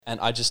and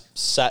I just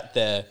sat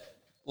there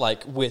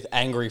like with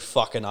angry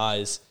fucking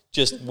eyes,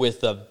 just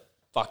with a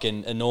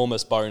fucking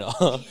enormous boner.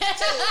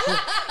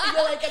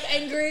 You're like, I'm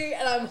angry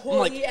and I'm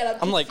horny and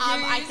I'm like,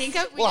 I think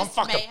we I'm just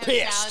fucking may have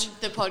pissed.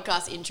 found the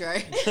podcast intro.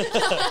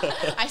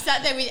 I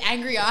sat there with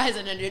angry eyes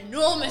and an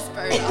enormous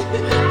boner.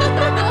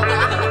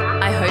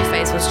 My hoe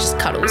phase was just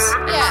cuddles.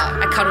 Yeah.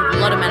 I cuddled a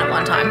lot of men at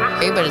one time.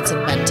 But it's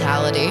a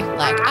mentality.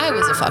 Like, I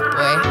was a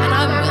fuckboy and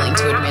I'm willing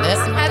to admit it.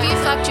 Have you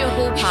fucked your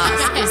hall pass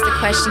is the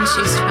question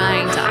she's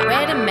trying to ask.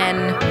 Where do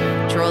men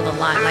draw the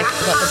line? Like,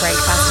 I've got the brain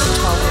capacity of a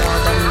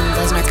 12-year-old and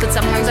there's no... But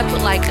sometimes I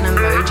put like an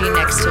emoji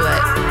next to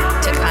it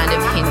to kind of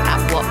hint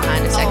at what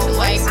kind of sex it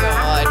was. Oh my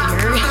God.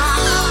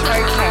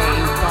 Okay,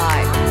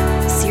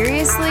 but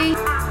seriously?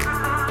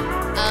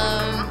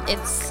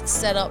 It's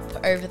set up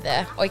over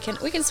there. We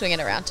can swing it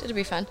around. It'll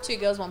be fun. 2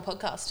 girls, 1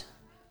 podcast.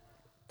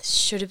 This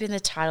should have been the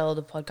title of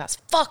the podcast.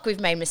 Fuck, we've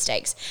made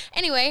mistakes.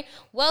 Anyway,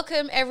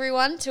 welcome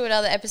everyone to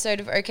another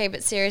episode of Okay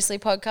But Seriously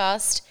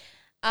podcast.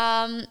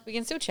 We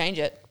can still change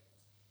it.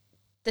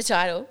 The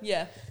title.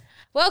 Yeah.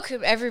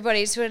 Welcome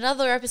everybody to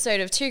another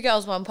episode of 2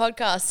 Girls, 1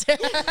 podcast.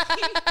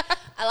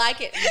 I like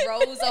it. It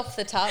rolls off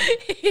the tongue.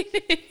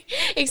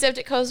 Except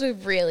it comes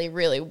with really,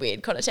 really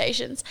weird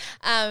connotations.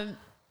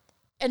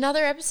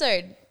 Another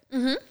episode.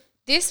 Mm-hmm.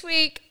 This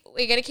week,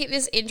 we're going to keep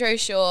this intro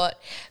short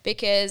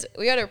because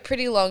we got a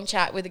pretty long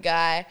chat with a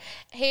guy.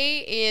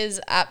 He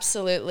is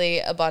absolutely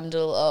a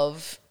bundle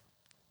of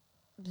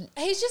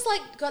He's just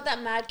like got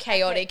that mad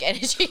chaotic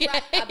energy.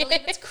 I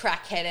believe it's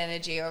crackhead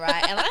energy, all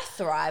right? And I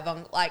thrive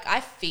on, like,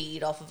 I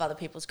feed off of other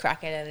people's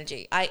crackhead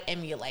energy. I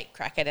emulate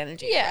crackhead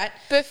energy, Yeah. right?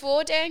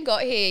 Before Dan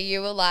got here,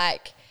 you were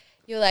like,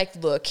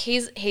 look,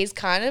 he's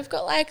kind of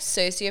got like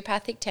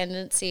sociopathic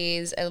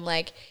tendencies and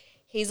like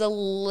he's a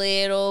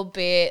little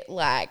bit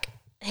like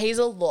he's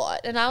a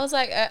lot. And I was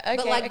like, okay,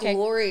 But like okay.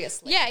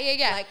 gloriously. Yeah.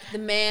 Like the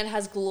man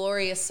has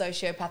glorious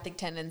sociopathic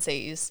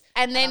tendencies.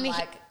 And then I'm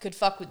like, could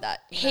fuck with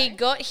that. you he know?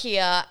 got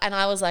here and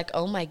I was like,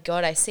 oh my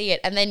God, I see it.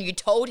 And then you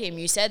told him,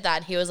 you said that,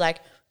 and he was like,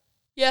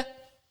 yeah,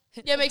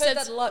 makes I've heard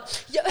sense. that a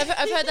lot.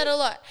 I've heard that a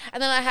lot.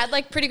 And then I had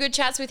like pretty good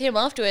chats with him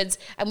afterwards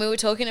and we were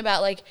talking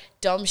about like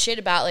dumb shit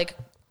about like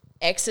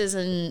exes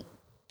and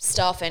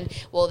stuff. And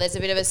well, there's a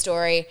bit of a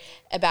story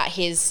about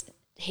his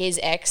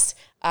ex,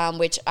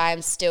 which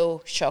I'm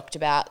still shocked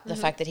about the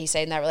fact that he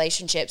stayed in that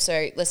relationship.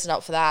 So listen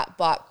up for that.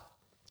 But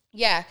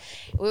yeah,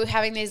 we were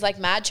having these like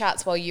mad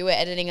chats while you were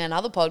editing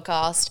another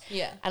podcast.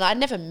 Yeah. And I'd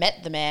never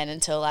met the man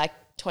until like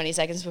 20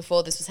 seconds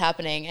before this was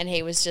happening. And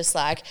he was just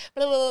like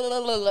blah, blah,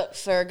 blah, blah, blah,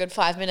 for a good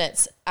 5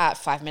 minutes.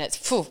 5 minutes,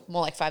 phew,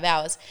 more like 5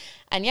 hours.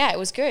 And yeah, it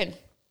was good. It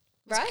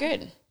was Right.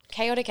 good.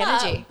 Chaotic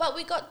energy. But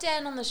we got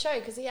Dan on the show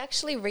because he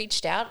actually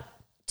reached out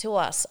to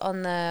us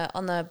on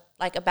the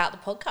like about the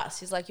podcast.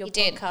 He's like, your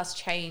did. podcast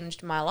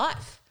changed my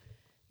life.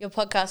 Your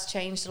podcast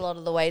changed a lot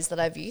of the ways that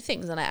I view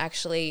things, and I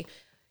actually,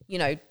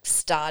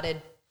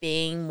 started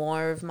being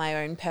more of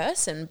my own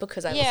person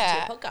because I listened to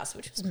your podcast,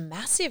 which was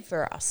massive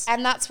for us.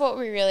 And that's what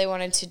we really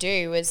wanted to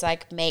do was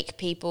like make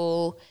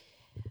people,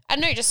 I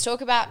don't know, just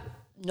talk about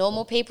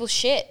normal people's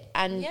shit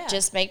and Yeah.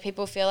 just make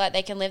people feel like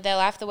they can live their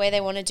life the way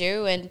they want to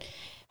do. And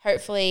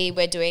hopefully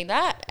we're doing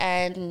that.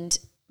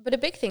 But a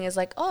big thing is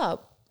like,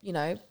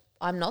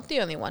 I'm not the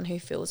only one who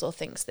feels or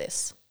thinks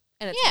this.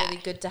 And it's Yeah. really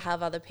good to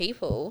have other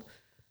people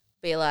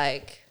be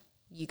like,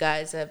 you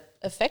guys are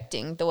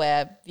affecting the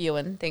way I view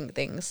and think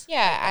things.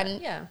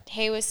 and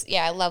he was,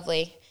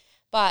 lovely.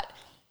 But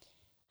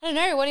I don't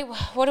know,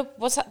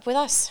 what's up with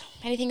us?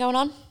 Anything going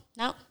on?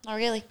 No, not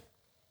really.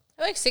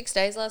 I worked 6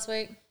 days last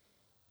week.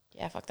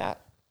 Yeah, fuck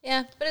that.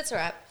 Yeah, but it's all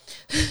right.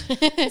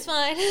 It's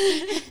fine.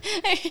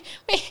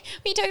 What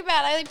are you talking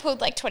about? I only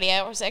pulled like 20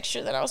 hours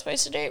extra than I was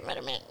supposed to do. But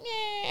I meant,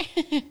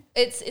 yeah.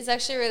 It's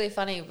actually really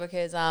funny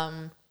because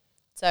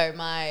so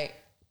my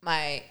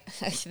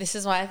this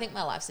is why I think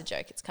my life's a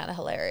joke. It's kind of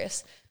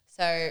hilarious.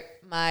 So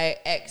my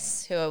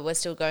ex, who we're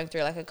still going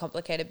through like a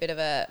complicated bit of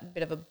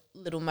a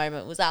little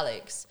moment, was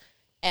Alex,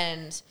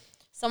 and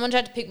someone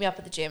tried to pick me up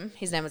at the gym.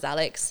 His name was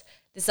Alex.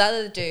 This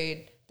other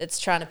dude that's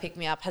trying to pick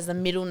me up has the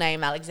middle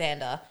name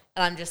Alexander,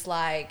 and I'm just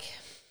like,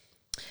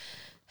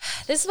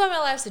 this is why my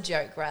life's a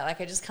joke, right?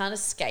 Like I just can't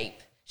escape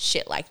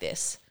shit like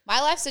this. My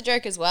life's a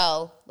joke as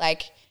well.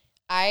 Like,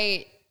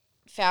 I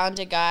found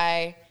a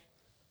guy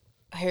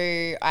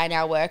who I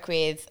now work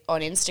with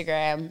on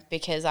Instagram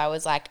because I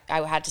was like,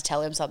 I had to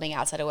tell him something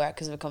outside of work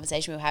because of a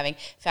conversation we were having.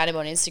 Found him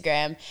on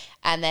Instagram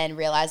and then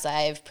realised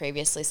I've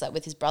previously slept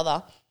with his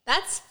brother.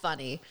 That's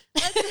funny.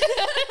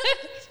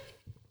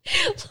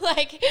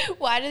 Like,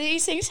 why do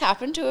these things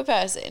happen to a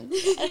person?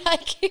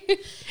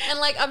 And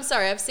like, I'm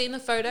sorry, I've seen the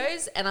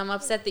photos and I'm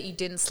upset that you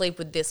didn't sleep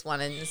with this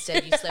one and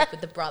instead you slept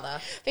with the brother.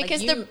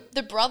 Because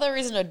the brother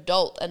is an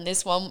adult and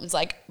this one was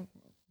like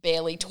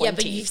barely 20. Yeah,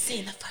 but you've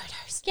seen the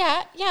photos.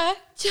 Yeah.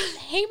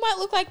 He might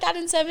look like that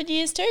in 7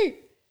 years too.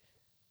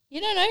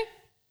 You don't know.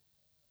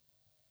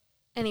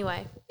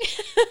 Anyway,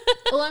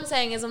 all I'm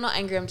saying is I'm not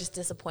angry, I'm just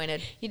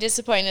disappointed. You're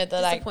disappointed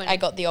that I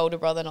got the older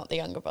brother, not the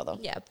younger brother.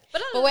 Yeah.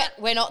 But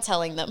we're not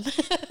telling them.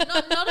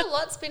 not a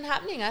lot's been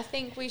happening. I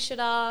think we should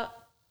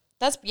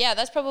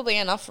That's probably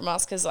enough from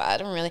us because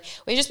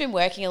we've just been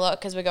working a lot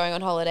because we're going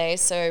on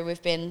holidays. So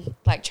we've been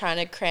like trying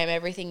to cram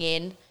everything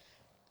in.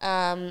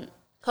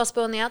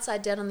 Hospital on the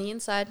outside, dead on the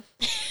inside.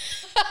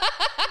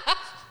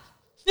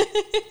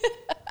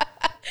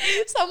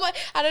 Someone,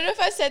 I don't know if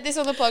I said this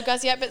on the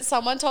podcast yet, but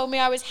someone told me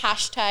I was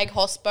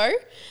 #hospo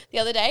the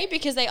other day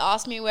because they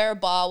asked me where a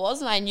bar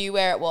was and I knew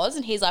where it was.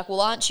 And he's like,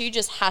 well, aren't you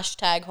just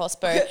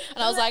 #hospo?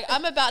 And I was like,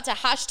 I'm about to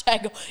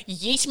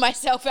 #yeet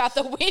myself out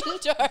the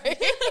window.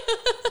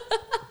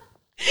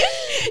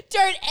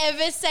 Don't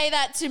ever say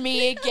that to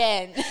me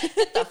again.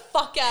 Get the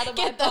fuck out of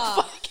my bar. Get the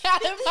fuck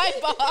out of my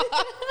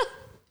bar.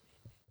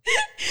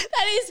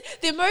 That is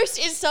the most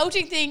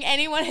insulting thing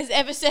anyone has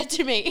ever said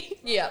to me.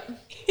 Yeah.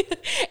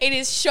 It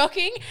is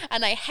shocking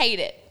and I hate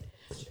it.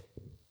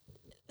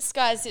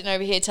 Sky's sitting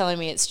over here telling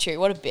me it's true.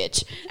 What a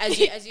bitch. As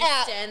you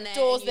stand there.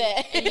 Doors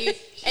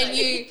and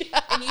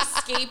you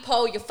ski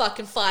pole your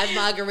fucking 5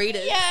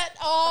 margaritas. Yeah.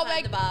 Oh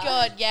my behind the bar.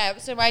 God. Yeah.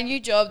 So my new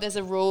job, there's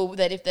a rule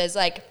that if there's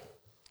like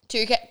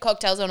 2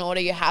 cocktails on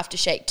order, you have to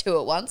shake 2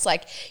 at once.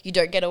 Like you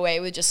don't get away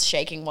with just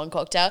shaking 1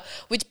 cocktail,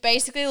 which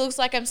basically looks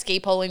like I'm ski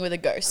poling with a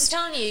I'm ghost.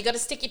 telling you got to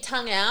stick your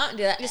tongue out and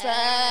do that. Just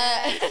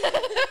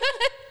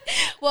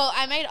Well,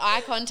 I made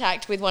eye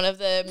contact with one of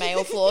the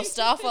male floor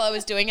staff while I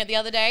was doing it the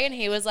other day, and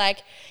he was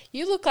like,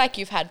 you look like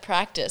you've had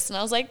practice. And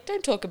I was like,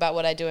 don't talk about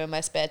what I do in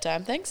my spare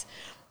time, thanks.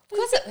 Of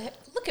course,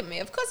 look at me.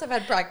 Of course I've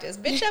had practice.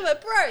 Bitch, I'm a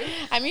pro.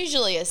 I'm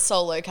usually a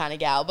solo kind of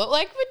gal, but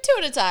like we're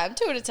 2 at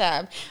a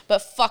time. But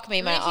fuck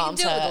me, my If you can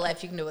arms do it with hurt. the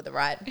left, you can do it with the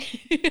right.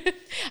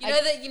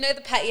 You know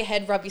the pat your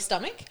head, rub your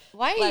stomach?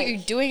 Why are you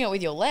doing it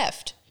with your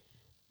left?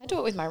 I do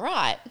it with my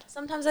right.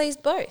 Sometimes I use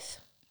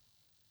both.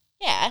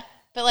 Yeah,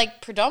 but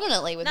like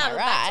predominantly with my Back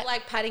right. to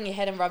like patting your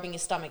head and rubbing your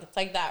stomach. It's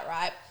like that,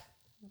 right?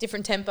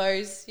 Different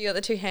tempos. You got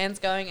the 2 hands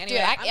going. Anyway,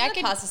 Dude, I'm going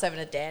to pass this over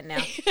to Dan now.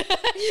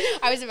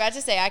 I was about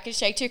to say I can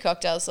shake 2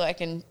 cocktails so I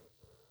can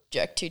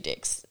jerk 2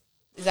 dicks.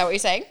 Is that what you're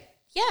saying?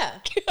 Yeah.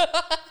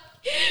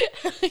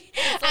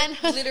 And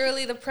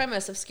Literally the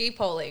premise of ski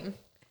poling.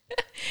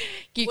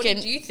 you What can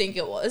did you think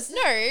it was?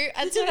 no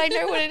until I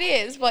know what it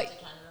is. But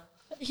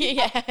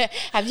yeah,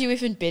 have you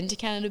even been to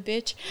Canada,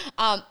 bitch?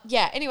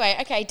 Yeah. Anyway,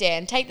 okay,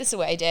 Dan, take this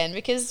away, Dan,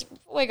 because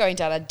we're going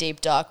down a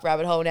deep dark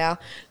rabbit hole now.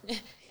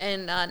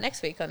 And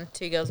next week on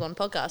 2 Girls, 1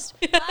 Podcast.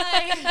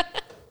 Hi.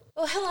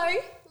 Well, hello,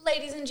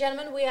 ladies and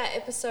gentlemen. We are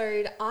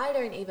episode, I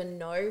don't even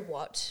know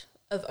what,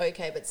 of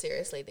Okay But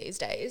Seriously these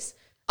days.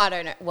 I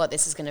don't know what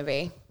this is going to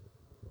be.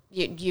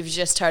 You've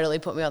just totally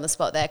put me on the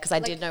spot there because I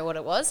did know what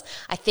it was.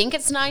 I think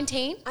it's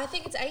 19. I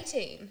think it's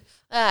 18.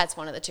 It's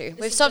one of the 2.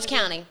 We've is stopped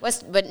gonna counting.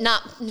 But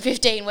not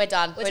 15. We're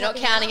done. We're not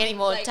tapping counting out,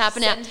 anymore. like,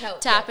 Tapping out. send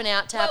help. Tapping Yeah.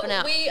 out. Tapping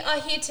out. We are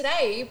here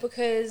today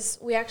because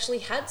we actually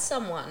had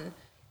someone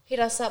hit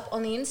us up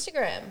on the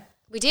Instagram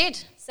We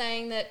did.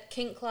 saying that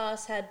Kink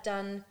Class had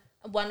done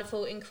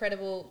wonderful,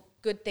 incredible,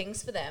 good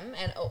things for them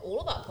and all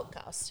of our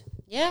podcast.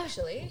 Yeah.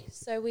 Actually.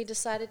 So we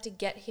decided to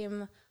get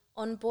him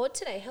on board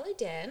today. Hello,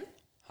 Dan.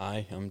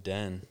 Hi, I'm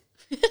Dan.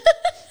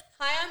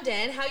 Hi, I'm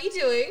Dan. How are you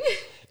doing?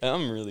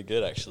 I'm really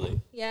good,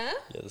 actually. Yeah?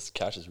 Yeah, this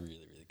couch is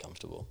really, really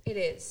comfortable. It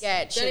is.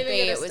 Yeah, it Don't should even be.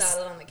 get It us was-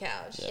 started on the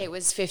couch. It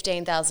was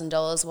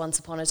 $15,000 once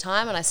upon a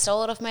time, and I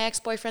stole it off my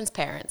ex-boyfriend's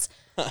parents.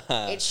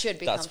 It should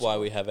be. That's why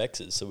comfortable. we have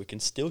exes, so we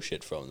can steal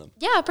shit from them.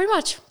 Yeah, pretty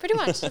much.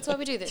 That's why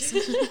we do this.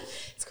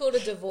 It's called a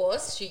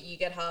divorce. You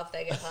get half,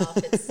 they get half.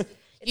 It's You how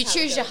it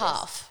choose your goes.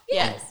 half.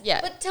 Yes.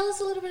 Yeah. But tell us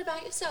a little bit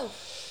about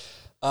yourself.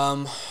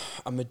 I'm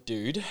a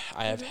dude.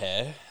 I have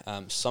hair.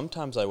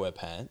 Sometimes I wear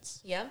pants.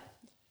 Yeah.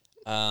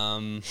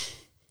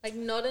 Like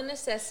not a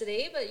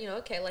necessity, but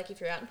okay, like if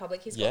you're out in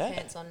public, he's Yeah. got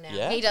pants on now.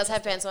 Yeah. He does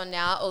have pants on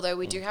now, although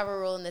we do have a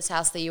rule in this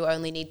house that you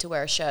only need to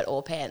wear a shirt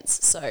or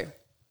pants. So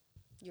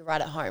you're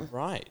right at home.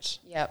 Right.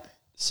 Yep.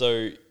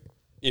 So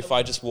if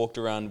I just walked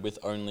around with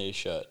only a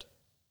shirt.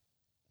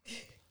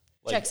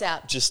 Checks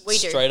out. Just We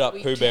do. straight up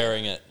We poo do.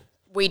 bearing it.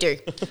 We do.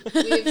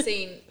 We've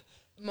seen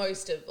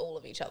most of all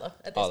of each other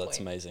at this Oh, point. that's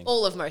amazing.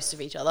 All of most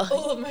of each other.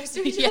 All of most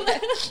of each other.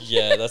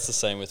 Yeah, that's the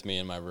same with me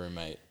and my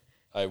roommate.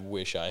 I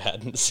wish I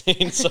hadn't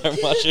seen so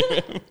much of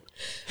him.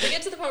 We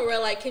get to the point where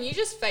like, can you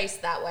just face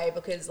that way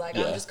because like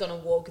I'm Yeah. just gonna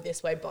walk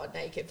this way butt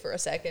naked for a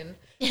second.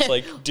 It's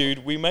like,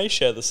 dude, we may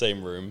share the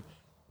same room,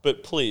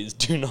 but please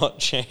do not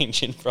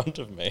change in front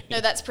of me.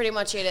 No, that's pretty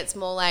much it. It's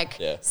more like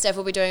Yeah. Steph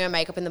will be doing her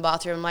makeup in the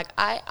bathroom. I'm like,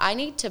 I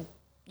need to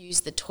use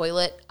the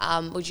toilet.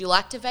 Would you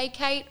like to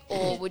vacate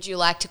or would you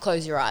like to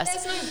close your eyes?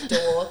 There's no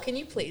door. Can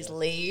you please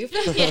leave?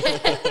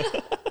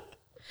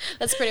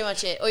 That's pretty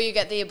much it. Or you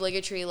get the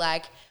obligatory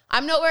like,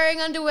 I'm not wearing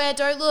underwear,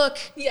 don't look.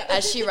 Yeah.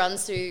 As she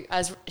runs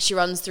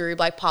through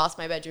like past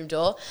my bedroom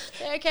door.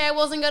 Okay, I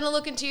wasn't gonna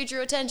look until you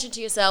drew attention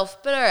to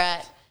yourself, but all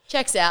right.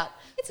 Checks out.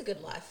 It's a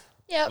good life.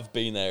 Yep. I've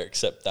been there,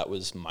 except that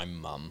was my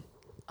mum.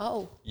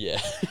 Oh. Yeah.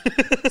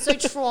 So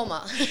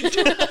trauma. Back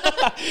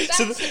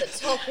to the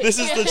topic. This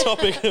is the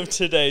topic of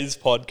today's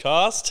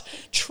podcast,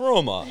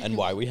 trauma and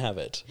why we have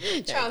it.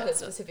 Childhood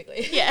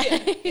specifically. Yeah.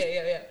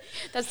 Yeah.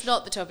 That's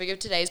not the topic of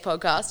today's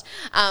podcast.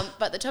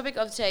 But the topic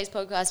of today's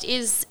podcast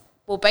is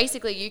well,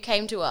 basically you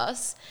came to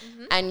us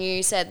and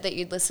you said that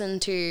you'd listened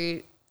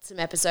to some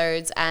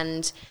episodes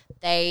and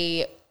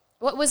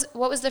what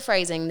was the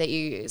phrasing that you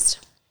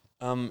used?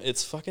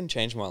 It's fucking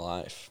changed my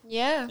life.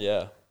 Yeah.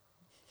 Yeah.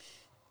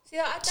 See,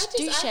 I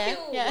Do you share?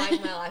 feel Yeah.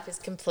 like my life is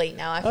complete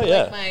now. I feel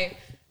yeah. like my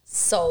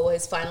soul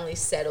has finally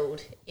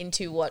settled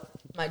into what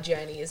my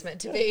journey is meant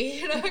to be,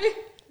 you know?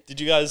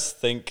 Did you guys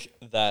think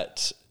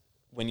that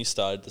when you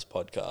started this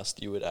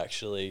podcast, you would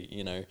actually,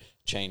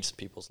 change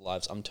people's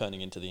lives? I'm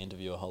turning into the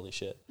interviewer. Holy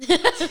shit.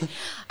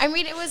 I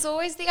mean, it was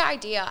always the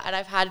idea, and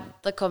I've had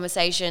the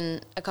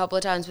conversation a couple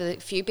of times with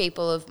a few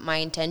people of my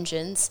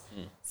intentions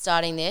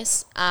starting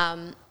this.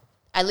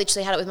 I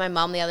literally had it with my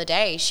mum the other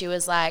day. She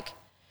was like,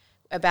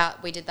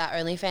 we did that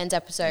OnlyFans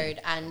episode,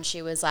 and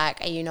she was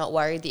like, are you not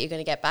worried that you're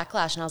going to get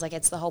backlash? And I was like,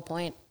 it's the whole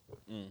point.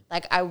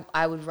 Like,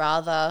 I would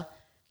rather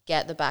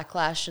get the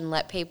backlash and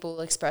let people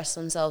express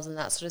themselves and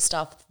that sort of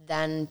stuff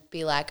than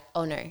be like,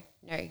 oh no,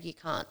 you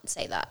can't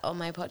say that on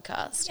my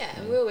podcast. Yeah,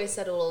 and we always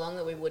said all along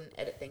that we wouldn't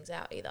edit things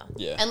out either.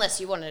 Yeah. Unless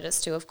you wanted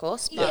us to, of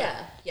course. But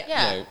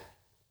Yeah.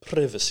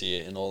 Privacy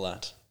and all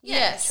that. Yeah,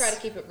 Yes. try to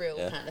keep it real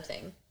kind of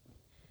thing.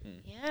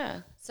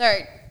 Yeah. So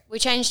we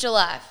changed your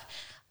life.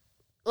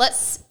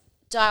 Let's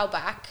dial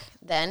back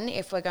then,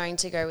 if we're going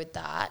to go with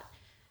that.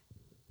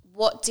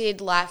 What did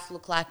life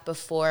look like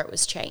before it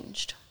was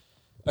changed?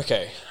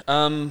 Okay,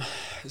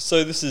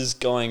 so this is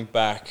going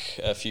back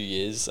a few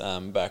years,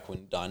 back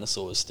when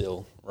dinosaurs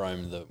still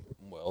roamed the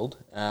world.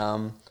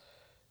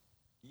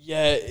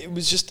 It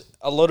was just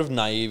a lot of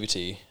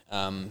naivety,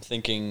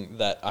 thinking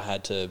that I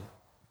had to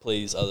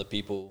please other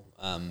people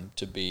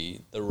to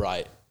be the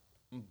right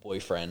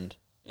boyfriend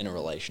in a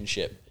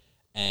relationship,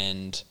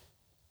 and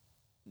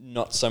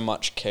not so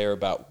much care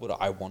about what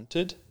I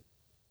wanted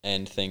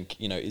and think,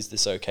 is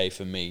this okay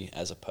for me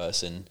as a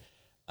person?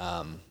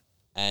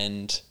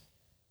 And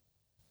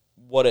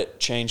what it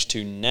changed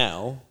to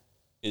now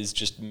is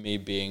just me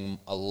being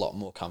a lot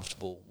more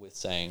comfortable with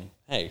saying,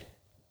 hey,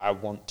 I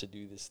want to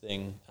do this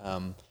thing,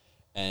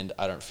 and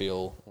I don't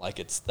feel like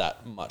it's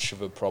that much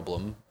of a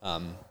problem.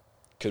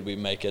 Could we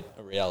make it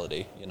a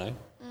reality,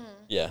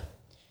 Yeah.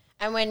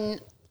 And when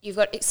you've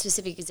got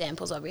specific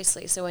examples,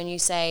 obviously. So when you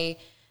say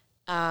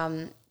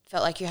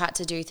felt like you had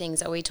to do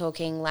things, are we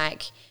talking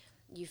like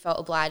you felt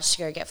obliged to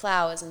go get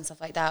flowers and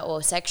stuff like that,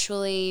 or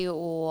sexually,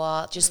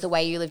 or just the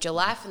way you lived your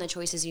life and the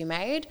choices you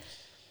made?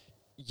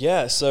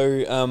 Yeah,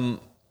 so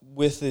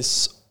with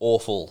this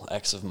awful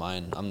ex of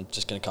mine, I'm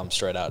just going to come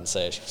straight out and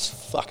say it, she was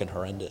fucking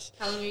horrendous.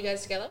 How long were you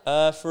guys together?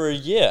 For a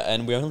year,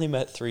 and we only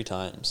met 3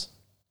 times.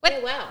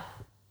 Oh, wow.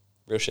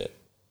 Real shit.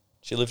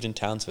 She lived in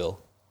Townsville.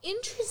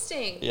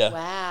 Interesting. Yeah.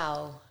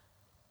 Wow.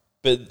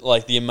 But,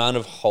 like, the amount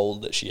of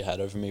hold that she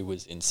had over me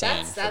was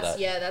insane.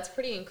 That's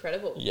pretty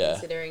incredible. Yeah.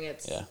 Considering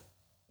it's Yeah.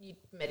 you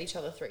met each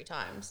other 3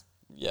 times.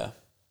 Yeah.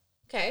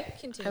 Okay,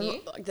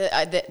 continue.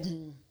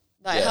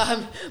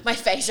 My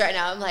face right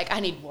now, I'm like, I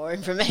need more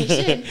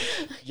information.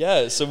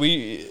 Yeah, so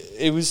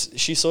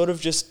she sort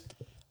of just,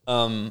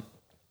 I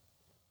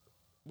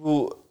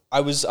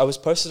was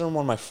posted on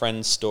one of my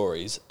friend's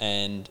stories,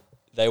 and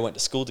they went to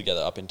school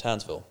together up in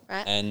Townsville.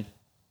 Right.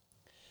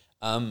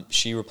 And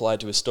she replied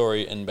to his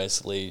story and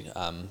basically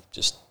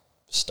just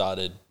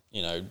started,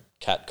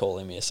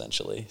 catcalling me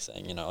essentially,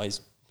 saying,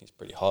 he's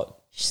pretty hot.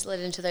 She slid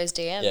into those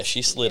DMs. Yeah,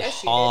 she slid Yes,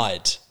 she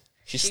hard.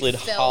 She slid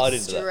hard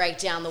into that. straight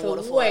down the For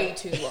waterfall. way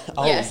too long.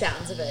 Oh, Yeah,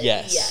 sounds of it.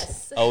 Yes.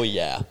 Yes. Oh,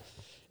 yeah.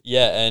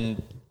 Yeah,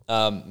 and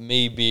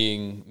me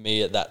being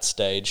me at that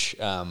stage,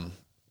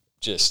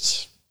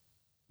 just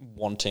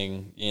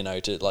wanting,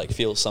 to, like,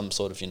 feel some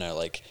sort of,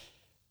 like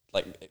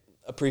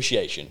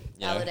appreciation.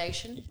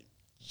 Validation.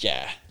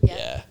 Yeah.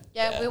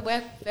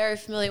 We're very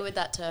familiar with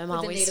that term,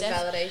 aren't The we, need of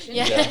Steph? validation.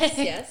 Yeah.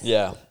 Yes.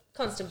 Yeah.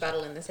 Constant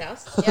battle in this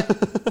house. Yep.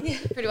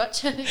 Pretty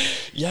much.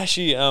 Yeah,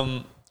 she,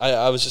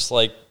 I was just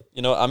like,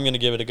 I'm going to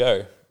give it a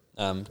go.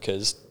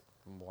 Because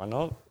why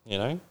not?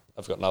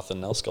 I've got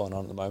nothing else going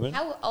on at the moment.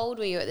 How old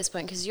were you at this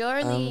point? Because you're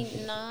only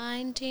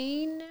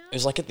 19 now? It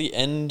was like the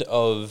end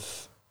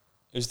of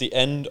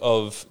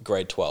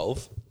grade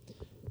 12,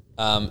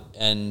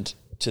 and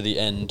to the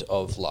end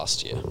of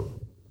last year.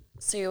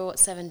 So you were, what,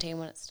 17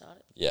 when it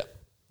started? Yeah.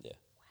 Yeah.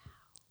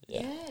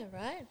 Yeah,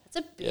 right. That's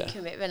a big Yeah.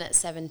 commitment at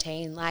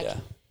 17. Like, Yeah.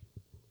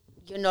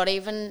 you're not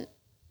even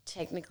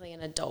technically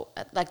an adult.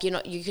 Like,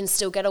 you can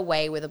still get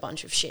away with a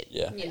bunch of shit.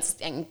 Yeah.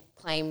 And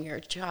claim you're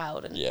a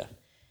child. And Yeah.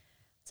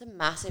 it's a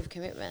massive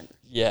commitment.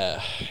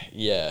 Yeah.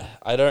 Yeah.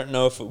 I don't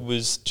know if it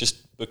was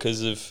just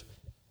because of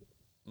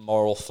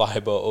moral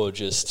fiber or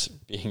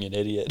just being an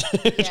idiot, to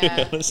be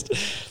Yeah. honest.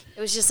 It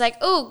was just like,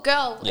 oh,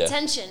 girl, Yeah.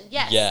 attention.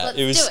 Yes, Yeah. let's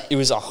It was do it. it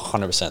was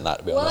 100% that,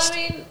 to be Well, honest. I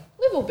mean,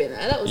 we've all been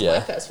there. That was Yeah.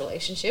 my first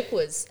relationship.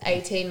 Was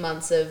 18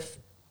 months of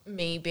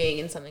me being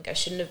in something I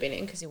shouldn't have been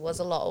in because he was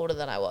a lot older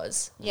than I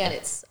was. Yeah.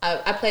 And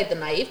I played the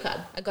naive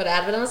card. I got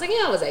out of it and I was like,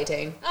 yeah, I was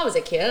 18. I was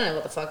a kid. I don't know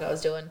what the fuck I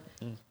was doing.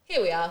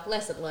 here we are,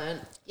 lesson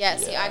learned. Yeah,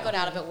 see, I got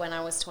out of it when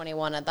I was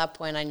 21. At that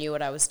point, I knew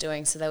what I was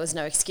doing, so there was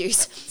no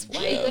excuse.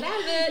 Why you got out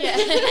of it?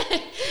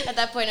 Yeah. At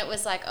that point, it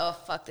was like, oh,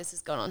 fuck, this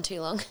has gone on too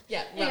long.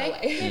 Yeah, run Anyway,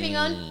 away. moving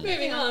on.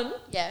 Moving on.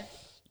 Yeah.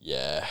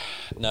 Yeah.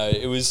 No,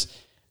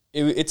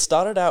 it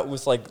started out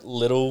with like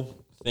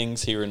little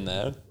things here and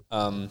there.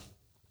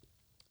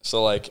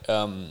 So like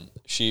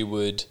she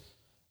would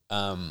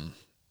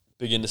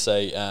begin to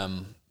say,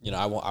 you know,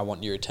 I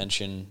want your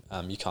attention.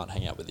 You can't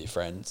hang out with your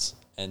friends.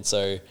 And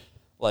so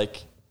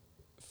like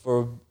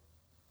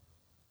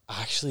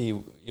actually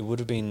it would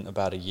have been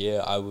about a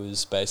year, I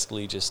was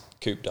basically just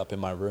cooped up in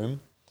my room.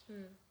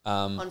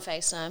 On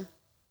FaceTime.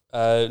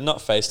 Not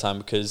FaceTime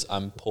because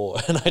I'm poor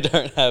and I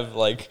don't have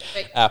like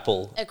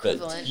Apple.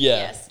 Equivalent, Yeah,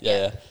 yes,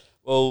 yeah.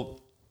 Well,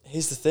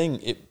 here's the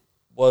thing. It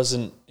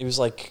was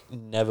like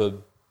never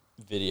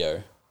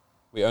video.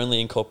 We only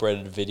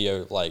incorporated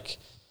video like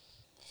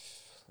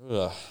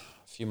a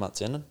few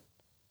months in.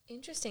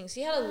 Interesting. So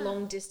you had a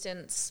long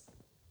distance,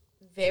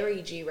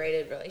 very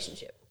G-rated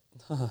relationship.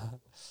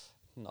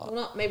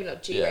 Maybe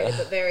not G-rated,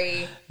 but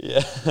very...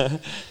 Yeah.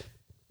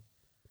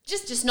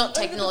 Just not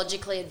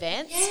technologically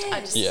advanced.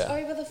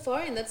 Over the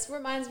phone. That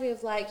reminds me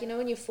of like, you know,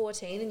 when you're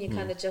 14 and you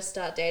kind of just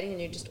start dating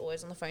and you're just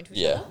always on the phone to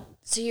each other.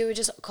 So you were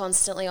just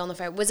constantly on the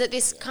phone. Was it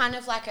this kind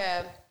of like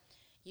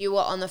you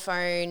were on the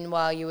phone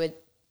while you were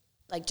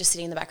like just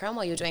sitting in the background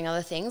while you were doing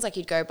other things? Like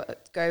you'd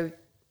go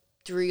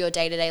through your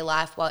day-to-day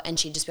life and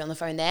she'd just be on the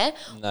phone there?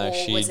 No,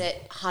 or was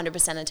it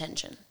 100%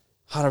 attention?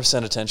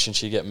 100% attention.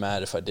 She'd get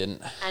mad if I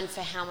didn't. And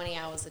for how many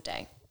hours a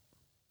day?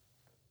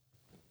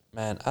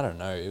 Man, I don't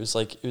know. It was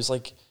like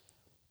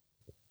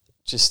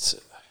just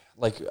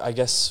like, I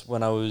guess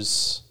when I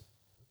was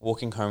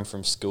walking home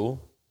from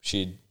school,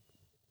 she'd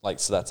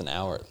like, so that's an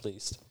hour at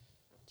least.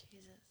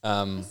 Jesus.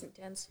 That's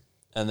intense.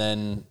 And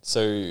then,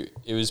 so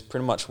it was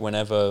pretty much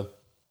whenever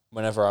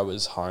I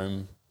was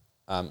home.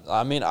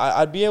 I mean,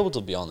 I'd be able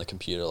to be on the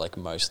computer like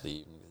most of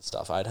the evening and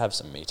stuff. I'd have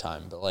some me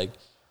time, but like,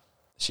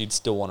 she'd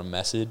still want to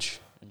message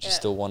and she'd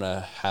still want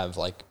to have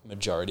like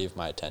majority of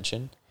my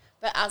attention.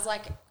 But as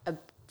like a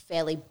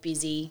fairly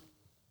busy,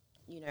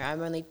 you know,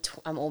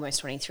 I'm almost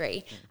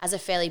 23. As a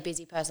fairly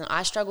busy person,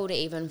 I struggle to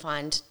even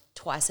find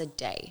twice a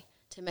day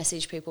to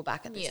message people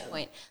back at this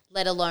point,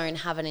 let alone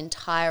have an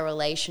entire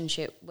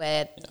relationship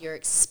where you're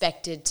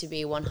expected to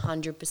be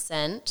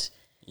 100%.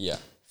 Yeah.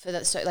 For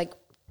that. So like,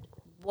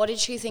 what did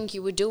she think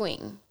you were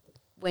doing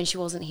when she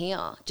wasn't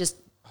here? Just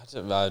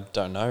I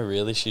don't know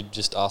really. She'd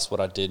just ask what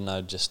I did and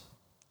I'd just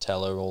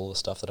tell her all the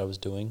stuff that I was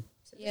doing.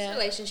 So this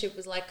relationship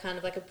was like kind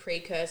of like a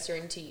precursor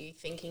into you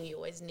thinking you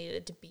always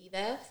needed to be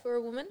there for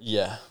a woman.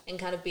 Yeah. And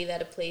kind of be there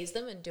to please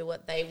them and do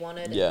what they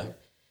wanted. Yeah. And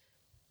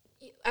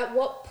at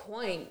what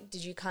point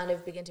did you kind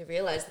of begin to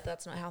realize that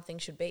that's not how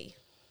things should be?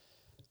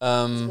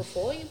 Was it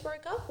before you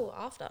broke up or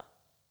after?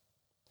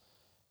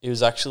 It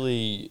was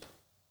actually,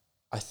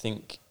 I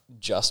think,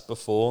 just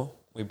before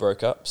we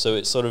broke up. So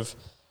it sort of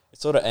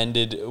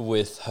ended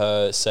with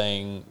her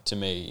saying to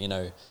me, you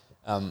know,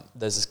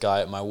 there's this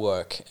guy at my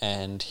work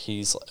and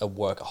he's a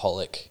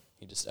workaholic.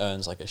 He just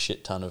earns like a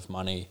shit ton of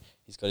money.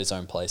 He's got his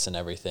own place and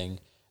everything,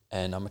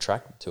 and I'm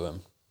attracted to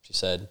him, she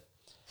said.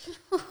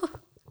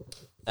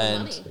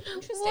 And Money.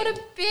 Interesting. what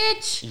a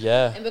bitch.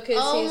 yeah. And because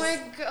Oh he's,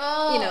 my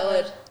God. you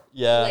know,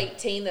 Yeah. a late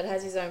teen that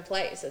has his own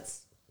place,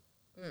 it's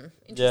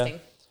interesting. Yeah.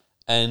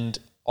 And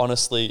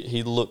honestly,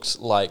 he looked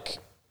like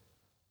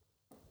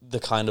the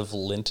kind of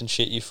lint and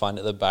shit you find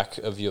at the back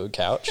of your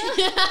couch.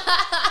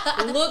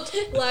 Looked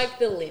like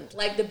the lint,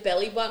 like the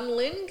belly button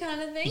lint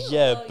kind of thing.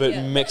 Yeah, or-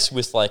 but mixed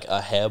with like a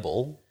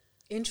hairball.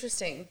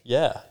 Interesting.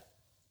 Yeah.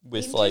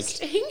 With like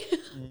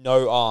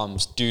no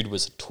arms. Dude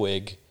was a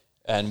twig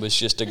and was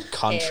just a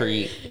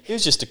country. Hairy. He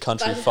was just a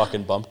country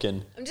fucking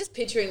bumpkin. I'm just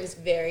picturing this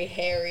very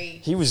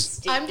hairy. He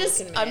was. I'm just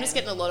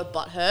getting a lot of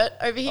butt hurt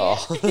over here.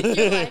 Oh.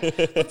 You're like,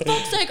 for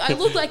fuck's sake, I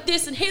look like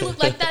this and he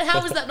looked like that.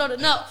 How is that not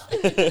enough?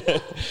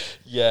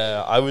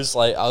 Yeah, I was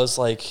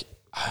like,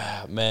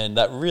 ah, man,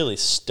 that really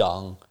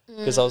stung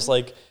because I was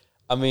like,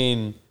 I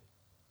mean,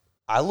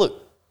 I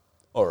look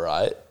all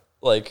right.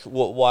 Like,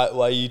 why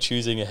are you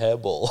choosing a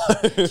hairball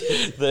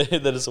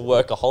that is a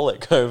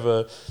workaholic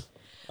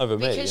over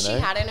me? Because you know?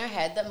 she had in her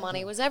head that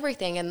money was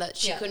everything and that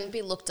she Yeah. couldn't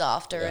be looked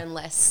after Yeah.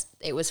 unless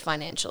it was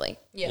financially.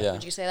 Yeah.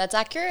 Would you say that's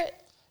accurate?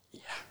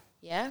 Yeah.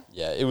 Yeah?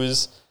 Yeah, it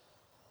was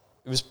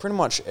pretty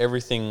much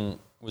everything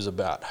was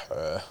about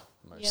her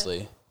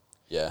mostly.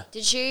 Yeah.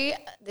 Did you,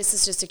 this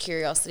is just a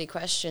curiosity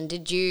question,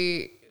 did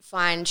you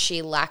find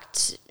she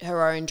lacked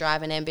her own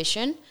drive and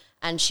ambition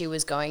and she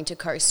was going to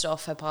coast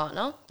off her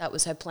partner? That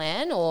was her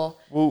plan, or?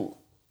 Well,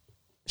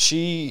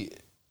 she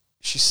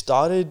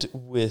started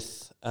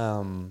with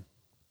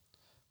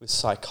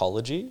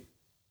psychology,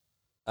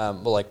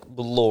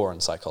 law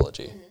and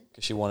psychology,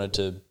 because she wanted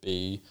to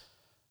be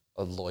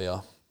a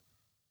lawyer,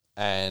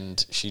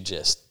 and she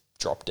just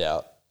dropped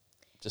out,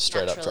 just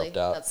straight up Naturally, dropped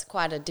out. That's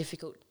quite a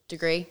difficult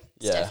degree.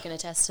 Yeah. Steph can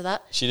attest to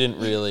that. She didn't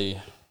really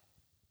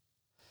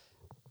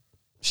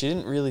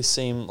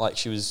seem like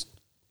she was.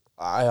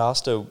 I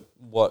asked her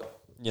what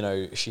you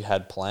know, she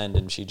had planned,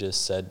 and she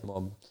just said,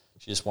 well,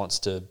 she just wants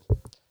to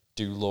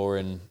do law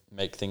and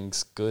make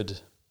things good.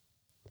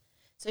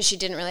 So she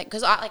didn't really,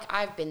 because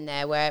I've been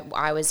there where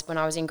when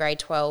I was in grade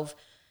 12,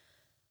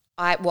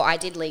 I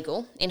did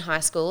legal in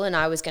high school, and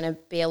I was going to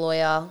be a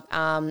lawyer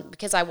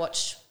because I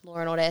watched Law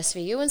and Order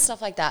SVU and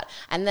stuff like that.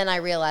 And then I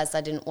realised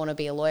I didn't want to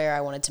be a lawyer. I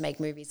wanted to make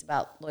movies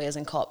about lawyers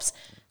and cops.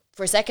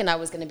 For a second, I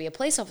was going to be a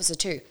police officer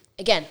too.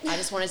 Again, I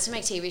just wanted to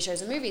make TV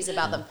shows and movies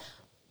about them.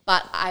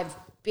 But I've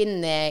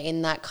been there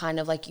in that kind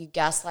of like, you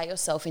gaslight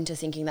yourself into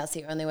thinking that's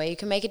the only way you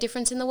can make a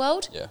difference in the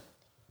world. Yeah.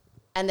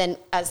 And then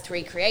as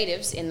 3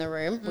 creatives in the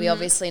room, we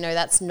obviously know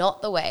that's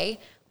not the way,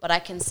 but I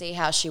can see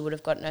how she would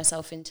have gotten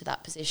herself into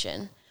that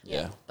position.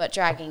 Yeah. But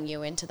dragging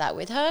you into that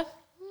with her,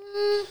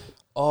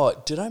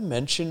 Oh, did I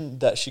mention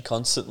that she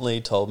constantly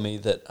told me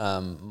that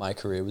my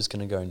career was going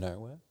to go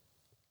nowhere?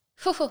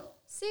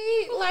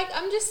 See, like,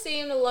 I'm just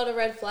seeing a lot of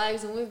red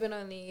flags, and we've been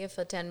only here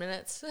for 10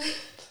 minutes.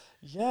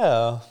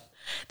 Yeah.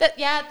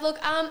 look,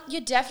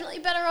 you're definitely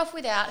better off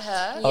without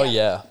her. Oh,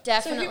 yeah. So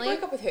Definitely. who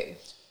broke up with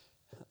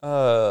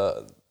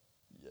who?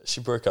 She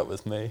broke up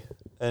with me.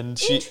 And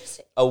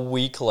Interesting. a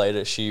week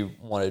later, she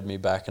wanted me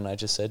back, and I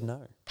just said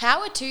no.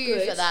 Power to you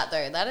Good. for that,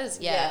 though. That is,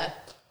 yeah.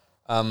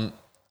 I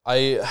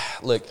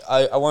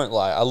won't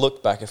lie. I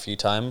looked back a few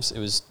times. It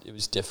was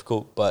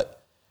difficult,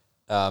 but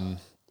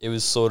it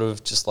was sort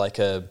of just like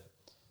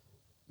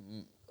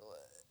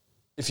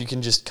if you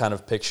can just kind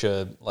of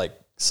picture like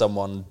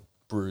someone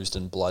bruised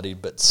and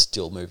bloodied, but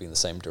still moving the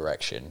same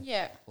direction.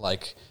 Yeah.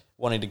 Like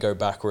wanting to go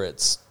back where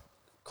it's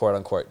quote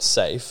unquote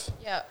safe.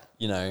 Yeah.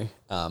 You know,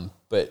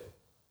 but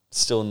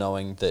still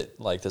knowing that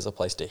like there's a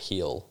place to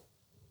heal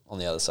on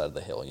the other side of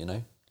the hill. You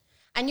know.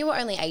 And you were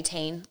only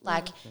 18.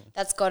 Like,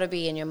 that's got to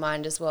be in your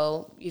mind as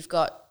well. You've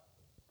got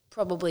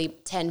probably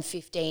 10,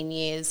 15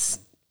 years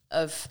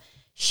of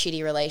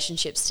shitty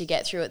relationships to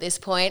get through at this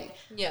point.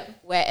 Yeah.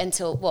 Where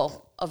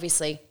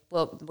obviously,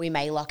 we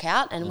may lock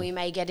out and we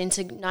may get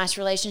into nice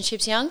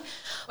relationships young.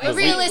 But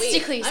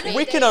realistically speaking,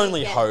 We can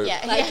only hope.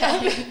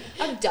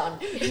 I'm done.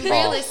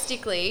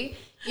 realistically,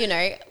 you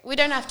know, we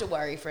don't have to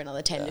worry for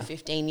another 10 to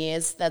 15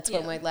 years. That's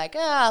when we're like,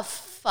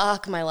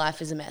 fuck, my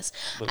life is a mess.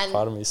 But And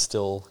part of me is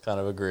still kind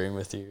of agreeing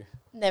with you.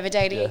 never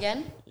dating Yeah.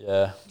 again.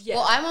 Yeah. Yeah.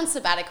 Well, I'm on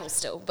sabbatical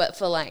still, but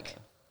for like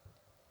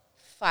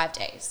 5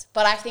 days.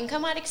 But I think I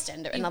might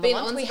extend it another been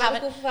month. on We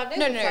sabbatical haven't. for 5 days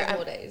No, or no, 5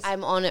 more days?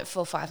 I'm on it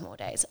for 5 more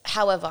days.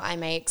 However, I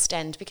may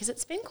extend because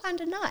it's been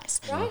kind of nice.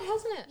 Right,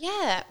 hasn't it?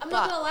 Yeah, I'm but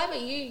not gonna lie, but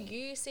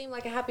you seem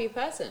like a happy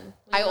person.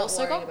 when I you're not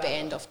also worried got about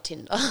banned it. off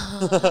Tinder.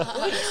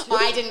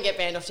 I didn't get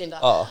banned off Tinder.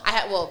 Oh.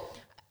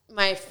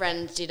 My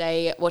friend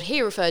did what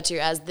he referred to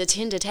as the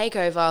Tinder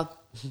takeover.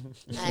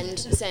 And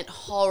sent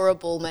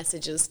horrible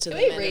messages to Can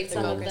the we men read of the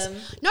some of Congress. them?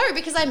 No,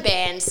 because I'm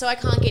banned, so I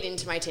can't get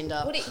into my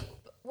Tinder. What do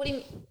you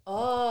mean?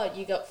 Oh,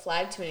 you got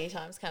flagged too many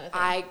times, kind of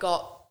thing. I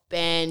got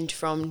banned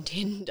from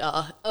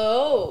Tinder.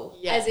 Oh,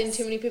 Yes. as in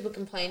too many people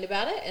complained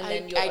about it, and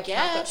then your account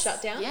got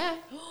shut down. Yeah,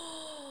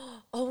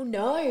 Oh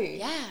no.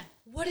 yeah.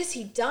 What has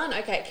he done?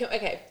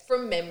 Okay,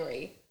 from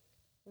memory,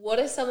 what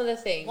are some of the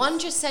things? One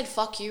just said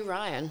 "fuck you,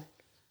 Ryan."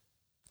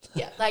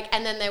 Yeah.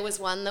 And then there was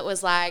one that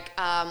was like,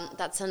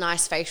 "That's a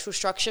nice facial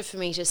structure for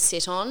me to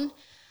sit on."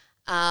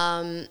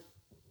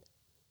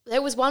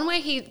 There was one where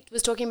he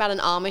was talking about an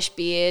Amish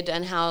beard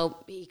and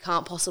how he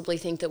can't possibly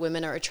think that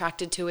women are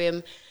attracted to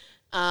him.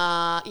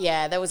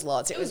 There was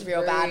lots. It was real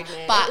rude, bad.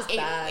 man. But It was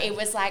bad. it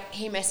was like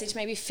he messaged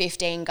maybe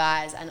 15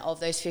 guys, and of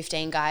those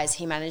 15 guys,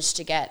 he managed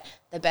to get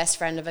the best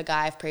friend of a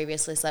guy I've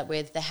previously slept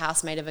with, the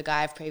housemate of a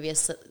guy I've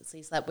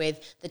previously slept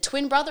with, the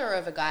twin brother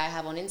of a guy I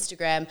have on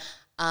Instagram,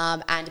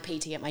 and a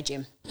PT at my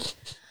gym.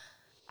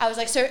 I was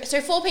like, so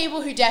 4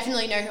 people who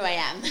definitely know who I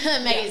am.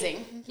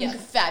 Amazing. Yeah.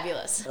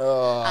 Fabulous.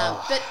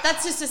 But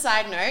that's just a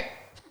side note.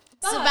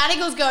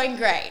 Sabbatical's going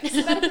great.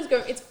 Sabbatical's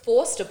going. It's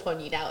forced upon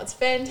you now. It's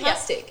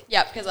fantastic.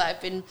 Yep, because I've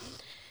been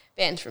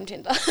banned from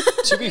Tinder.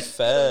 To be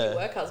fair,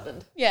 Work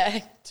husband. Yeah.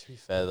 to be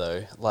fair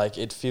though, like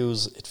it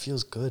feels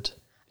good.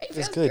 It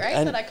feels good. great,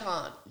 And but I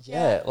can't.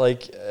 yeah,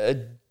 like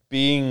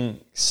being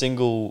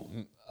single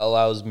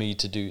allows me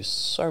to do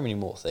so many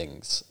more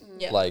things.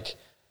 Yeah. Like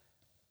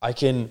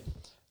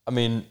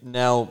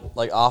now,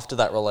 like after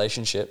that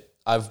relationship,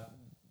 I've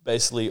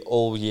basically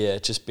all year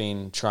just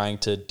been trying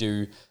to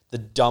do the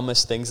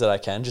dumbest things that I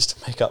can just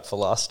to make up for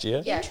last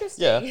year. Yeah.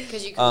 Interesting. Yeah.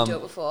 Because you couldn't do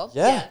it before.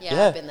 Yeah,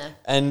 Yeah, I've been there.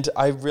 And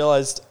I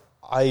realized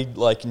I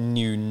like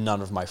knew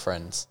none of my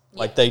friends.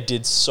 Like they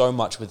did so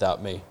much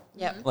without me.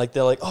 Yep. Like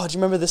they're like, "Oh, do you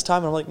remember this time?"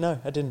 And I'm like, "No,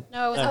 I didn't."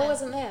 No, I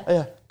wasn't there. Oh,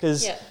 yeah,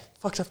 because Yeah.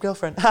 fucked up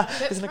girlfriend.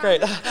 Isn't it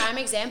great? Prime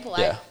example.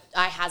 Yeah.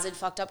 I hazard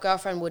fucked up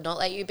girlfriend would not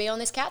let you be on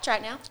this couch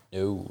right now.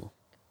 No.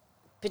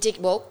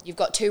 Well, you've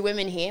got 2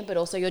 women here, but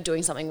also you're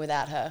doing something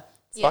without her.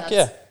 Fuck that's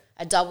yeah.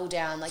 A double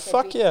down. Like there'd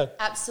Fuck be yeah.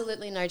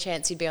 absolutely no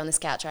chance you'd be on this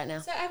couch right now.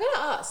 So I gotta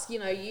ask.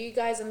 You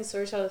guys only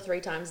saw each other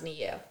 3 times in a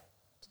year.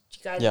 Did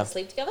you guys Yeah.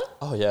 sleep together?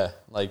 Oh yeah.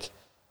 Like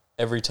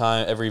every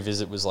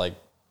visit was like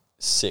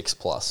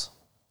 6+.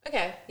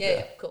 Okay.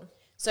 Yeah. Cool.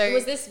 So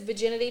Was this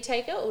virginity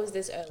taker or was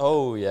this early?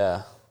 Oh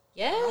yeah.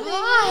 Yeah.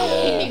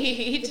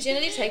 Right.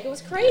 Virginity taker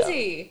was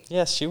crazy.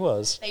 Yes, she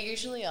was. They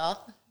usually are.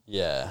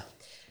 Yeah.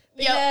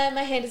 Yeah,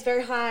 my hand is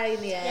very high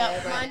in the air.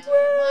 Yep, right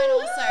mine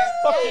also.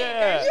 Fuck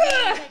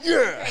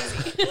yeah.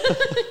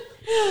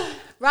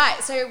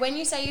 Right, so when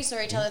you say you saw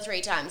each other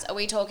 3 times, are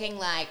we talking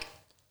like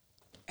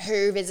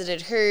who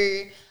visited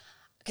who?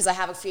 Because I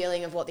have a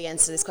feeling of what the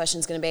answer to this question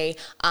is going to be.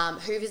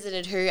 Who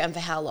visited who and for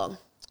how long?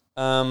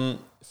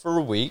 For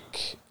a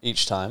week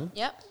each time.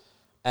 Yep.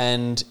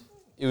 And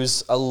it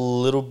was a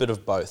little bit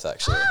of both,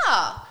 actually.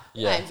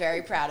 Yeah. I'm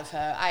very proud of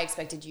her. I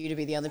expected you to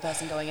be the only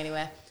person going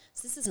anywhere.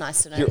 So this is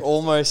nice to know. You're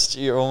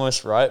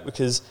almost right,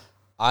 because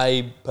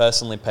I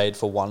personally paid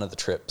for one of the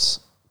trips,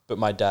 but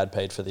my dad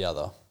paid for the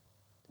other.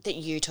 That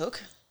you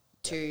took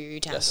to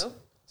Townsville? Yes.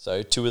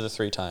 So 2 of the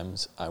 3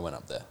 times I went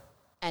up there.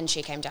 And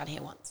she came down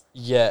here once.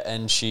 Yeah,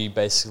 and she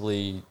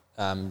basically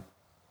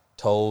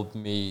told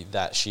me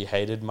that she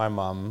hated my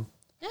mum,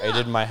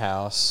 hated my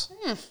house,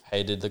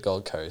 hated the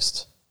Gold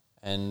Coast.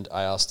 And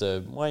I asked her,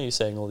 why are you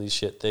saying all these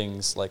shit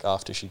things, like,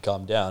 after she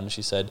calmed down? And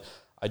she said,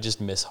 I just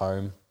miss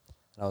home.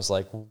 And I was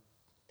like, well,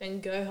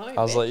 Then go home.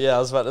 I was like, yeah, I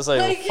was about to say,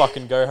 well,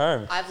 fucking go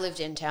home. I've lived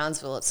in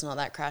Townsville. It's not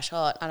that crash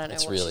hot. I don't know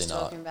It's what really she's not.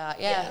 talking about.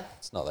 Yeah.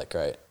 It's not that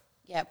great.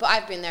 Yeah, but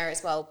I've been there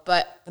as well.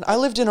 But And I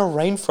lived in a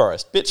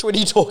rainforest. Bitch, what are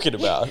you talking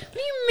about? what do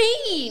you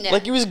mean?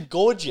 Like, it was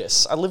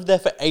gorgeous. I lived there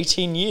for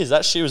 18 years.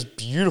 That shit was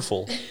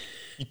beautiful.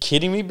 You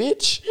kidding me,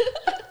 bitch?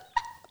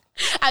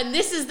 And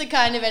this is the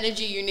kind of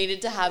energy you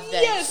needed to have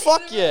then. Yes,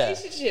 Fuck in a yeah.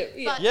 relationship.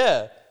 Yeah.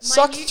 Yeah.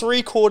 Suck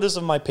 3/4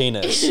 of my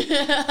penis.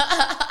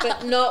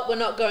 But we're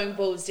not going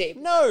balls deep.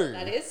 No.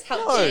 That is how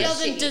No. She dare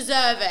doesn't she.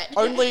 deserve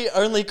it.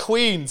 Only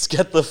queens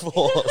get the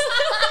force.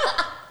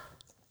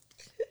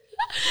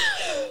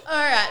 All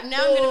right,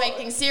 now I'm going to make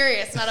things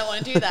serious, and I don't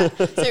want to do that.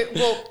 So,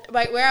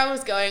 where I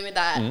was going with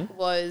that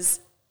was,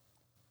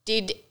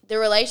 did the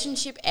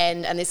relationship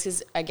end? And this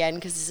is again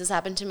because this has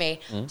happened to me.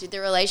 Did the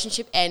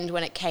relationship end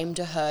when it came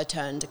to her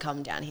turn to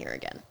come down here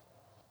again?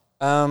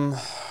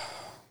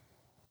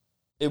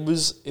 It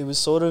was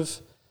sort of,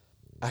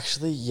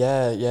 actually,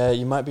 yeah,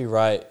 you might be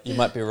right. You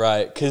might be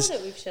right. Because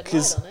that we've shed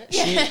light on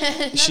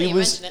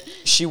it.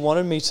 she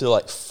wanted me to,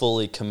 like,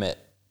 fully commit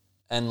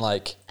and,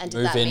 like, And did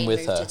move that in mean with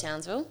move her. to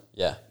Townsville?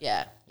 Yeah.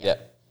 Yeah.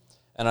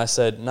 And I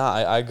said, nah,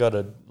 I got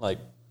to, like,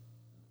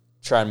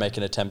 try and make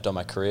an attempt on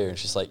my career. And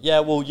she's like, yeah,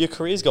 well, your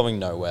career's going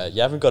nowhere.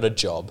 You haven't got a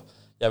job.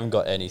 You haven't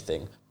got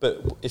anything.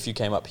 But if you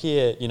came up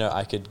here, you know,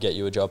 I could get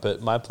you a job.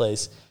 At my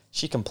place,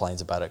 she complains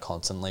about it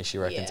constantly. She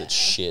reckons it's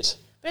shit.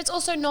 But it's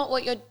also not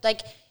what you're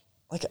like.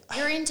 Like,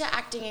 You're into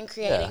acting and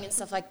creating Yeah. and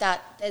stuff like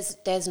that.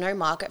 There's no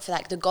market for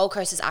that. The Gold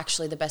Coast is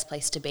actually the best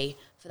place to be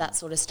for that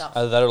sort of stuff.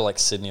 either that or, like,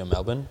 Sydney or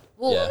Melbourne.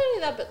 Well, yeah. Not only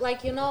that, but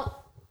like you're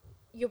not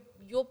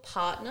your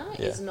partner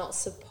Yeah. is not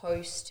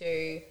supposed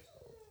to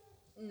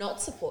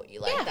not support you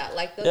like Yeah. that.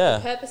 Like the Yeah.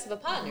 purpose of a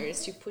partner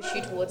is to push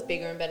you towards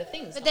bigger and better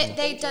things. But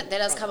there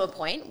does come a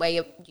point where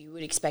you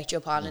would expect your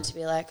partner to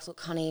be like,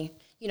 look, honey,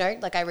 you know,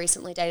 like I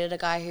recently dated a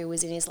guy who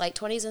was in his late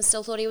 20s and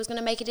still thought he was going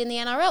to make it in the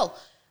NRL.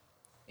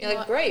 You're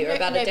like, bro, you're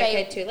about a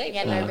decade too late.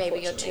 Yeah, for no, that,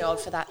 baby, you're too unfortunately. old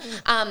for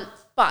that.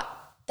 But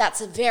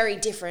that's very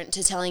different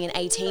to telling an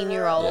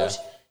 18-year-old, Yeah.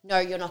 no,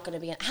 you're not going to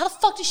be. How the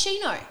fuck does she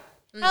know?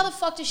 How the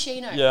fuck does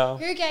she know? Yeah.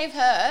 Who gave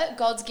her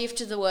God's gift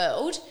to the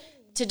world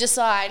to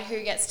decide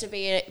who gets to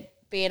be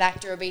an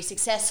actor or be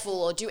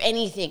successful or do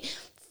anything?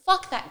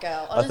 Fuck that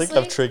girl. Honestly. I think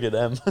I've triggered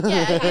M.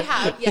 Yeah, you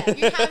have. Yeah,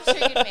 you have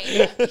triggered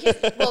me.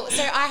 Because, well,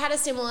 so I had a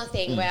similar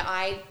thing where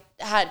I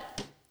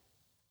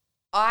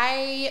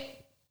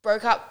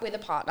broke up with a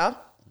partner,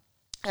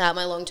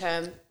 my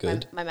long-term,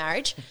 Good. my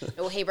marriage.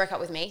 Well, he broke up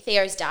with me.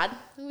 Theo's dad.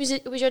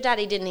 It was your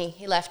daddy, didn't he?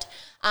 He left.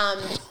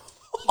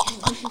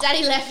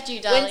 Daddy left you,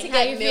 darling. Went to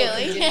How get you milk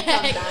and feeling? didn't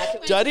come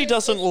back. Daddy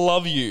doesn't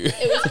love you.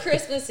 It was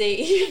Christmas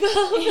Eve.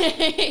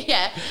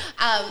 Yeah.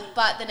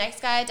 But the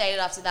next guy I dated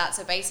after that,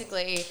 so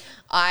basically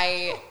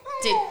I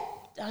did,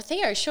 oh,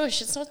 Theo,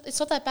 shush, it's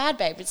not that bad,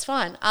 babe, it's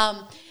fine.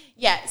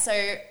 Yeah, so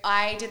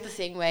I did the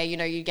thing where, you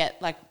know, you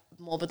get like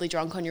morbidly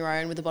drunk on your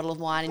own with a bottle of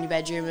wine in your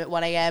bedroom at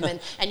 1 a.m.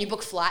 and you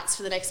book flights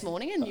for the next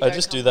morning and you I don't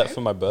just come do that home.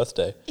 for my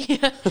birthday.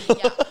 Yeah.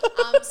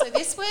 So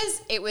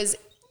it was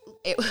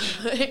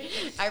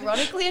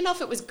ironically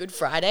enough, it was Good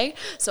Friday,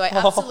 so I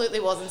absolutely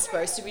wasn't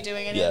supposed to be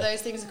doing any of Yeah.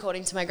 those things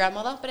according to my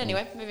grandmother. But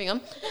anyway, moving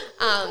on.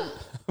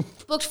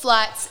 Booked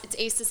flights. It's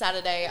Easter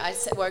Saturday. I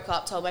woke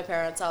up, told my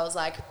parents, I was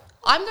like,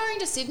 I'm going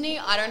to Sydney.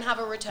 I don't have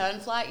a return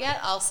flight yet.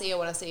 I'll see you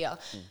when I see you.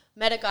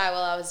 Met a guy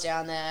while I was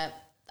down there.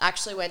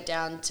 Actually went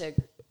down to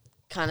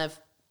kind of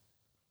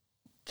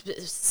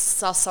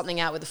suss something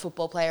out with a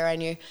football player I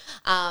knew.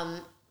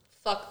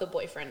 Fuck the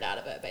boyfriend out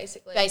of it,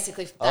 basically.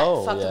 Basically,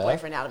 Oh, fuck the yeah.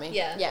 boyfriend out of me.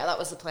 Yeah. Yeah, that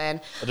was the plan.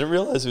 I didn't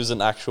realize it was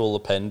an actual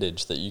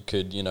appendage that you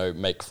could, you know,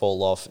 make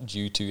fall off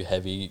due to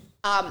heavy.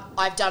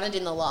 I've done it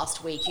in the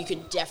last week. You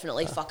could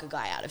definitely fuck a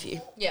guy out of you.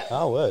 Yeah.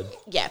 Oh, word.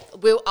 Yeah,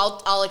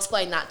 I'll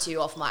explain that to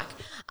you off mic.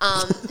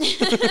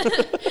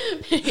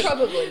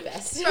 Probably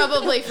best.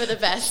 Probably for the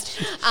best.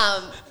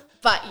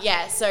 But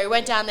yeah, so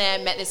went down there,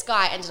 met this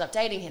guy, ended up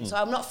dating him. So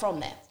I'm not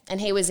from there,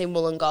 and he was in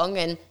Wollongong,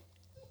 and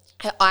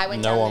I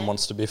went down No one there.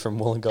 wants to be from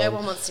Wollongong. No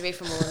one wants to be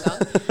from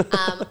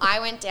Wollongong. I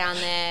went down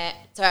there,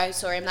 so I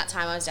saw him that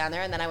time I was down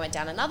there, and then I went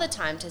down another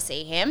time to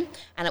see him,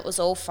 and it was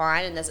all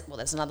fine. And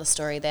there's another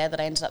story there that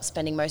I ended up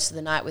spending most of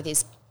the night with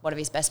one of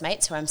his best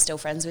mates, who I'm still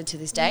friends with to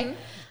this day.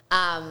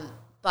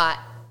 But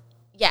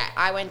yeah,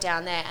 I went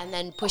down there, and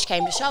then push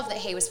came to shove that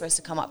he was supposed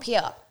to come up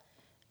here.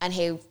 And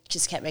he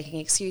just kept making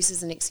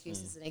excuses and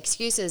excuses and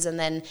excuses. And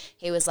then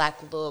he was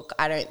like, look,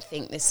 I don't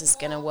think this is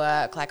going to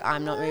work. Like,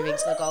 I'm not moving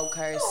to the Gold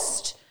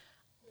Coast.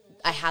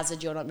 I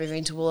hazard you're not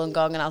moving to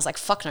Wollongong. And I was like,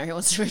 fuck no, who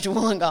wants to move to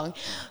Wollongong?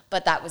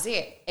 But that was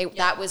it.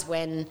 That was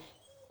when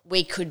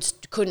we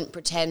couldn't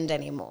pretend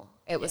anymore.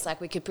 It was like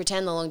we could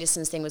pretend the long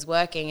distance thing was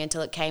working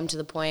until it came to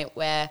the point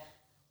where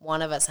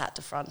one of us had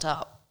to front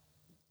up.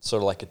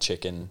 Sort of like a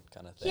chicken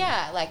kind of thing.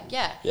 Yeah.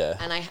 Yeah.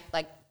 And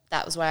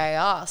that was why I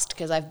asked,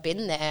 because I've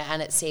been there,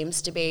 and it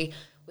seems to be,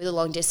 with a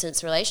long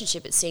distance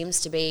relationship, it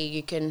seems to be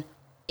you can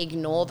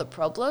ignore the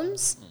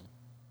problems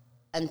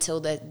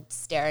until they're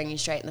staring you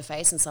straight in the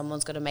face and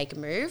someone's got to make a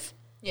move.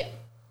 Yeah.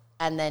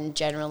 And then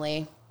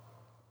generally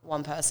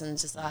one person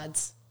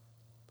decides,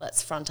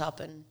 let's front up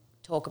and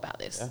talk about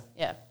this.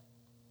 Yeah.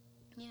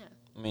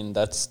 I mean,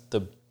 that's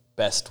the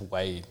best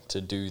way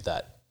to do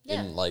that.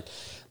 Yeah.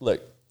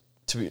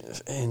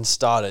 In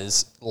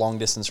starters, long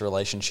distance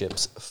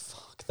relationships,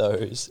 fuck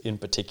those in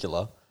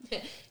particular.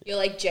 You're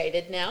like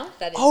jaded now.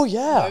 That is Oh,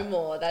 yeah. no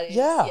more. That is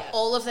Yeah.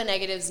 All of the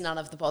negatives, none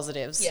of the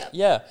positives.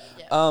 Yeah.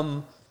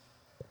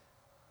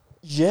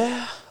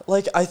 Yeah.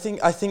 I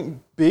think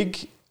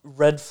big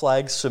red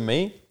flags for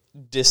me,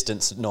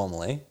 distance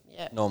normally.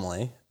 Yeah.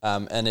 Normally.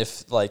 And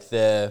if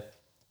they're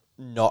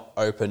not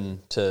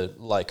open to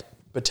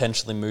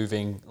potentially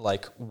moving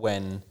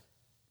when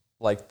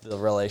the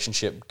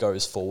relationship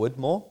goes forward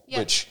more,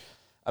 which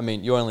I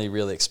mean you only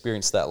really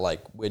experience that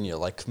when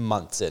you're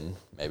months in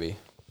maybe.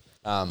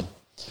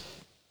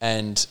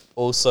 And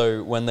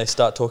also when they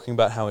start talking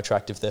about how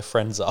attractive their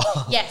friends are.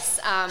 Yes,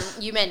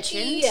 you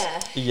mentioned.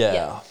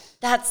 Yeah.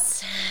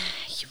 That's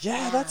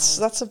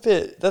That's a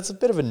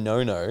bit of a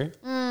no-no.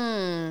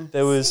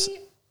 There was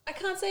I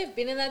can't say I've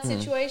been in that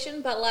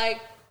situation, but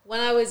when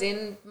I was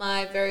in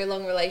my very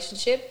long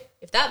relationship,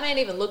 if that man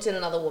even looked at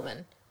another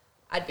woman,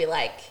 I'd be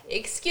like,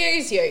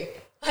 excuse you.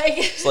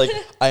 it's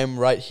I am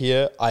right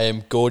here. I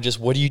am gorgeous.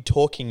 What are you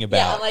talking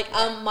about?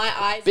 Yeah, my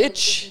eyes Bitch. look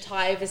this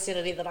entire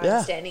vicinity that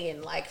I'm standing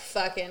in,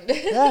 fucking.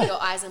 Yeah.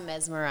 your eyes are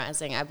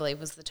mesmerizing, I believe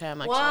was the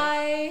term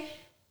actually.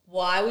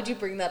 Why would you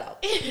bring that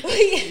up?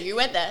 You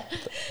went there.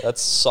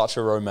 That's such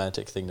a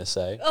romantic thing to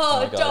say.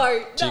 Oh, my God.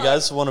 don't. Do you No.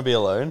 guys want to be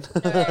alone?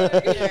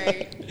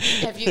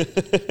 Have you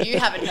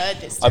haven't heard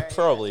this I story?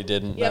 probably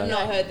didn't. You have no.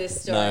 not heard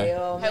this story. No.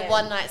 Oh, Her man.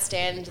 one night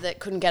stand that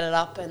couldn't get it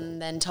up,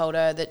 and then told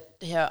her that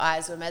her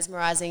eyes were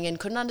mesmerizing and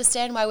couldn't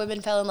understand why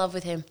women fell in love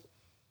with him.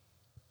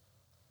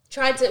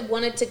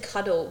 Wanted to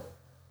cuddle,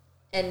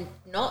 and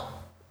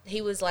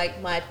he was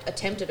my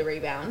attempt at a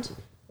rebound.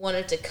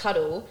 Wanted to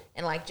cuddle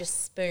and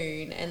just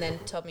spoon, and then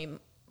told me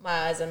my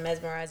eyes are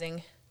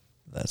mesmerizing.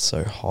 That's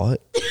so hot.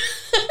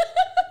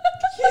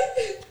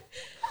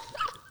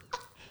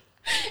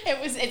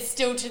 It's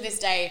still to this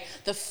day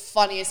the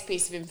funniest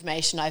piece of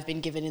information I've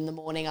been given in the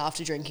morning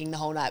after drinking the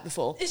whole night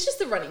before. It's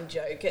just a running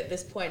joke at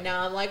this point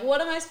now. I'm like,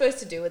 what am I supposed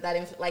to do with that?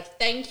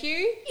 Thank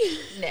you.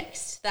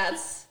 Next.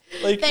 That's...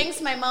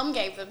 Thanks, my mum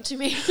gave them to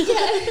me.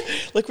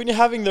 When you're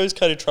having those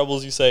kind of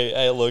troubles, you say,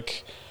 hey, look,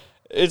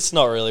 it's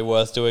not really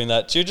worth doing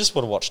that. Do you just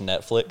want to watch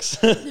Netflix?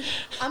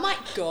 I might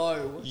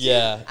go.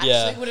 Yeah,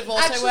 Actually would have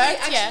also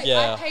worked.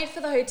 Yeah. I paid for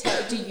the hotel.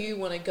 Do you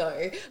want to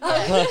go?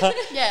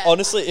 Yeah.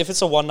 Honestly, if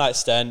it's a one night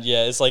stand,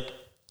 it's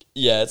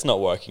it's not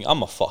working.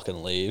 I'm a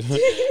fucking leave.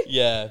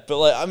 Yeah,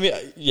 but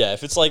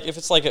if it's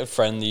like a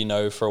friend that you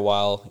know for a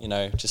while,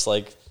 just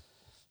do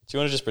you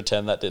want to just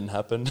pretend that didn't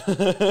happen? I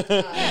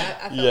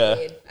felt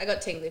weird. I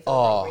got tingly for the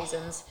wrong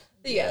reasons.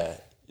 Yeah.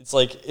 It's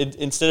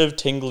instead of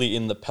tingly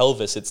in the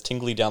pelvis, it's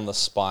tingly down the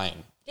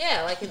spine.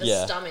 Yeah, in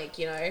the stomach,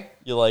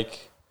 You're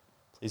like,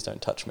 please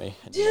don't touch me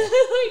anymore.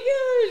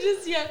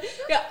 Yeah.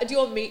 Do you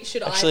want me?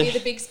 Should Actually, I be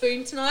the big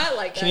spoon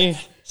tonight? Can you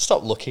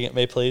stop looking at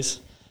me, please?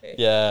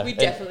 Yeah. We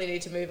definitely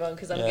need to move on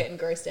because I'm getting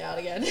grossed out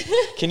again.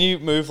 Can you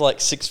move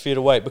 6 feet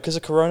away? Because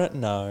of Corona?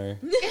 No.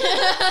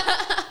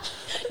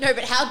 No,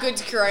 but how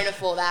good's Corona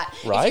for that?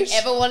 Right? If you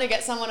ever want to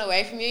get someone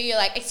away from you, you're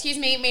like, excuse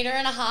me, 1.5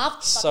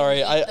 meters. Sorry,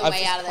 the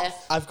way out of there.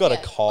 I've got a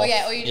cough.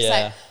 Or you just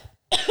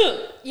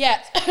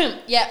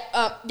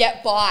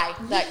bye.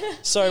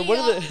 Sorry,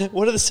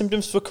 what are the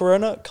symptoms for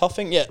Corona?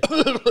 Coughing? Yeah.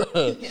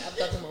 Yeah, I've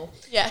got them all.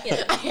 Yeah,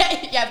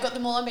 I've got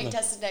them all. I'm being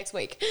tested next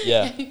week.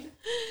 Yeah.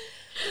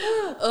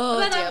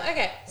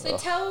 Okay,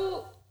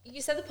 so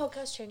you said the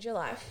podcast changed your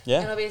life.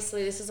 Yeah. And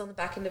obviously this is on the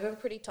back end of a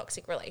pretty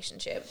toxic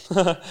relationship.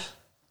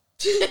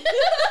 Is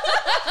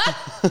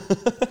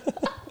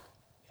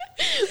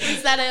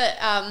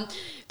that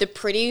the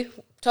pretty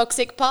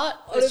toxic part?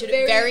 Or Or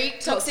a very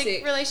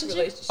toxic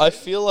relationship? I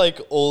feel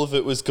like all of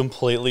it was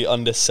completely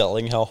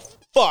underselling how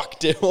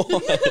fucked it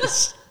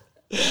was.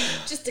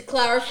 Just to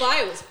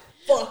clarify, it was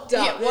fucked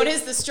up. Yeah, what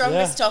is the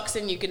strongest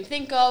toxin you can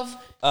think of?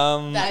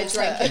 That is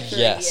drank it.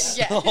 Yes.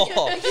 Yeah.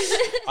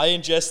 I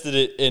ingested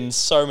it in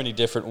so many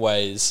different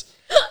ways.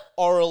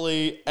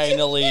 Orally,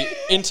 anally,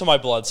 into my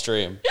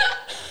bloodstream.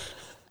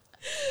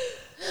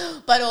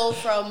 But all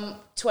from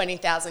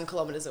 20,000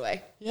 kilometers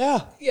away.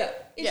 Yeah. Yeah,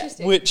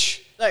 interesting.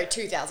 Which No,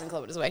 2,000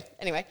 kilometers away.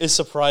 Anyway. is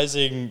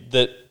surprising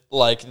that,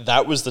 like,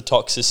 that was the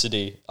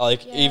toxicity.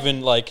 Like,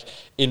 even, like,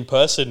 in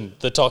person,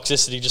 the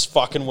toxicity just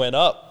fucking went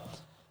up.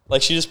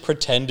 Like, she just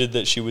pretended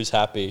that she was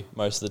happy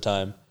most of the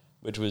time,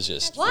 which was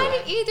just... Why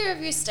did either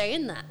of you stay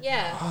in that?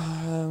 Yeah.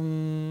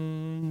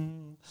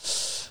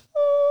 Sex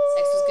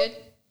was good.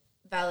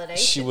 Validation.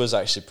 She was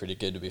actually pretty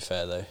good, to be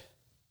fair, though.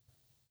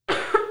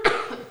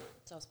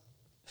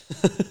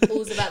 It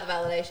was about the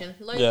validation.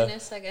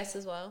 Loneliness, I guess,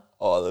 as well.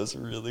 Oh, that was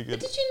really good.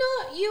 Did you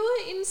not, you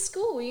were in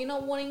school, were you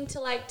not wanting to,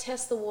 like,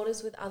 test the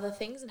waters with other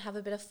things and have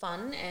a bit of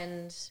fun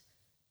and,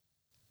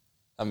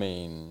 I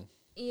mean,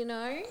 you know?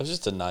 I was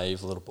just a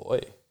naive little boy.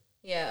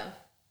 Yeah,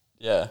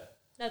 Yeah.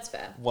 that's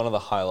fair. One of the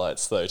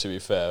highlights, though, to be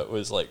fair,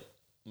 was, like,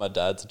 my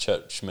dad's a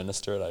church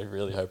minister, and I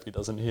really hope he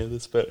doesn't hear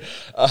this, but...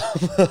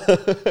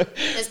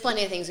 There's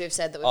plenty of things we've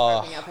said that we're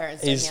hoping our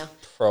parents don't he's hear.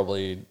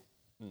 probably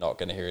not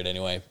going to hear it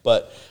anyway.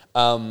 But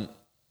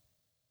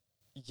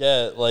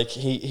yeah, like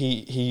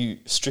he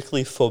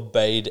strictly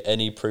forbade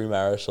any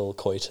premarital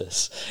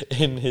coitus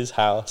in his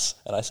house,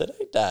 and I said,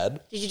 "Hey, Dad."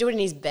 Did you do it in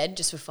his bed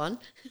just for fun?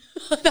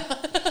 You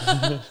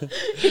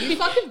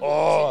fucking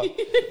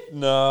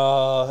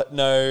No,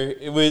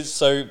 it was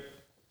so.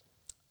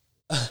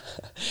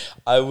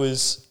 I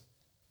was,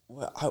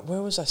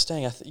 where was I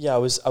staying? I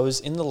was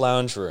in the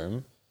lounge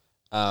room,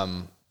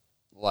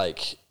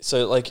 like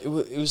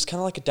it was kind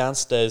of like a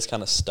downstairs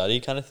kind of study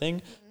kind of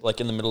thing, like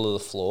in the middle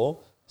of the floor.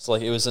 So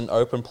like it was an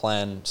open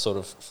plan sort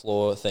of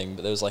floor thing,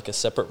 but there was like a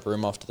separate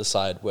room off to the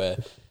side where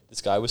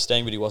this guy was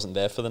staying, but he wasn't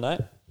there for the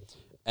night.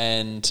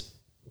 And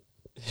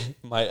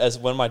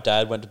when my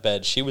dad went to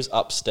bed, she was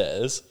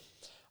upstairs.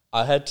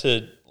 I had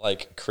to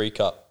like creak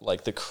up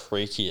like the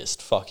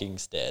creakiest fucking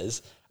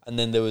stairs, and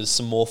then there was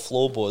some more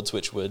floorboards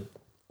which were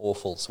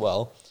awful as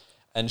well.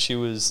 And she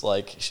was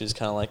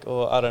kind of like,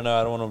 oh, I don't know,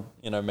 I don't want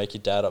to, make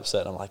your dad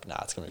upset. And I'm like, nah,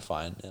 it's gonna be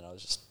fine. And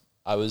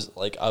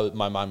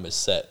my mind was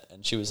set,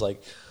 and she was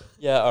like,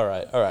 yeah, all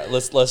right,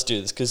 let's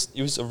do this, because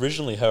it was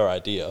originally her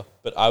idea,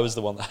 but I was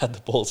the one that had the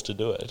balls to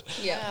do it.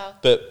 Yeah.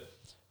 But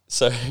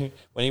so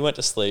when he went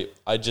to sleep,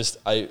 I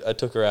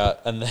took her out,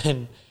 and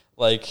then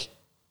like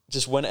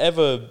just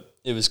whenever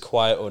it was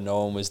quiet or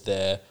no one was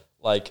there,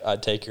 like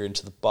I'd take her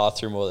into the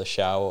bathroom or the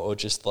shower or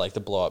just like the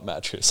blow up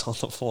mattress on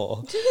the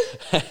floor.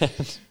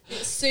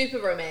 Super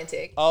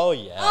romantic. Oh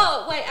yeah.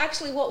 Oh, wait,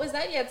 actually, what was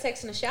that? You had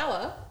sex in a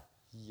shower?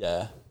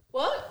 Yeah.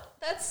 What?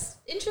 That's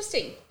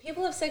interesting.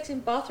 People have sex in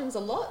bathrooms a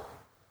lot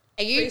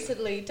Are you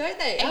recently, don't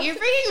they? are you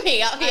bringing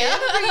me up here?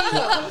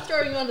 I'm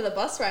throwing you under the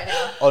bus right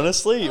now.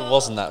 Honestly, it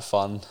wasn't that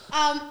fun.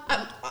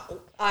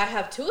 I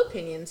have two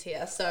opinions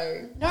here,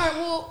 so... No,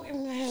 well,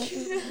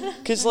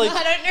 Because like,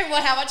 I don't know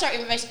how much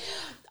information.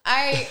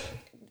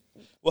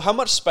 well, how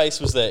much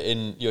space was there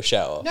in your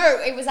shower? No,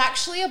 it was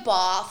actually a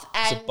bath.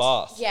 And It's a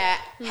bath? Yeah.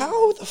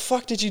 How the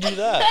fuck did you do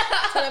that?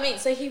 That's what I mean.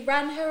 So he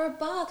ran her a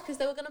bath because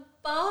they were going to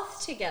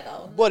bath together.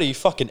 What are you,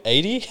 fucking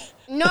 80?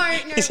 No.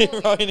 Is he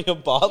well, running a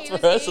bath he for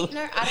was us?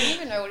 no, I don't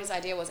even know what his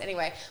idea was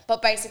anyway.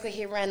 But basically,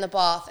 he ran the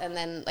bath, and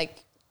then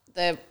like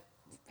the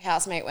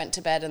housemate went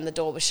to bed, and the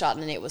door was shut,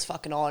 and it was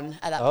fucking on.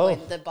 At that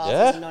point, the bath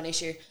was a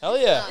non-issue. Hell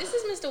yeah. This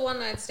is Mr. One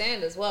Night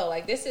Stand as well.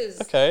 Like, this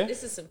is Okay.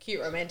 This is some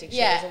cute romantic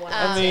Yeah, shit as a one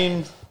night I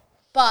mean,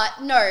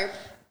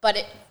 But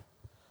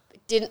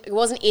it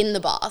wasn't in the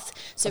bath.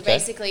 So Okay.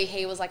 basically,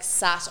 he was like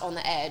sat on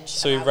the edge.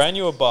 so and he I was ran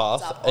you a up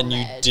bath on and the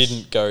you edge.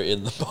 didn't go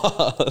in the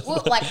bath.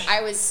 Well, like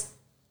I was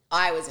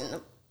in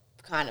the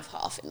kind of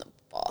half in the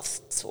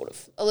bath, sort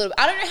of a little.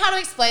 I don't know how to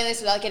explain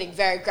this without getting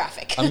very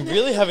graphic. I'm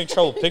really having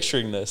trouble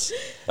picturing this.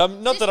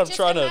 Not that I'm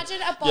trying to.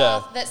 Imagine a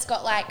bath that's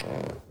got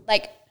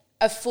like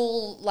a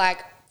full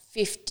like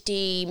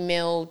 50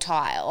 mil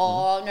tile,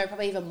 or no,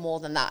 probably even more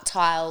than that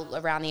tile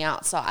around the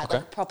outside, Okay.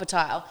 like proper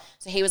tile.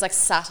 So he was like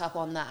sat up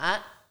on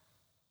that.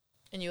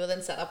 And you were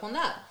then set up on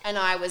that. And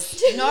I was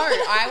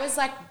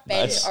like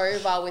bent Nice.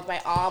 over with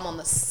my arm on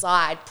the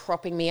side,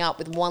 propping me up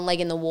with one leg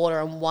in the water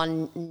and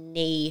one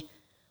knee.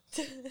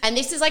 And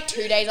this is like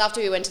 2 days after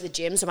we went to the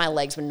gym, so my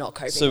legs were not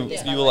coping. So with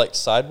this. you were like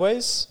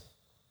sideways?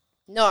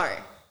 No.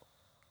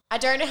 I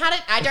don't know how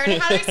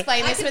to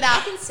explain this I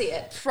without can see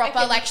it.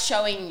 proper like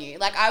showing you.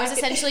 Like I was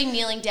essentially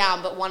kneeling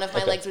down, but one of my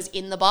Okay. legs was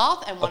in the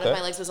bath and one Okay. of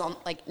my legs was on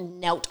like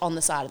knelt on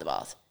the side of the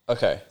bath.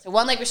 Okay. So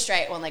one leg was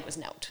straight, one leg was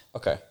knelt.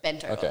 Okay.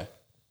 Bent over. Okay.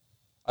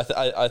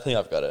 I think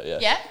I've got it. Yeah.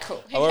 Yeah,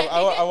 cool.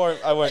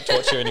 I won't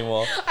torture you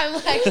anymore. I'm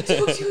like, I don't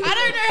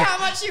know how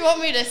much you want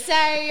me to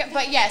say,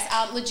 but yes,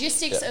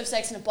 logistics Yeah. of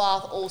sex in a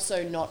bath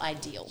also not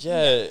ideal.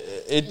 Yeah,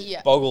 it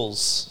Yeah.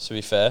 boggles. To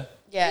be fair.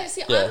 Yeah. Yeah,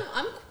 see, Yeah.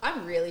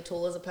 I'm really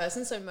tall as a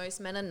person, so most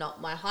men are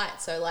not my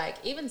height. So like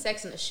even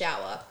sex in the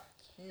shower,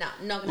 nah,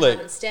 not gonna Look,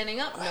 happen.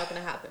 Standing up, not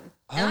gonna happen.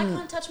 And I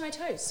can't touch my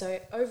toes, so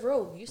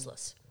overall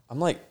useless, I'm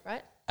like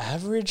right?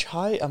 average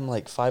height. I'm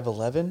like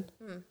 5'11",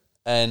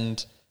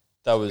 and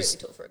that was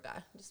Really tall for a guy.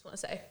 I just want to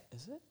say.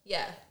 Is it?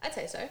 Yeah, I'd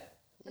say so.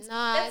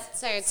 No,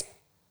 so it's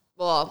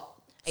well.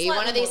 Are you one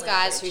of Slightly these more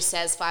guys average. who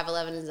says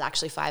 5'11" is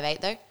actually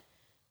 5'8" though?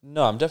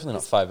 No, I'm definitely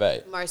not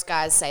 5'8". Most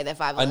guys say they're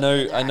 5'11". I know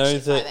and they're I know actually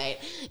that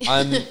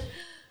 5'8".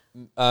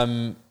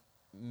 I'm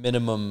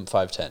minimum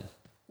 5'10".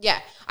 Yeah,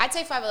 I'd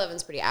say 5'11"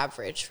 is pretty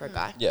average for a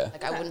guy. Yeah.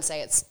 Like I wouldn't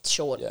say it's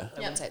short. Yeah. I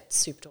wouldn't say it's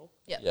super tall.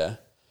 Yeah.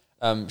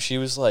 She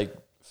was like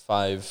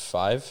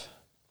 5'5".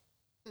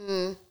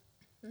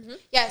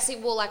 Yeah, see,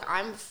 well, like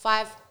I'm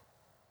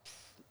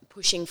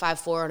pushing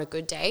 5'4" on a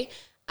good day,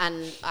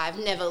 and I've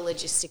never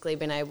logistically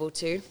been able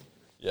to.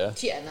 Yeah.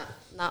 Yeah, no.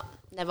 No,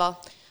 never.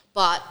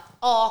 But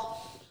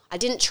I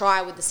didn't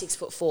try with the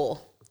 6'4".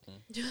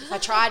 If I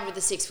tried with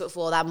the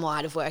 6'4", that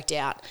might have worked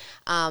out.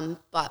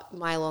 But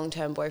my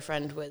long-term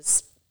boyfriend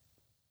was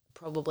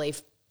probably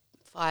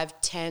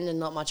 5'10" and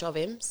not much of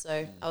him,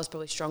 so I was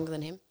probably stronger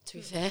than him. To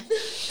be fair.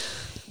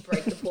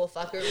 Break the poor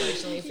fucker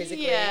emotionally,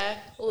 physically, Yeah.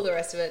 all the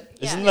rest of it.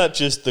 Isn't that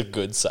just the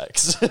good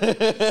sex?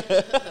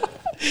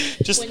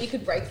 Just When you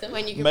could break them.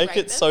 When you can make break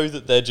it them. so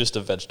that they're just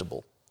a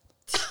vegetable.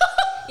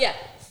 Yeah,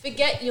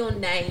 forget your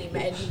name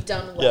and you've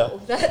done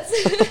well. Yeah.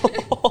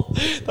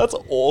 That's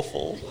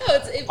awful.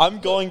 It's I'm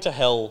going to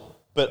hell,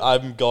 but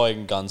I'm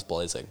going guns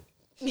blazing.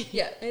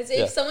 yeah. If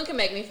Yeah. someone can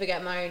make me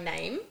forget my own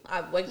name,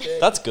 we're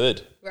good. That's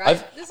good.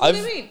 Right? That's what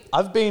I mean.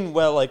 I've been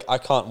where like I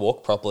can't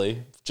walk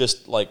properly,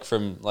 just like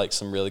from like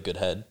some really good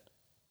head.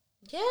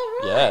 yeah,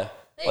 right. Yeah.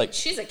 Hey, Like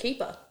she's a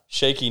keeper.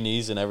 shaky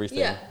knees and everything.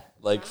 Yeah.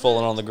 Like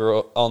falling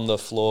on the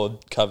floor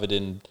covered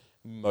in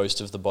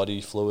most of the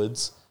body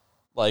fluids.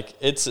 Like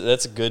that's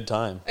a good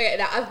time. Okay,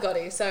 now I've got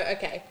to.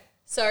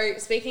 So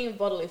speaking of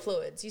bodily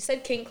fluids, you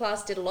said King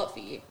Class did a lot for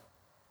you.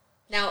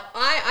 Now,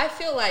 I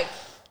feel like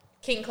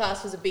King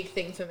Class was a big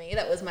thing for me.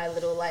 That was my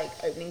little, like,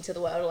 opening to the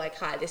world. Like,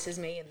 hi, this is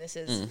me, and this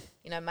is,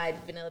 my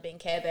Vanilla Bean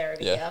Care Bear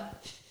over Yeah.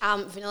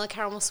 here. Vanilla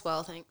caramel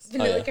swell, thanks.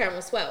 Vanilla yeah.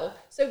 Caramel Swell.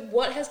 So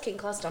what has King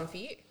Class done for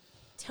you?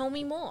 Tell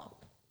me more.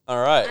 All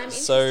right. I'm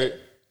So interested.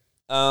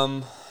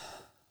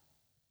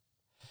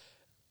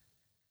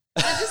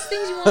 Is it just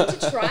things you wanted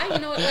to try? You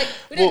know what? Like,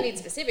 we don't Well- need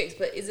specifics,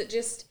 but is it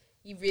just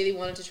you really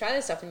wanted to try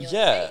this stuff and you're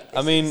yeah, like, hey,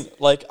 I mean,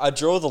 like I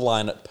draw the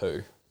line at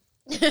poo.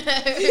 Who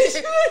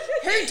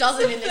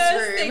doesn't in first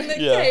this thing room? that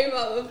Yeah. came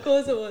up, of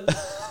course it was.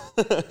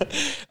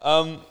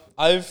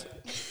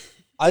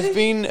 I've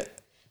been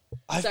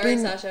Sorry,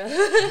 Sasha.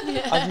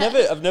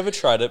 I've never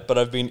tried it, but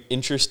I've been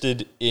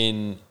interested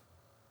in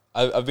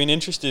I've been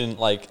interested in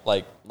like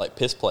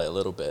piss play a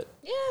little bit.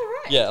 Yeah,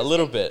 right. Yeah, a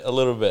little bit.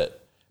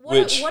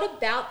 What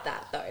about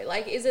that though?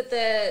 Like, is it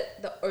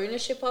the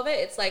ownership of it?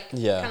 It's like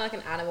Yeah. kind of like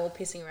an animal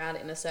pissing around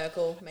in a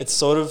circle. making It's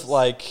sort of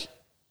noise.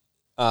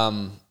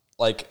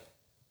 like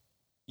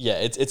yeah,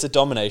 it's a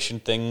domination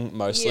thing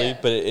mostly, Yeah.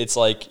 but it's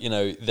like,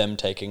 them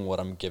taking what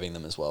I'm giving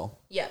them as well.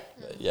 Yeah.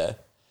 Yeah.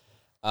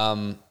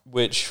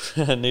 Which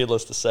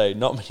needless to say,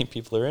 not many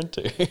people are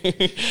into.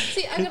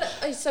 See,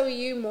 so are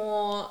you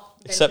more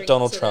Except venturing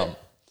Donald into Trump.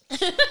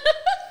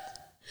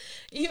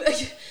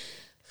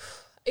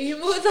 Are you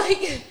more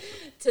like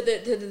to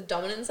the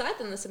dominant side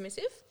than the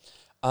submissive?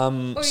 Or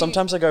you-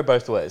 Sometimes I go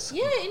both ways.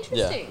 Yeah,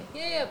 interesting.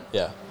 Yeah.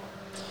 Yeah.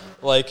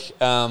 Like,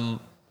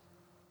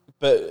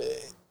 but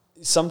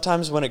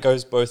sometimes when it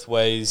goes both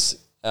ways,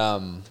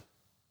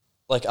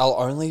 like I'll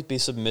only be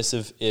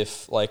submissive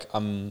if like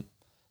I'm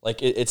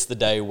like it's the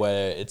day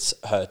where it's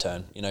her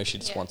turn. She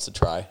just Yeah. wants to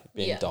try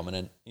being Yeah.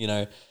 dominant.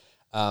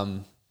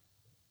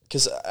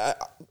 Because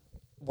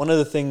one of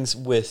the things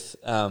with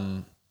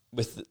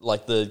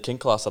like the King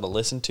Class that I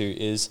listen to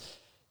is,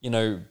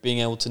 being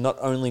able to not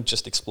only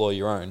just explore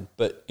your own,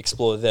 but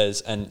explore theirs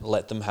and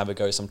let them have a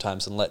go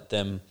sometimes and let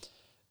them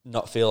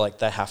not feel like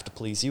they have to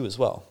please you as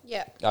well.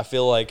 Yeah. I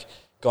feel like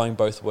going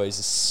both ways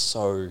is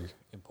so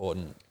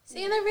important.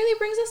 See, and that really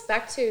brings us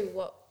back to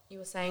what you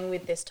were saying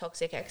with this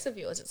toxic ex of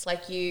yours. It's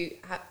like you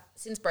have,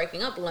 since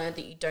breaking up, learned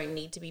that you don't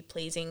need to be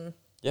pleasing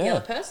the Yeah.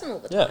 other person all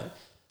the Yeah. time.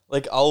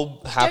 Like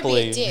I'll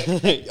happily,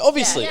 dick.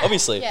 obviously, Yeah,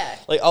 obviously, yeah.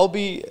 like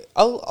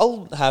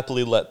I'll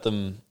happily let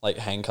them like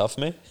handcuff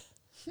me.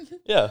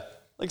 Yeah,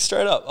 like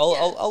straight up,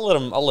 I'll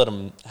let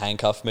them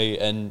handcuff me,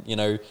 and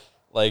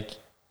like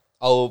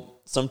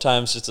I'll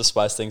sometimes just to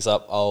spice things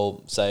up,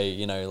 I'll say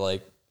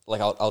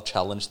like I'll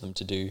challenge them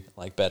to do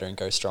like better and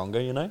go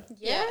stronger. Yeah.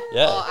 Yeah.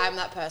 Oh, I'm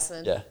that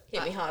person. Yeah,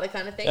 Hit me harder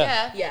kind of thing.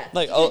 Yeah. Yeah.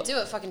 like You I'll can do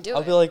it, fucking do it.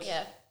 I'll be like,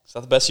 yeah. is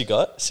that the best you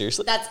got?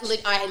 Seriously?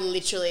 I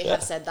literally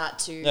have said that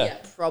to Yeah.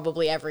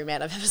 probably every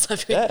man I've ever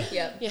slept with.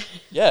 Yeah, Yeah.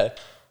 yeah.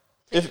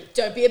 If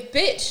Don't be a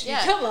bitch.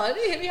 Yeah. Come on,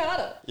 hit me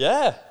harder.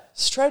 yeah,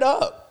 straight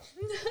up.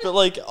 But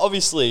like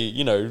obviously,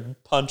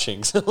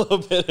 punching's a little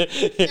bit.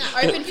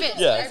 Open fist.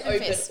 Yeah. Open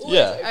fist. Always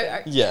Yeah.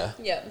 open. Yeah.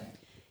 Yeah.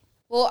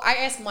 Well, I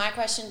guess my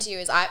question to you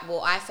is,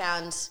 I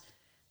found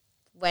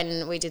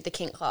when we did the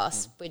kink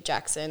class with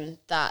Jackson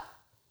that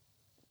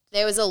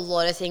there was a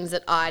lot of things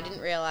that I didn't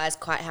realise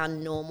quite how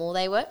normal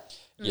they were.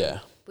 Yeah.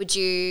 Would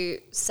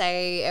you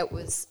say it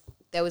was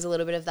there was a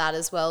little bit of that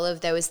as well.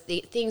 Of there was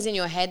the things in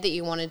your head that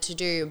you wanted to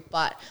do,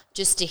 but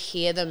just to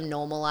hear them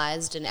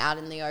normalized and out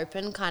in the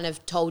open kind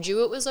of told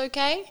you it was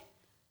okay.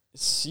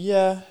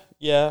 Yeah.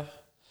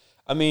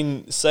 I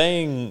mean,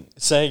 saying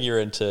you're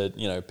into,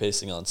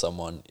 pissing on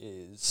someone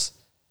is,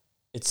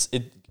 it's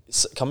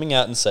coming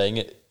out and saying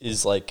it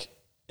is like,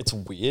 it's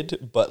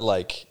weird, but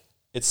like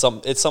it's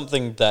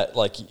something that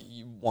like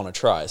you want to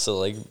try. So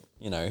like,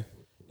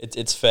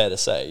 it's fair to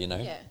say,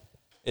 Yeah.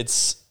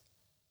 It's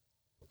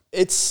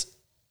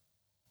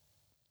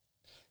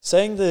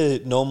saying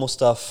the normal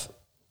stuff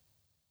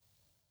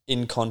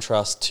in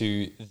contrast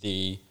to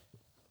the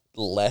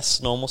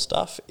less normal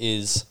stuff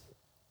is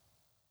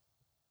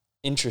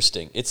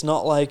interesting. It's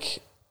not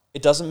like,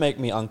 it doesn't make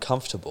me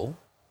uncomfortable,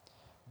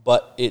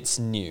 but it's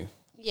new.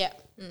 Yeah.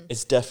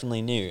 It's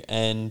definitely new.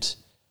 And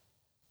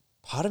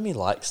part of me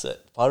likes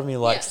it. Part of me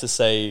likes to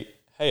say,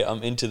 hey,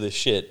 I'm into this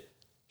shit.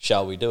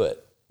 Shall we do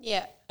it?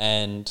 Yeah.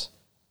 And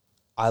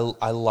I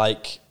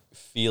like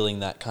feeling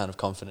that kind of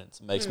confidence.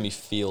 It makes me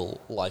feel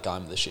like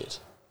I'm the shit.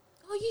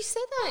 Oh, you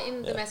said that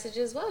in the message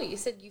as well. You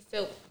said you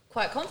felt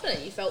quite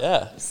confident. You felt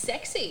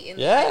sexy in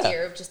the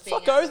idea of just being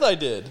Fuck oath I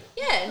did.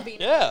 Yeah, and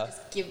being able to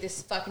just give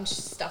this fucking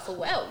stuff a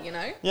well,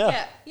 Yeah.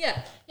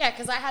 Yeah. Yeah,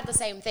 because I had the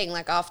same thing,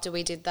 like, after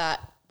we did that,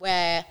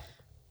 where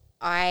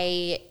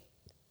I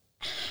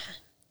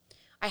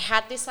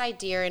had this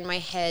idea in my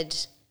head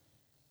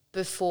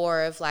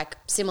before of, like,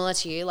 similar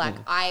to you, like,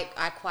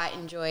 I quite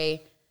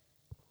enjoy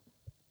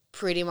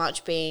pretty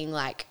much being,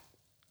 like,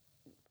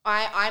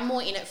 I'm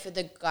more in it for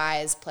the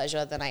guy's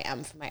pleasure than I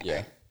am for my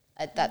own.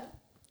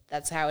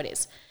 That's how it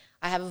is.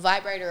 I have a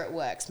vibrator at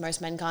work.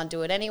 Most men can't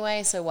do it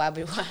anyway, so why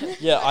would I?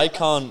 Yeah, I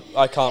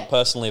can't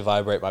personally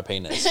vibrate my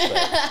penis.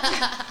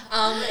 But.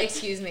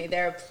 Excuse me,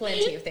 there are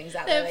plenty of things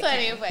out there. There are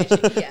plenty of ways.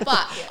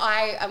 But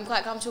I'm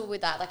quite comfortable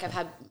with that. Like, I've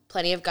had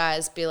plenty of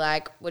guys be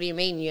like, what do you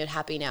mean you're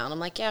happy now? And I'm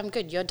like, yeah, I'm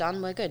good. You're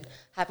done. We're good.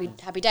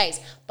 Happy days.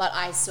 But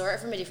I saw it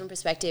from a different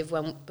perspective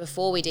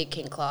before we did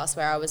kink class,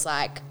 where I was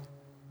like,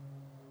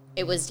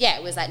 it was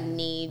that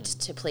need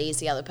to please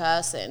the other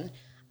person.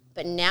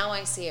 But now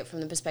I see it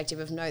from the perspective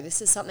of, no,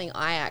 this is something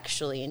I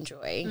actually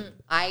enjoy.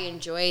 I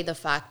enjoy the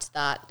fact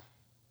that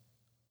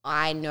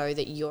I know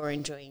that you're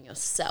enjoying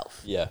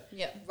yourself. Yeah.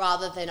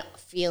 Rather than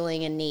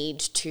feeling a need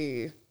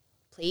to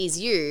please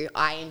you,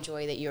 I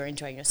enjoy that you're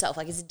enjoying yourself.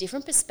 Like, it's a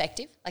different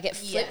perspective. Like, it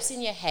flips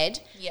in your head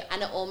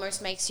and it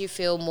almost makes you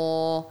feel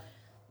more,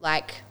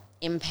 like,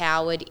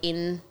 empowered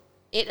in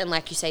it. And,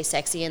 like you say,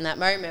 sexy in that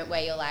moment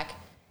where you're like,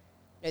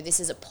 no, this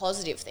is a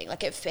positive thing.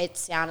 Like, it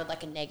sounded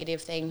like a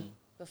negative thing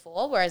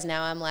before, whereas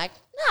now I'm like,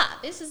 nah,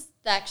 this is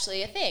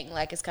actually a thing.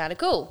 Like, it's kind of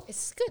cool.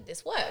 It's good.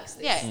 This works.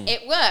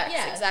 It works.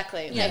 Yeah.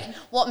 Exactly. Yeah. Like,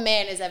 what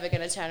man is ever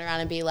going to turn around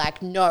and be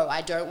like, no,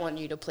 I don't want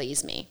you to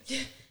please me?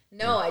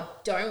 No, I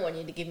don't want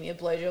you to give me a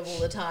blowjob all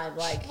the time.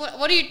 Like,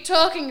 What are you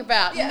talking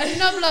about? No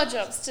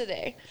blowjobs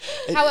today.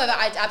 However,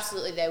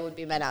 there would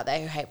be men out there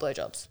who hate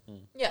blowjobs.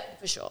 yeah,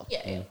 For sure.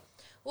 yeah.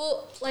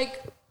 Well,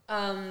 like,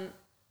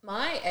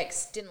 my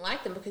ex didn't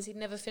like them because he'd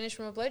never finished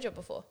from a blowjob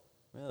before.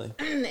 Really?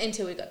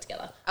 Until we got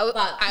together. I was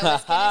going to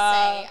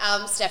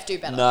say, Steph, do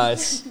better.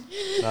 Nice.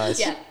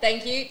 Yeah,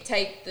 thank you.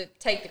 Take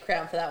the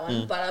crown for that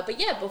one. But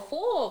yeah,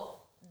 before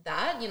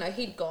that,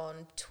 he'd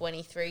gone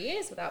 23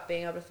 years without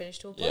being able to finish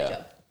to a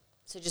blowjob.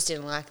 So just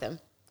didn't like them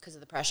because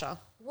of the pressure.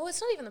 Well,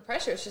 it's not even the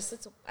pressure. It's just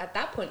at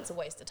that point, it's a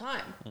waste of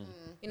time.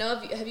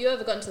 Have you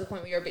ever gotten to the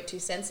point where you're a bit too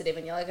sensitive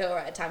and you're like, all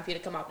right, time for you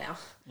to come up now?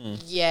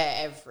 Yeah,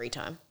 every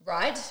time.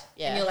 Right?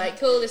 Yeah. And you're like,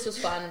 cool, this was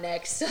fun.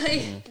 Next.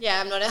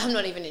 Yeah, I'm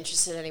not even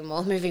interested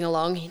anymore. Moving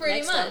along. Pretty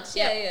Next much.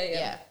 one.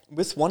 Yeah.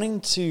 With wanting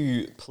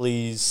to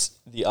please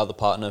the other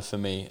partner, for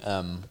me,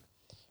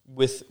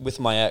 with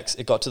my ex,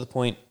 it got to the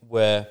point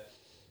where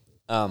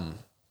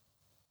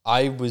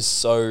I was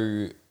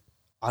so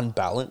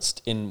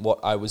unbalanced in what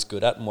I was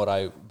good at and what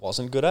I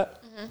wasn't good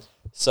at.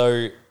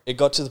 So it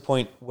got to the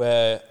point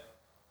where,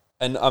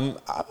 and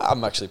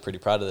I'm actually pretty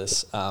proud of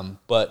this,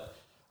 but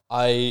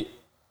I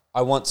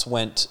once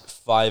went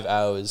 5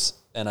 hours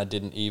and I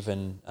didn't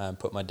even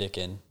put my dick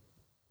in,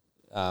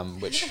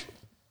 which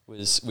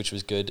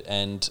was good.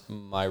 And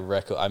my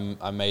record,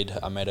 I made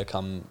her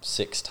come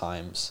 6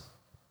 times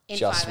In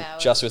just 5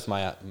 hours. just with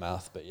my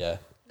mouth. But yeah.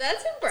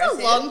 That's It's impressive.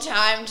 a long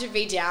time to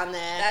be down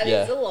there. That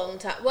is Yeah. a long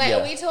time. Wait, Yeah.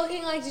 are we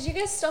talking like, did you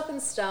guys stop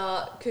and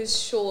start? Because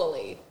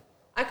surely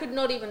I could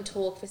not even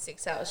talk for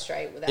 6 hours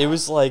straight without It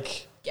was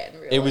like,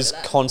 getting real it was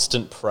over that.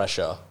 constant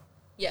pressure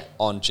Yeah.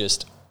 on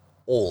just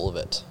all of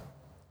it.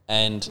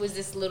 And Was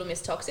this Little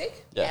Miss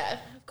Toxic? yeah.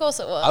 Of course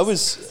it was. I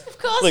was, Of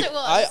course look, it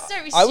was.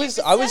 Don't be I was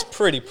stupid, Seth.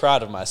 pretty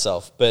proud of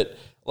myself, but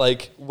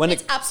like when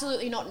It's it,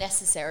 absolutely not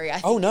necessary. I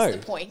think oh no, is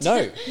the point.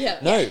 no, Yeah.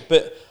 no,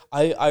 but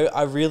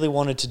I really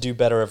wanted to do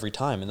better every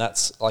time, and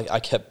that's like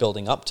I kept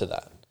building up to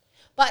that.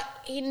 But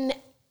and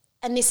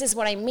this is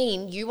what I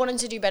mean. You wanted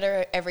to do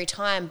better every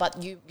time,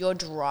 but your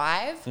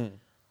drive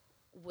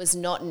was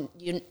not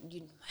it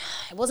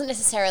wasn't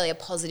necessarily a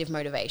positive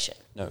motivation.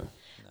 No.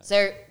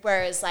 So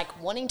whereas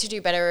like wanting to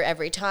do better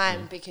every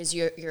time because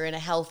you're in a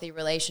healthy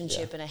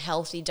relationship and a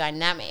healthy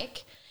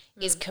dynamic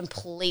is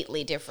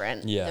completely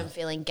different Yeah. than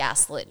feeling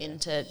gaslit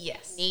into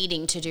Yes.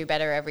 needing to do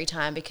better every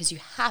time because you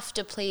have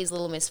to please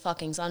Little Miss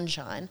fucking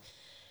Sunshine.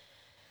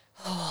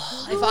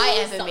 If I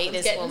ever meet Someone's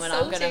this getting woman,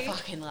 I'm going to salty.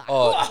 fucking like,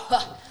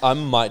 Oh, I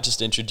might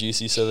just introduce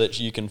you so that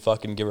you can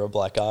fucking give her a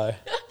black eye.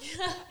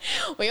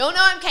 we all know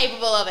I'm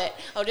capable of it.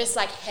 I'll just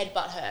like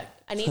headbutt her.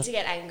 I need to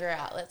get anger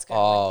out. Let's go.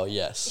 Oh, Is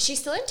yes. she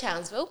still in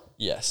Townsville?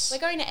 Yes. We're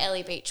going to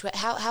Ellie Beach.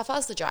 How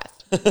far's the drive?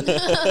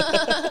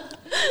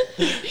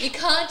 You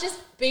can't just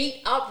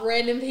beat up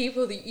random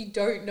people that you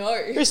don't know.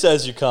 Who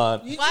says you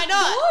can't? Why not?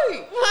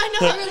 No. Why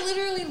There not? are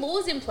literally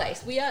laws in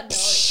place. We are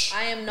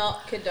I am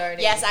not condoning.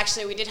 Yes,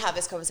 actually, we did have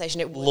this conversation.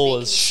 It would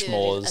Laws, be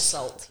considered schmoz.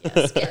 assault.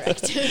 Yes,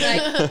 correct.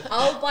 Like,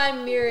 I'll buy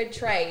mirrored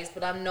trays,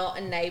 but I'm not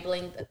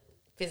enabling the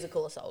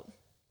physical assault.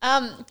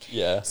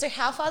 Yeah. So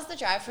how far's the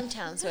drive from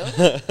Townsville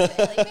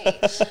to Ellie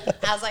Beach?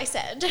 As I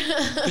said.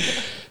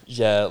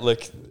 Yeah,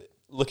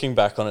 looking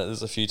back on it,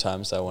 there's a few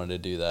times I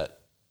wanted to do that,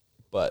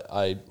 but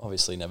I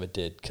obviously never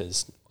did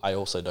because I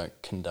also don't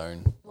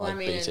condone Well, I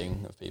mean,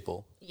 beating of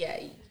people Yeah,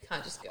 you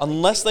can't just go.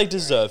 unless they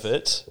deserve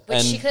it. Which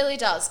and she clearly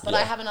does. But I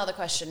Yeah. have another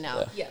question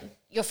now. Yeah.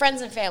 Your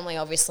friends and family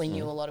obviously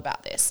knew a lot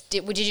about this.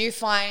 Did you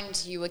find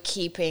you were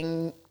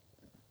keeping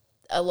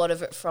a lot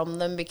of it from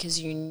them because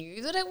you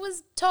knew that it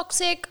was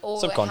toxic, or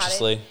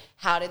Subconsciously.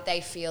 How did they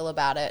feel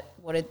about it?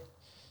 What did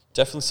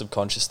definitely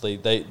subconsciously,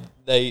 they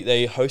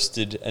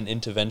hosted an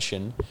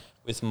intervention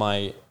with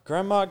my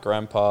grandma,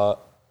 grandpa,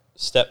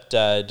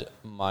 stepdad,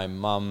 my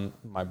mum,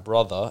 my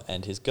brother,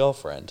 and his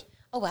girlfriend.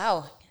 Oh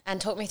wow!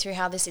 And talk me through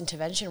how this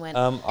intervention went.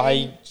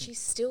 She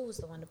still was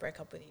the one to break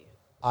up with you.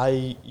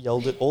 I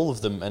yelled at all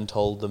of them and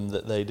told them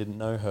that they didn't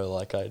know her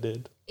like I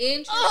did.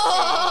 Interesting.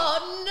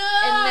 oh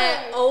no! And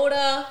they're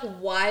older,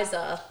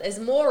 wiser. There's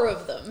more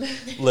of them.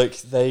 Look,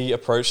 they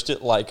approached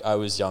it like I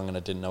was young and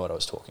I didn't know what I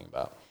was talking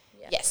about.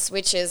 Yes,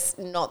 which is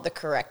not the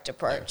correct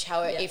approach.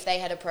 However, Yeah. if they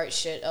had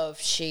approached it of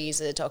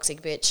she's a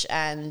toxic bitch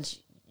and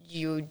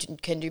you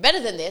can do better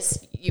than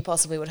this, you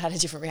possibly would have had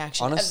a different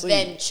reaction. Honestly,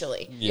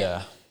 Eventually.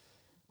 Yeah.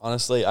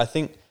 Honestly, I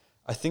think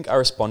I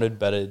responded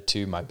better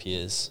to my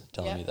peers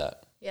telling Yeah. me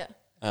that. Yeah.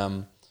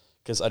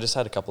 Because I just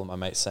had a couple of my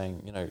mates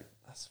saying,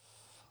 that's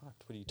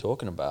fucked. What are you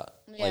talking about?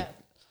 Yeah. Like,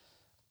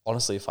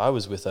 honestly, if I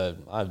was with her,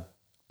 I'd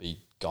be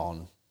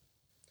gone.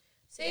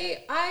 See,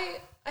 I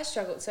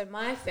struggled. So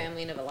my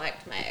family never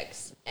liked my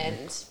ex,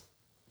 and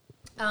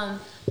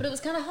but it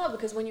was kind of hard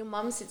because when your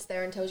mum sits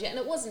there and tells you, and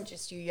it wasn't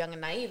just you young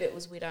and naive, it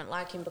was we don't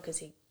like him because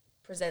he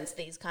presents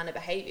these kind of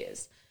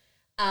behaviors.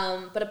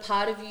 But a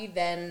part of you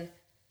then,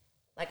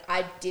 like,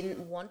 I didn't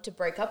want to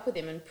break up with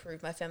him and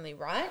prove my family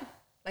right.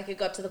 Like, it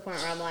got to the point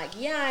where I'm like,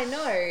 yeah, I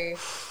know,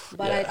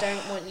 but I Yeah.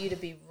 don't want you to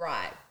be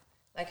right.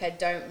 Like, I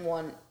don't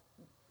want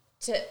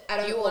to. I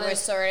don't You want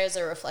almost saw it as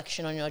a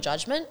reflection on your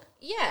judgment.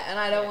 Yeah, and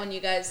I don't want you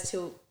guys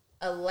to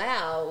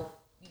allow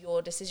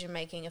your decision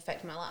making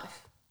affect my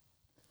life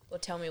or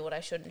tell me what I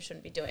should and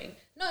shouldn't be doing.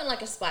 Not in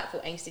like a spiteful,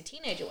 angsty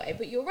teenager way,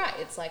 but you're right.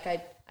 It's like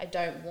I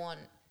don't want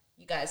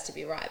you guys to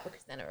be right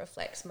because then it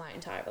reflects my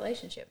entire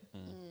relationship.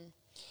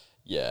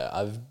 Yeah,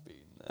 I've been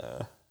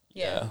there.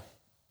 Yeah.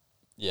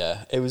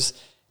 Yeah. It was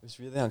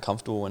really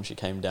uncomfortable when she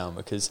came down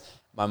because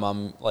my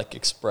mum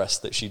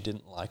expressed that she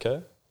didn't like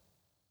her.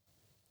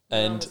 My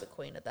mum And was the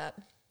queen of that.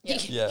 Yeah.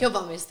 Yeah. Your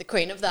mum is the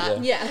queen of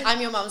that. Yeah. Yeah.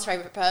 I'm your mum's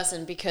favourite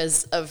person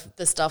because of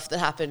the stuff that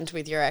happened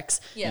with your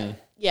ex. Yeah.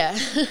 Yeah.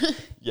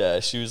 yeah,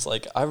 she was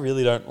like, I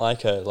really don't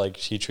like her. Like,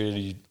 she treated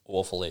you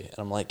awfully. And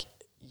I'm like,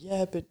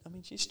 yeah, but I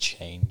mean, she's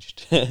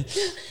changed.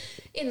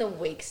 In the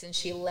week since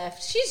she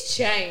left, she's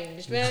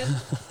changed, man.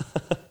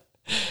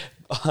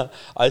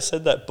 I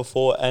said that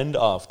before and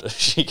after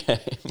she came.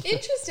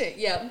 Interesting.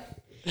 Yeah.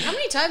 How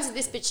many times did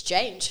this bitch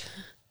change?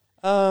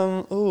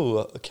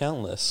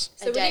 Countless.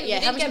 So we day, didn't- yeah,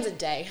 we how didn't many get- times a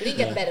day? We didn't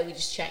get better, we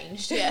just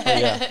changed. Yeah.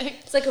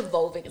 It's like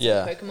evolving. It's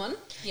Yeah. like Pokemon.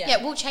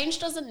 Yeah, well, change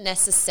doesn't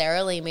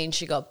necessarily mean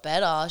she got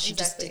better. She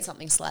just Exactly. did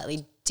something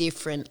slightly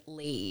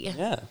differently.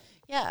 Yeah.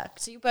 Yeah,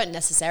 so you weren't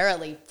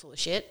necessarily full of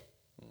shit.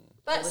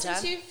 But the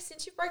since time.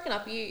 you've broken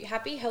up, are you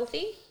happy,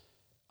 healthy,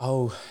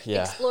 Oh,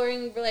 yeah.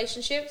 exploring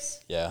relationships?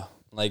 Yeah.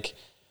 Like,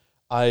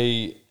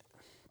 I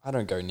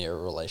don't go near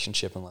a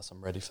relationship unless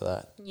I'm ready for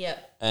that. Yeah.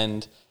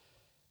 And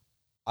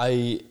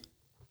I've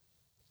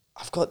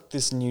got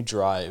this new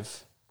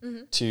drive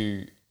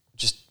to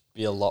just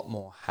be a lot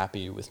more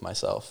happy with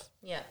myself.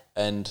 Yeah.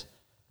 And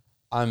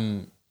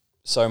I'm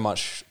so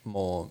much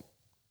more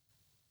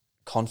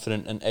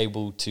confident and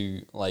able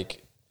to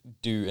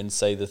do and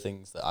say the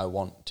things that I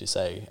want to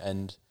say.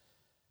 And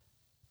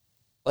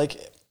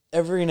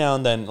every now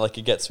and then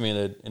it gets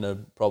me in a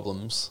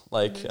problems.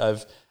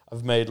 I've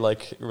made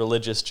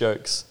religious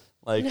jokes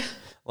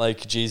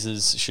like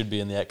Jesus should be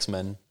in the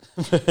X-Men.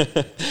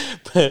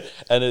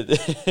 And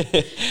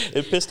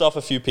it pissed off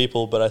a few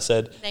people, but I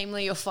said,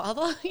 Namely your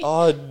father.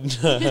 oh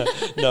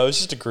no, it's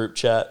just a group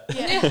chat.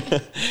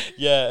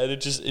 Yeah, and it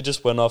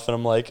just went off, and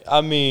I'm like,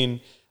 I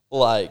mean,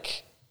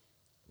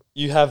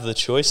 you have the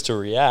choice to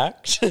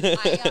react.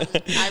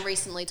 I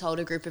recently told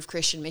a group of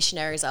Christian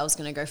missionaries I was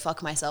going to go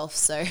fuck myself,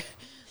 so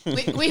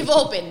We've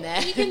all been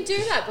there. You can do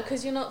that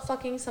because you're not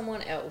fucking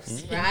someone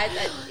else, right?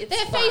 It's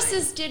Their fine.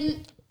 faces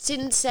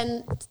didn't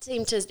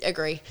seem to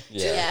agree.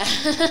 Yeah.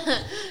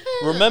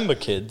 Remember,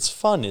 kids,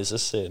 fun is a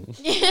sin.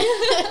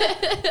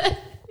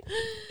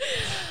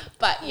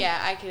 But yeah,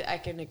 I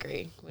can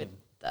agree with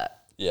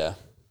that. Yeah.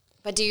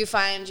 But do you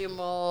find you're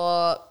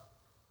more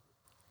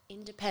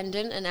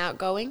independent and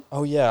outgoing?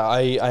 Oh yeah,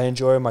 I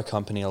enjoy my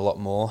company a lot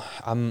more.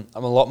 I'm a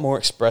lot more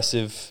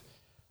expressive.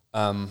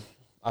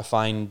 I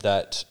find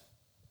that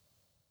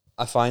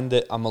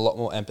I'm a lot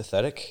more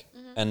empathetic,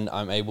 and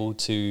I'm able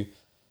to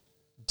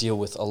deal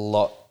with a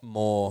lot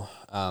more.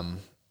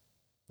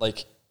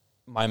 Like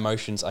my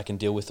emotions, I can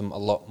deal with them a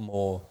lot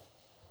more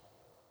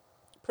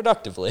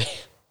productively.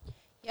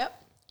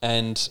 Yep.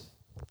 And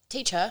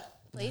Teach her,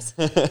 please.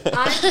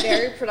 I'm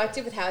very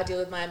productive with how I deal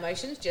with my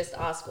emotions. Just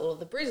ask all of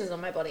the bruises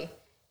on my body.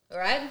 All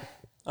right?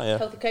 oh yeah,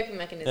 Healthy coping yeah.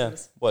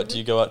 mechanisms. What do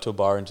you go out to a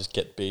bar and just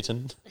get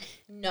beaten?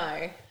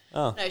 No.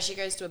 No, she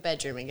goes to a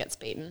bedroom and gets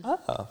beaten.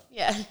 Oh,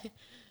 Yeah.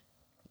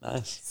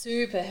 nice.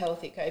 Super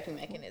healthy coping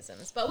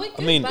mechanisms. But we're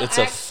good. I mean, but it's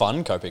a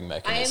fun coping I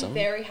mechanism. am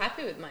very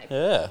happy with my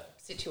Yeah.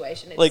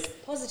 situation. It's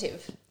Like,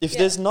 positive. If Yeah.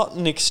 there's not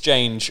an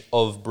exchange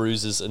of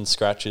bruises and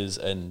scratches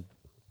and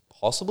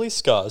possibly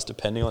scars,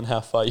 depending on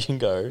how far you can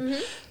go,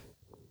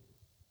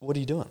 what are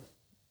you doing?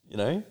 You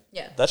know?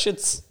 Yeah. That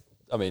shit's,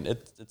 I mean,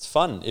 it's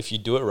fun if you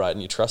do it right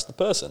and you trust the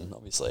person,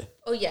 obviously.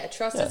 Oh yeah,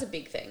 trust Yeah. is a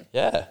big thing.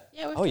 Yeah.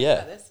 Yeah, we've Oh, talked yeah.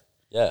 about this.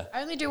 Yeah.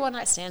 I only do one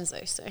night stands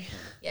though, so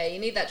Yeah, you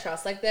need that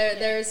trust. Like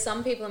there is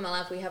some people in my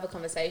life, we have a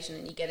conversation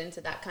and you get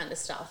into that kind of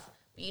stuff.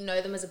 But you know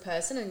them as a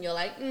person and you're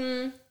like,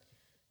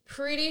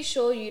 pretty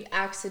sure you'd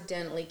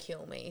accidentally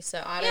kill me.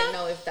 So I don't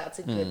know if that's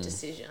a good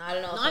decision. I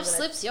don't know if knife I'm gonna,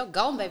 slips, you're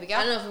gone, baby girl.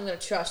 I don't know if I'm going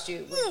to trust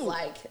you with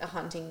like a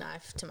hunting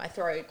knife to my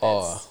throat.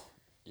 Oh, That's-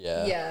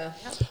 yeah. yeah.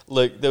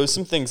 Look, there was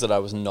some things that I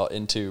was not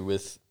into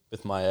with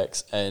my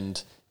ex,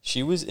 and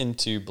she was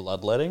into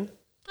bloodletting.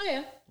 Oh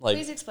yeah. Like,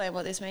 Please explain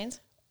what this means.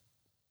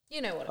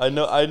 You know what I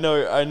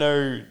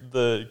know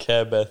the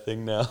Care Bear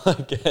thing now. I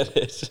get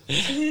it.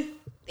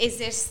 Is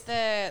this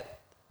the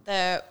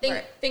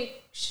Think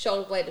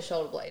shoulder blade to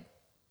shoulder blade.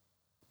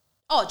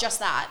 Oh, just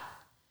that.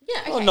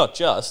 Yeah. Well, not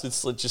just.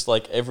 It's just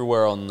like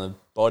everywhere on the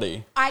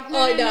body. I'm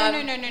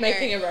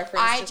making a reference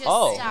I to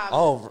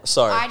just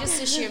Sorry. I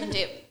just assumed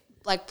it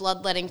like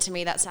bloodletting. To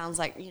me, that sounds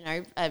like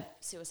a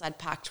suicide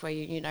pact where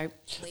you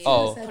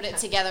put it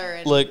together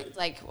and Look,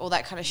 like all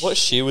that kind of what shit.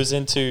 she was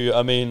into,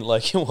 I mean,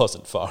 like, it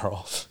wasn't far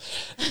off.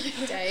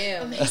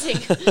 Damn. Amazing.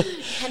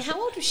 And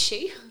how old was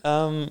she?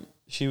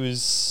 She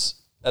was,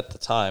 at the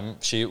time,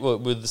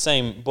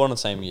 born the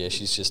same year.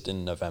 She's just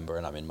in November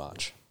and I'm in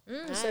March.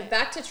 So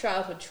back to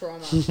childhood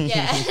trauma.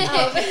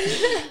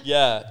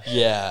 Yeah.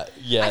 Yeah.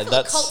 I feel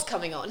a cult's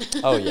coming on.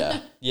 Oh yeah.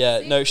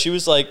 Yeah. No, she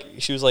was like,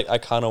 I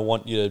kind of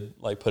want you to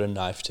like put a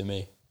knife to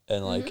me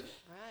and like,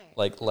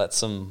 like let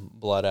some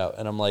blood out.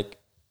 And I'm like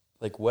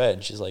where?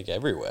 And she's like,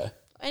 everywhere.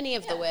 Any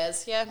of the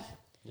wares, yeah.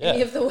 Yeah.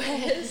 Any of the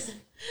wares.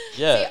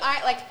 Yeah.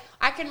 See,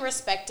 I can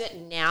respect it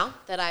now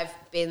that I've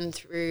been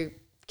through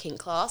kink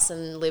class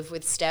and live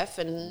with Steph,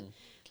 and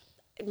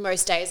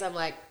most days I'm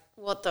like,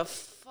 what the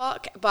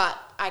fuck? But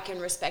I can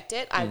respect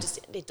it.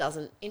 It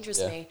doesn't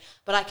interest Yeah. me,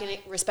 but I can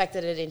respect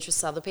that it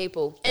interests other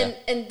people. And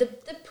the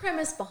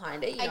premise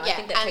behind it, I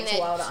think that and takes a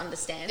while to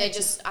understand. I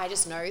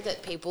just know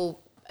that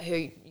people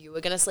who you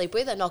are going to sleep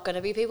with are not going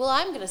to be people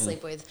I'm going to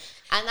sleep with,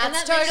 and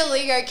that's that makes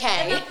totally and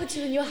okay. that puts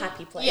you in your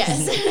happy place.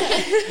 Yes,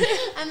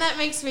 and that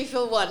makes me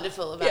feel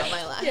wonderful about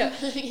my life. Yeah.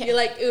 Yeah. You're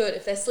like, ooh,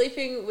 if they're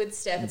sleeping with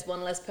Steph, it's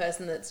one less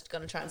person that's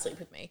going to try and sleep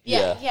with me.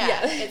 Yeah.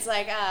 Yeah. It's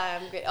like,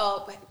 I'm good.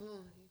 Oh,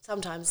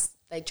 sometimes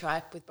they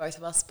try with both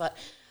of us, but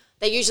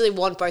they usually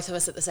want both of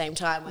us at the same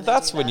time.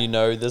 That's when you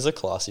know there's a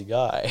classy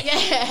guy.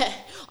 Yeah.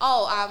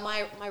 Oh,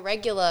 my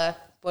regular,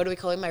 what do we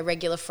call him? My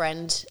regular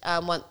friend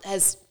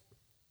has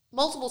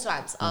multiple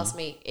times asked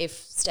me if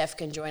Steph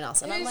can join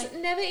us. And I'm Who's like,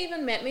 never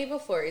even met me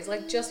before. He's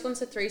like, just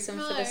wants a threesome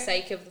for the No.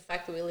 sake of the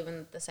fact that we live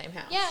in the same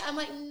house. yeah. I'm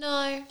like,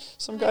 no.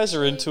 Some guys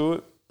are into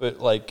it, but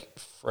like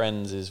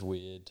friends is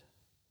weird.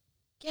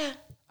 Yeah.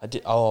 I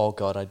did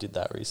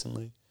that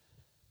recently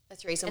A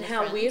threesome And with how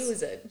friends. weird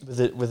was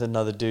it? with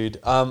another dude.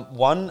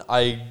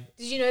 Did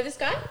you know this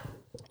guy?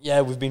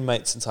 We've been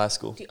mates since high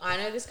school. Do I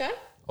know this guy?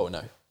 Oh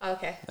no. Oh,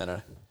 okay.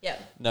 No. Yeah.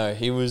 No,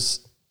 he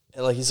was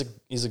like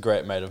he's a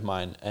great mate of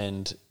mine,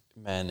 and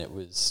man, it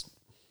was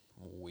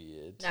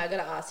weird. Now I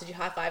gotta ask, did you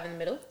high five in the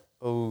middle?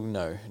 Oh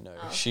no.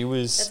 She That's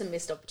was a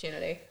missed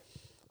opportunity.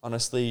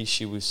 honestly,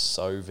 she was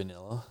so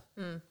vanilla.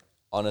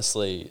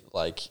 Honestly,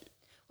 like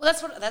Well,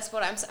 that's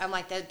what I'm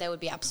like. There would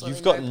be absolutely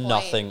you've got no point.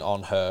 nothing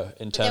on her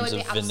in There terms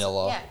would of be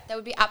vanilla. Yeah, there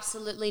would be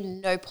absolutely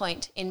no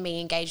point in me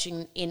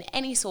engaging in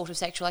any sort of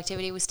sexual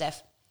activity with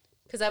Steph.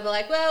 Because I'd be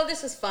like, well,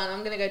 this was fun.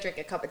 I'm gonna go drink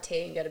a cup of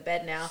tea and go to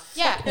bed now.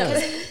 Yeah,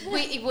 because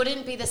it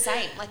wouldn't be the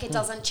same. Like it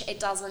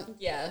doesn't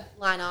Yeah.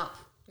 line up.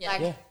 Yeah.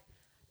 Like Yeah.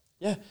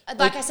 Yeah.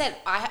 Like I said,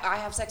 I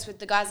have sex with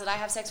the guys that I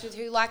have sex with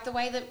who like the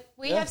way that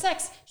we have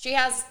sex. She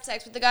has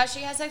sex with the guys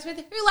she has sex with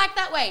who like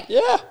that way.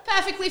 Yeah.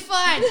 Perfectly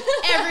fine.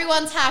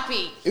 Everyone's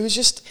happy. It was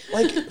just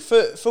like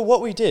for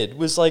what we did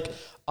was like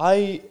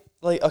okay,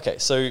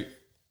 so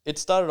it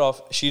started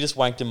off, she just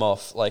wanked him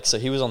off, like, so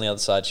he was on the other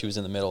side, she was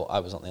in the middle, I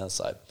was on the other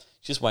side.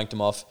 She just wanked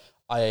him off,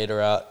 I ate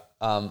her out.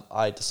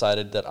 I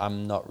decided that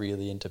I'm not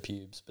really into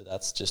pubes, but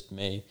that's just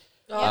me.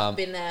 Oh, I've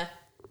been there.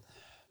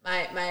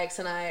 My ex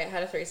and I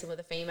had a threesome with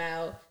a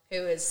female who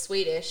is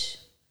Swedish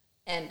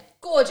and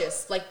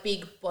gorgeous, like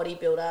big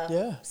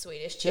bodybuilder,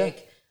 Swedish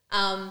chick.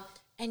 And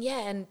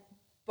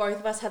both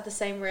of us had the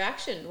same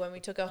reaction when we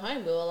took her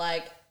home. We were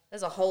like,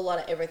 there's a whole lot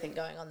of everything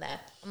going on there.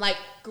 I'm like,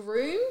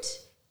 groomed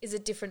is a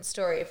different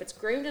story. If it's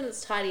groomed and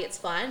it's tidy, it's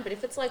fine. But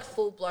if it's like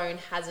full blown,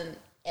 hasn't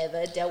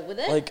ever dealt with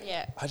it. Like,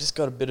 I just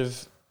got a bit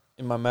of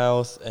in my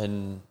mouth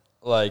and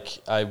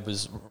like I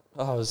was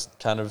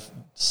kind of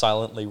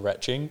silently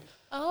retching.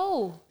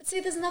 Oh. But see,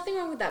 there's nothing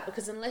wrong with that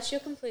because unless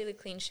you're completely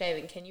clean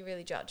shaven, can you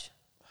really judge?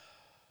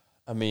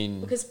 I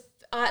mean, because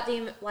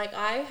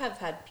I have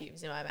had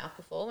pubes in my mouth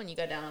before when you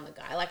go down on a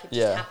guy. Like, it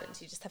just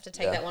happens. You just have to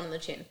take that one on the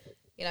chin,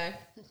 you know?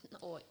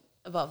 Or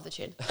above the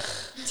chin.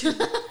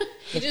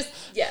 You just,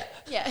 yeah.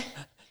 You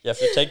have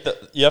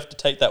to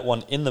take that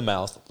one in the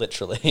mouth,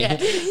 literally. Yeah,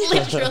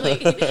 literally.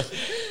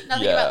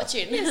 Nothing about the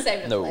chin.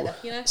 Save it for later,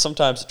 you know?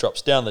 Sometimes it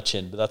drops down the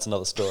chin, but that's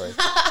another story.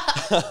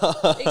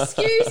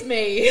 Excuse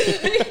me.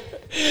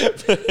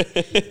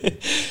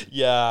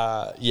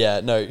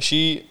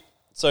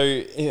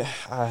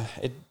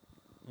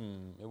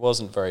 It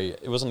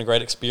wasn't a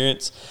great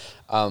experience.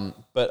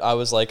 But I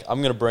was like,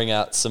 I'm going to bring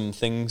out some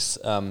things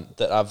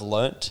that I've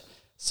learnt.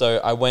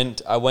 So I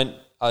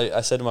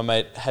said to my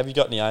mate, have you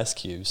got any ice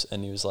cubes?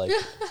 And he was like,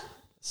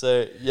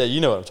 so yeah, you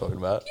know what I'm talking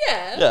about.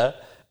 Yeah. Yeah.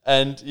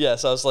 And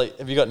so I was like,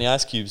 have you got any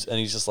ice cubes? And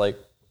he's just like,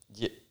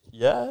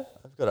 yeah,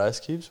 I've got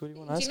ice cubes. What do you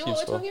want ice cubes for? Do you know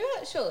what we're talking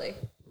about? Surely.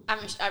 I'm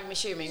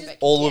assuming. But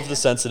All of the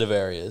sensitive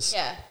areas.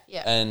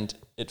 Yeah. And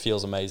it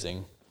feels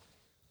amazing.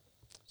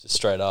 Just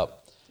straight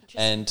up.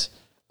 And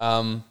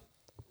How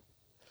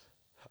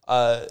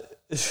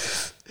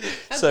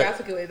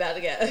graphic are we about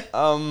to get? We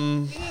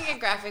can get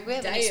graphic. We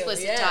have an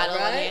explicit title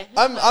on here.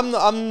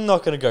 I'm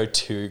not going to go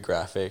too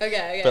graphic.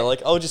 Okay. But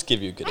like, I'll just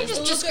give you a good I just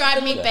image.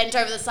 described me bent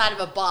over the side of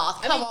a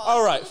bath. Come on.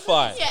 All right,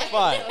 fine.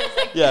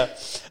 Yeah.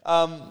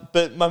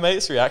 But my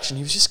mate's reaction,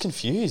 he was just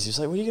confused. He was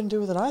like, what are you going to do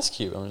with an ice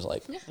cube? And I was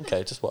like,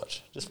 okay, just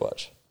watch.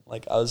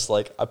 Like, I was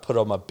like, I put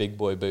on my big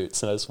boy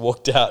boots and I just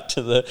walked out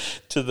to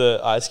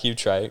the ice cube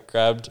tray,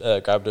 grabbed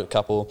a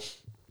couple,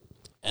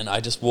 and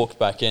I just walked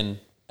back in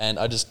and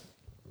I just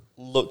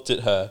looked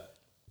at her,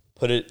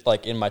 put it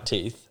like in my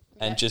teeth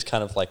and just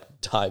kind of like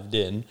dived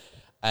in,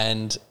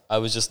 and I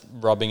was just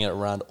rubbing it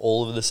around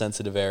all of the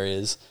sensitive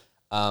areas.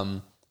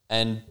 And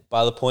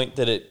by the point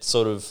that it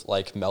sort of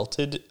like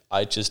melted,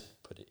 I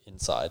just put it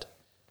inside.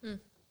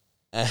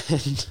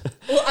 And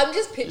well, I'm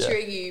just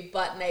picturing you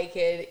butt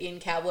naked in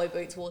cowboy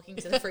boots walking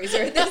to the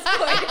freezer at this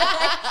point.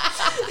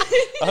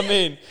 I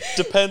mean,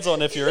 depends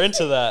on if you're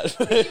into that.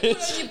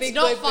 It's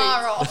not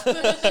far off.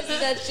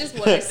 That's just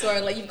what I saw.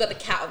 Like, you've got the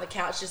cat on the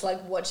couch just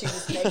like watching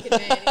this naked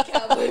man in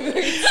cowboy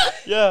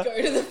boots go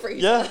to the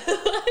freezer.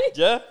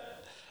 Yeah.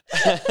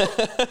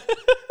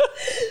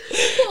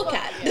 Poor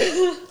cat.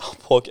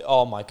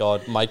 Oh my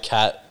God, my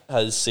cat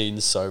has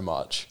seen so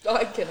much.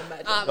 I can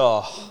imagine.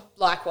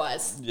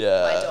 Likewise.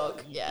 Yeah. My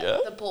dog. Yeah.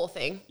 The poor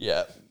thing.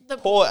 Yeah.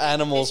 Poor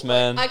animals,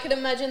 man. I could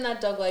imagine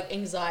that dog like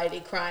anxiety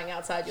crying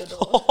outside your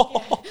door.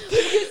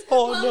 Oh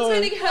Mom's no.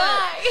 getting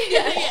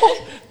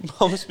hurt.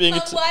 Mom's being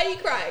Mom, why are you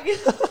crying?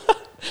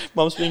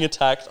 Mom's being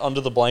attacked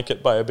under the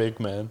blanket by a big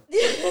man.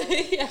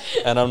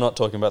 And I'm not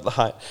talking about the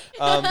height.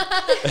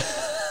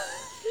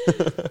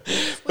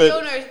 We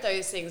all know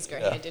those things go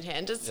hand in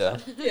hand. It's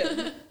fun.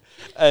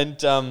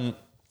 And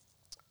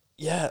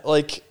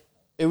like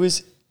it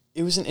was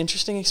an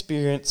interesting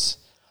experience.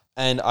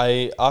 And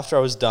after I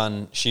was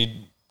done,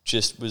 she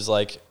just was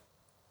like,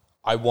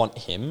 I want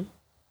him.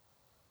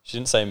 She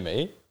didn't say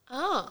me.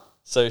 Oh.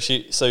 So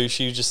she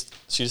just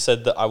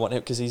said that I want him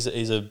because he's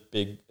a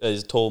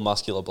tall,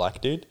 muscular black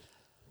dude.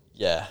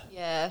 Yeah.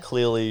 Yeah.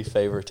 Clearly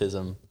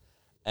favoritism.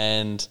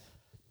 And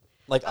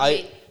like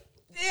Why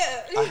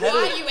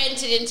you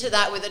entered into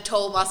that with a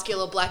tall,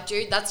 muscular black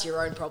dude, that's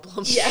your own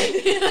problem.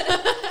 Yeah.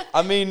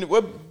 I mean,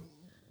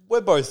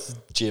 we're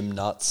both gym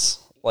nuts.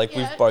 Like,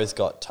 we've both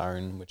got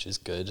tone, which is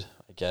good,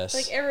 I guess.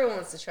 Like, everyone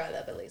wants to try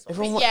that at least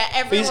once.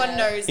 Everyone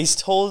knows. He's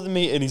taller than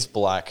me and he's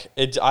black.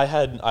 I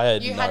had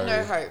You had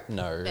no hope.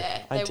 No,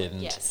 there. I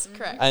didn't. Yes,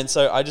 correct. And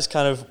so I just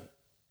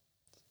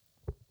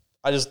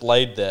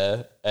laid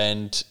there,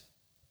 and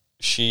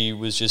she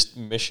was just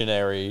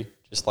missionary,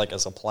 just like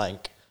as a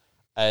plank.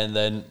 And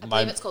then I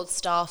believe it's called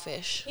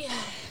starfish.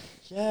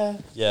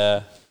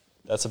 Yeah,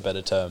 that's a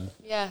better term.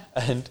 Yeah.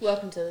 And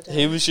welcome to the term.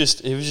 He was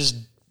just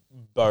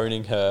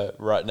boning her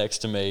right next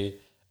to me,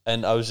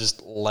 and I was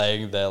just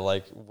laying there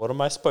like, what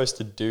am I supposed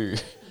to do?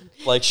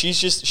 Like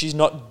she's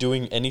not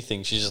doing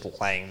anything. She's just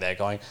laying there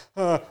going,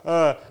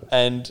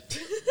 and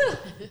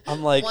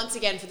I'm like, Once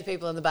again, for the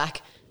people in the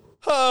back,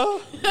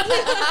 oh.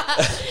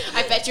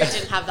 I bet you it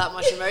didn't have that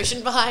much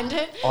emotion behind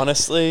it.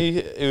 Honestly,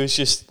 it was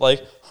just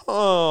like,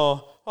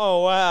 oh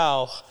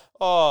wow,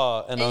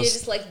 oh, and And I you're was,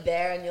 just like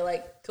there and you're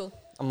like, cool.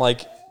 I'm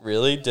like,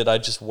 really? Did I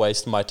just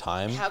waste my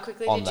time? How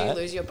quickly on did that?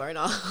 you lose your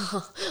boner?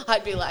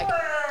 I'd be like,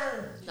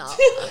 no.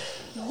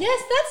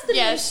 Yes, that's the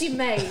Yes. move she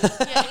made.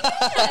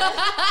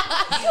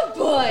 Good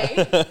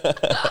boy.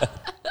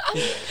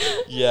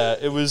 Yeah,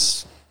 it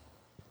was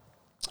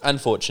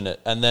unfortunate.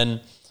 And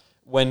then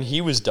when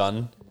he was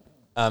done,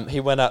 he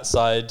went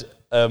outside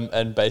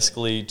and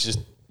basically just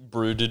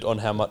brooded on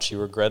how much he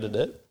regretted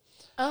it.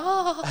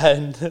 Oh.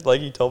 And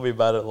like he told me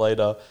about it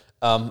later.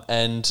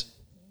 And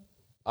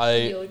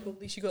You're like, well,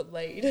 at least you got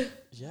laid.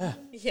 yeah,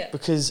 Yeah.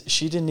 because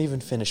she didn't even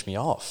finish me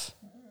off.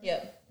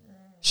 Yeah.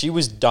 She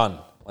was done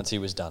once he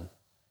was done.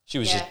 She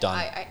was Yeah, just done.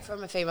 I,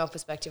 from a female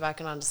perspective, I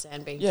can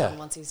understand being Yeah. done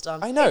once he's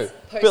done. I know.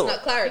 Post-nut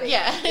But clarity.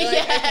 Yeah, You're like,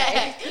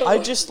 yeah. okay, cool.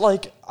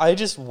 I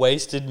just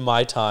wasted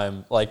my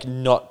time like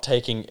not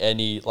taking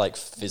any like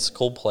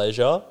physical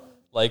pleasure.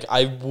 Like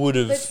I would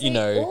But have, see, you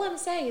know. all I'm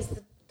saying is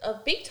a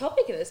big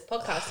topic of this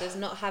podcast is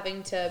not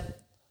having to.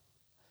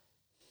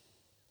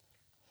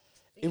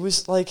 It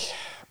was like,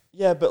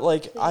 yeah, but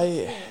like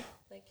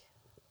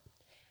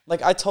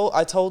Like, I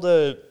told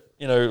her,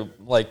 you know,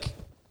 like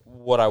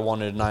what I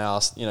wanted, and I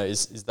asked, you know,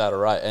 is that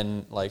alright?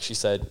 And like she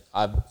said,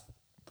 I would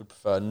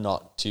prefer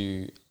not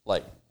to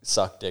like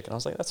suck dick, and I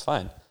was like, that's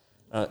fine.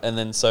 And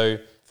then so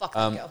Fuck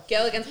that girl.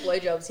 girl against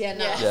blowjobs. Yeah,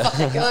 no. Yeah. Fuck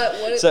that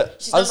girl. What, so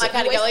She's I not was my like,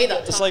 kind of girl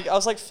either. it's like I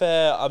was like,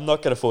 fair. I'm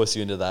not gonna force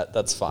you into that.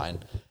 That's fine.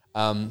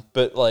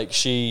 But like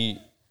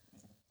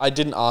I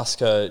didn't ask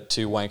her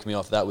to wank me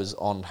off. That was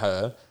on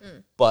her.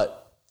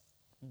 But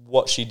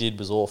what she did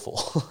was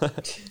awful.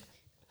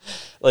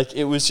 Like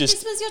it was just.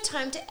 This was your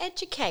time to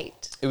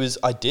educate. It was.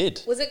 I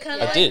did. was it kind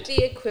I of like did.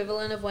 the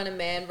equivalent of when a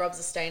man rubs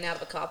a stain out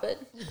of a carpet?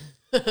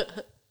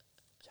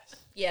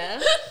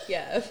 Yeah.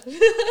 Yeah.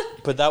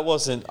 But that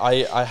wasn't.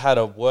 I had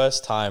a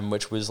worse time,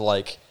 which was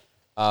like,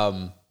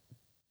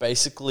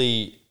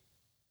 basically,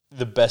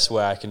 the best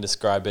way I can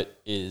describe it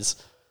is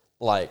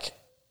like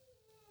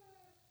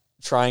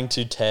trying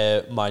to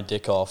tear my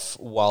dick off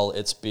while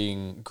it's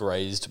being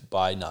grazed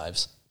by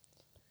knives.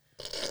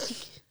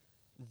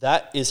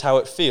 That is how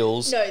it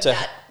feels. No, to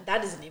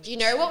that is an Do you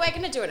know what we're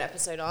going to do an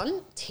episode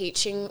on?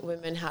 Teaching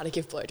women how to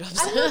give blowjobs.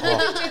 I don't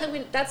know if we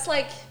do the that's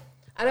like,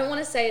 I don't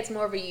want to say it's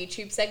more of a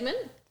YouTube segment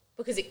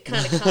because it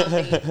kind of can't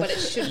be, but it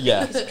should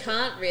Yeah. be because you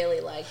can't really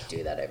like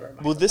do that over a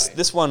microphone. Well,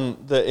 this one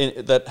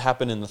that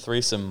happened in the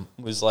threesome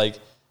was like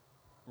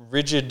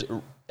rigid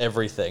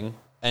everything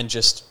and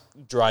just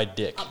dry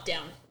dick. Up,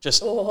 down.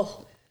 Just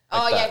Oh.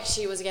 Oh, like yeah, that.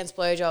 she was against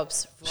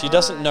blowjobs. She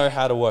doesn't know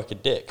how to work a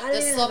dick. I The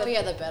don't even have a-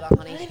 sloppier, the better, I don't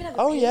honey. even have a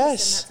Oh, penis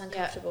yes. and that's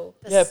uncomfortable.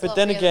 The Yeah, but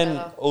then sloppier, the again,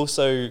 better.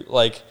 also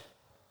like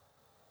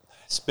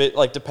spit,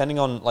 like depending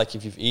on like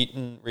if you've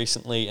eaten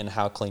recently and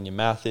how clean your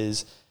mouth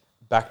is,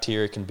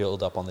 bacteria can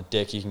build up on the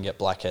dick. You can get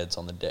blackheads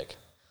on the dick.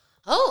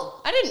 Oh,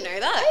 I didn't know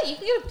that. Hey, you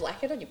can get a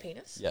blackhead on your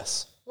penis,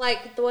 Yes,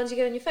 like the ones you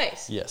get on your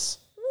face. yes.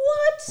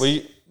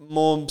 What?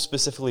 More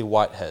specifically,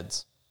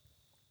 whiteheads.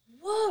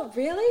 Whoa,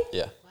 really?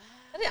 Yeah.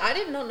 I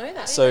did not know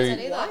that. So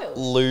That's wild.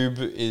 lube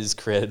is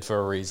created for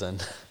a reason.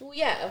 Well,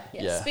 yeah.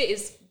 Yeah. Spit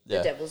is the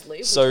Yeah. devil's lube.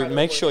 We So try to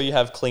make avoid sure it. you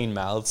have clean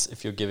mouths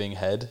if you're giving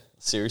head.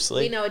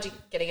 Seriously. We know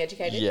getting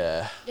educated.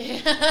 Yeah.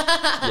 It's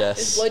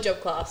Yes. blowjob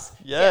class.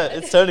 Yeah,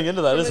 it's turning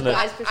into that, From a isn't it?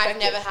 guy's I've perspective.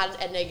 never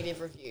had a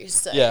negative review,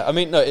 so. Yeah, I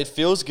mean, no, it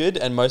feels good,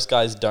 and most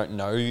guys don't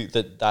know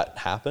that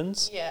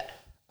happens. Yeah.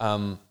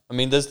 I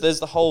mean, there's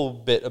the whole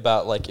bit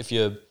about like if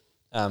you're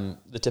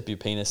the tip of your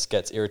penis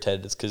gets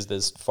irritated, it's because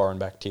there's foreign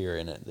bacteria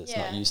in it that's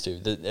not Yeah. used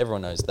to.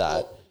 Everyone knows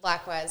that. Well,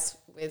 likewise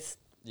with,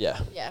 Yeah,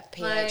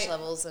 pH My-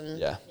 levels and.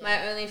 yeah.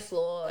 My only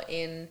flaw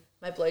in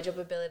my blowjob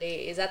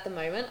ability is at the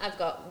moment I've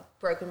got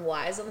broken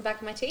wires on the back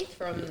of my teeth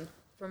from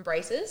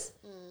braces.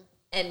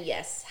 And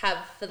yes, have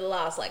for the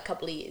last like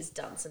couple of years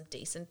done some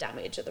decent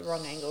damage at the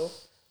wrong angle.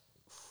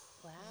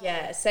 Wow.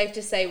 Yeah, safe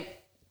to say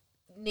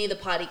neither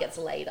party gets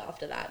laid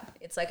after that.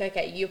 It's like,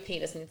 okay, your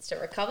penis needs to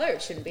recover.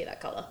 It shouldn't be that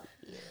color.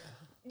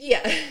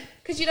 Yeah,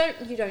 because you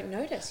don't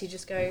notice. You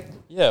just go,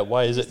 Yeah,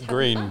 why is it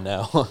green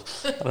now?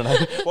 I don't know.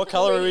 What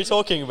color are we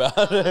talking about?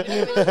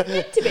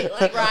 meant to be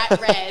like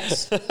Bright red,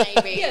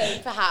 maybe,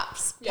 Yeah.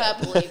 perhaps, Yeah.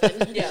 purple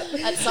even, Yeah.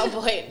 at some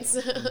points.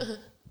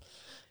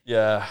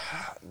 Yeah,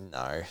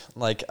 no.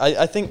 Like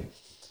I think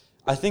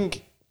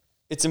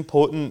it's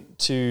important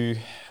to.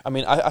 I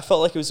mean, I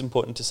felt like it was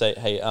important to say,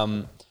 hey,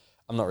 I'm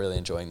not really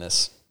enjoying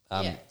this.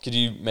 Yeah. Could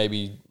you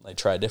maybe like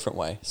try a different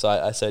way? So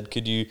I said,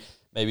 could you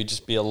maybe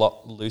just be a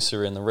lot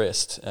looser in the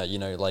wrist? You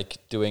know, like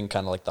doing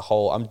kind of like the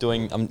whole. I'm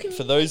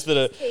for those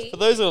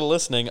that are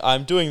listening.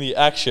 I'm doing the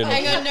action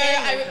Hang on,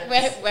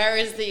 no, where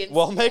is the...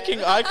 while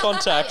making eye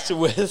contact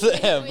with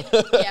M.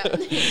 Yeah.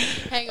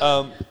 Hang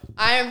on.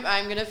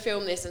 I'm going to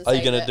film this and Are say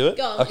you gonna that- do it?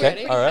 Go on, Okay.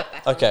 ready? All right. Hat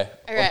back on. Okay.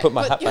 Okay, I'll put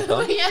my hat back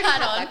on. Put your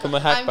hat on. Put my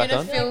hat I'm back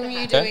gonna on. film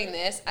you Okay. doing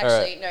this. All right.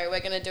 Actually, no, we're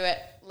gonna do it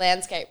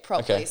landscape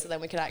properly, Okay. so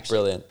then we can actually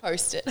Brilliant.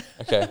 post it.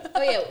 Okay.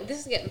 Oh yeah, this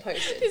is getting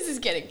posted. This is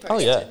getting posted. Oh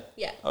yeah.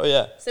 Yeah. Oh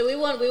yeah. So we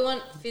want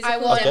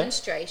physical want-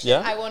 demonstration.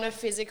 Yeah. I want a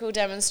physical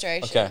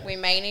demonstration. Okay. We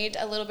may need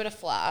a little bit of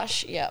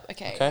flash. Yep.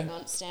 Okay. Okay. Hang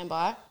on. Stand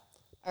by.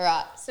 All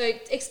right. So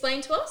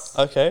explain to us.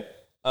 Okay.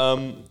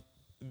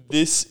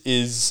 This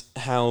is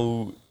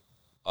how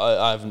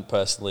I haven't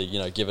personally,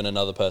 given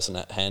another person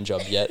a hand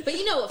job yet. But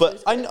you know what But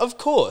feels good. of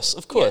course.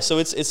 Yeah. So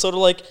it's sort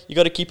of like you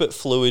got to keep it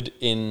fluid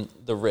in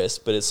the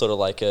wrist, but it's sort of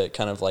like a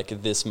kind of like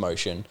this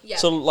motion. Yeah.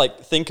 Sort of like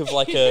think of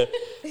like a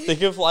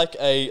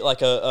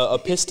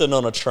piston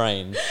on a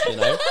train. You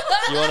wanna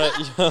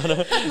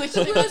It was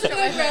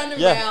going round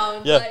and Yeah,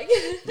 round. yeah. Like,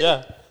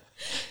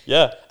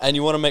 yeah, and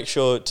you want to make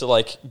sure to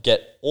like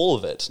get all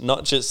of it,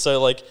 not just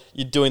so like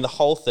you're doing the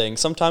whole thing.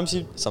 Sometimes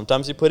you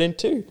put in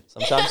two.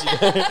 Sometimes you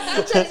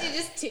sometimes you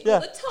just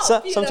tickle the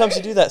top. sometimes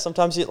you do that.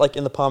 Sometimes you like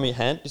in the palm of your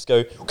hand, just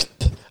go,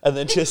 and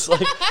then just like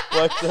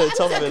work the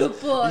top of it.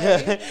 Good boy.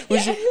 Yeah,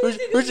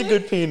 who's a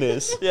good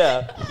penis?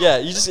 Yeah.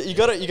 You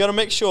gotta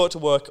make sure to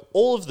work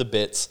all of the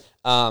bits.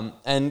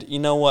 And you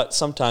know what?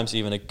 Sometimes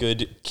even a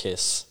good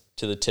kiss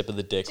to the tip of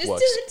the dick Just to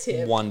works the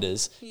tip.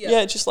 wonders. Yeah.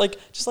 Yeah, just like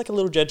a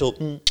little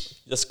gentle.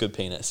 That's a good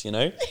penis,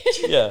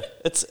 Yeah,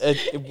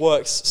 it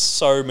works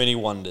so many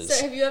wonders.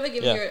 So have you ever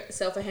given Yeah.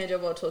 yourself a hand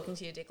job while talking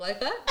to your dick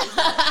like that? Do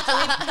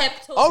we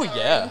pep talk Oh our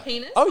yeah. own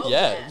penis? Oh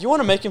yeah. You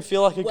want to make him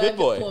feel like a Work good it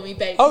boy. for me,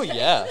 baby. Oh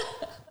yeah.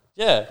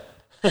 Yeah.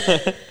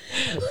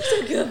 Who's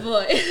a good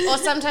boy? Or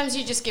sometimes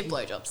you just give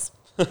blowjobs.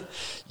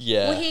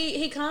 Yeah. Well,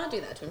 he can't do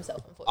that to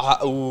himself,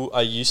 unfortunately.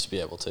 I used to be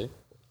able to.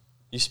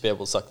 Used to be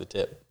able to suck the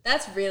tip.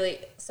 That's really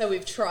so.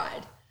 We've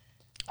tried.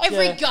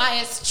 Every Yeah. guy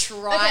has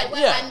tried. Okay,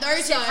 well, Yeah. And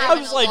those who so-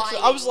 haven't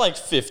I was like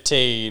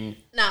 15.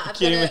 Nah, I've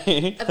Kidding got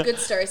me? a good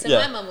story. So Yeah.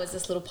 my mum was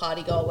this little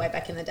party goer way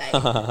back in the day,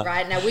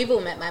 right? Now we've all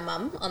met my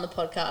mum on the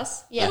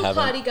podcast. Yeah. Little I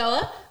haven't. party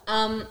goer.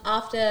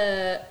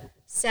 After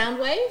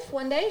Soundwave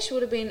one day, she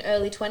would have been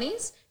early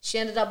 20s. She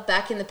ended up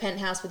back in the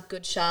penthouse with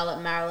Good Charlotte,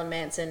 Marilyn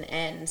Manson,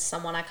 and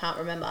someone I can't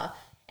remember.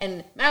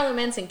 And Marilyn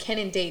Manson can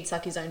indeed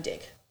suck his own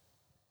dick.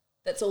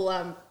 That's all.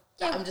 I'm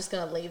just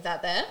gonna leave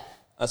that there.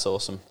 That's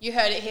awesome. You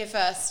heard it here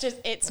first.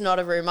 It's not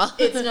a rumor.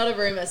 It's not a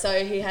rumor.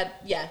 So he had,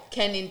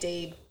 can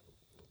indeed.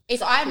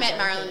 If I met own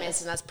Marilyn penis.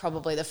 Manson, that's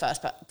probably the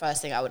first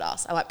thing I would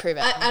ask. I might prove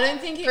it. I don't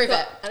think it Prove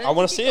got. it. I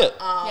wanna think see got it.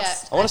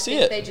 Asked. I wanna see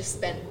think it. They just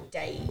spent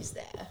days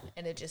there,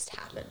 and it just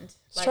happened.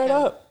 Straight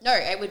up. No,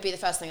 it would be the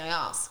first thing I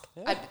ask.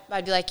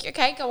 I'd be like,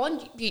 okay, go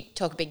on. You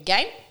talk a big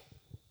game.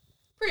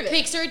 Prove it.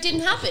 Picture it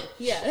didn't happen.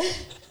 Yeah.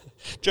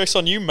 Joke's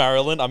on you,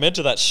 Marilyn. I'm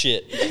into that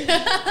shit.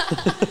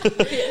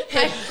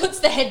 Head puts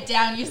the head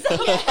down. You say.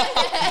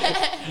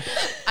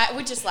 I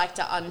would just like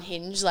to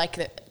unhinge, make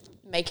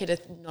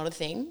it not a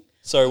thing.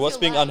 So what's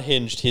being like-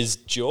 unhinged? His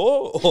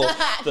jaw or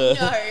the?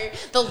 No,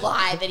 the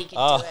lie that he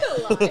can do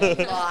it.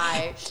 The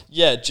lie.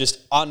 Yeah, just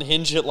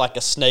unhinge it like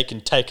a snake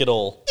and take it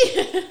all.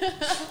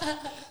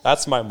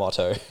 That's my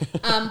motto.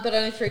 But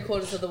only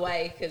 3/4 of the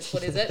way, because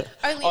what is it?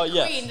 Only Oh a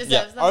yeah, queen deserves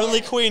yeah. the Only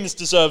whole- queens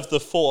deserve the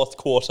fourth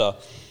quarter.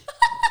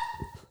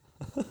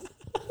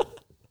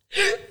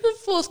 The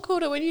fourth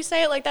quarter. When you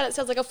say it like that, it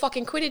sounds like a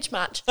fucking Quidditch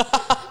match.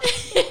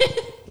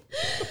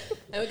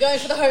 And we're going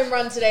for the home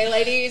run today,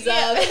 ladies.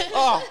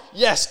 Oh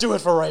yes, do it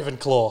for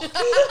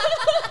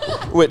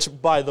Ravenclaw. Which,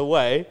 by the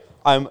way,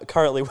 I'm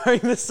currently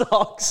wearing the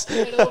socks.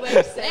 It all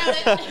makes sense.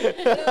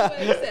 It all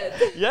makes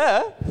sense.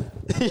 Yeah.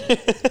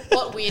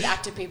 What weird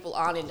actor people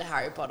aren't into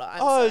Harry Potter? I'm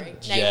Oh, sorry.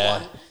 Name yeah.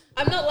 one.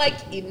 I'm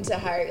not into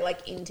Harry,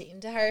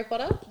 into Harry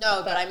Potter.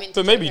 No, but I'm into.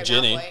 But maybe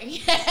Draco Ginny.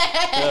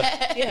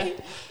 Malfoy. Yeah.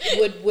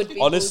 Would be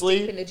Honestly-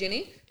 deep into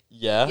Ginny.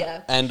 Yeah.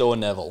 Yeah. And or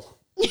Neville.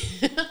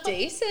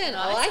 Decent.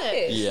 I like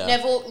it. Yeah.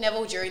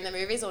 Neville during the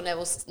movies or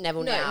Neville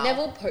No, now?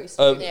 Neville post.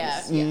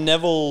 Yeah.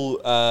 Neville,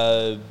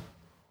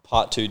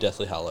 part 2,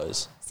 Deathly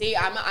Hallows. See,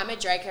 I'm a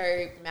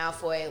Draco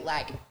Malfoy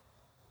like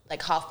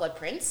Half-Blood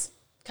Prince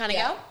kind of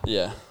Yeah. girl.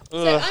 Yeah.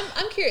 So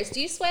I'm curious.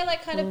 Do you sway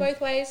kind of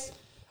both ways?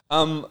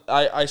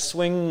 I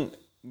swing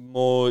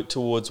more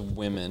towards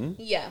women,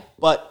 Yeah.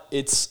 but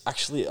it's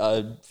actually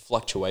a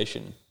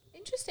fluctuation.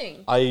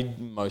 Interesting. I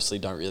mostly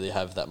don't really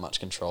have that much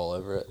control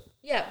over it.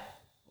 Yeah.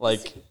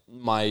 Like,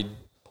 my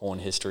porn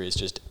history is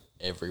just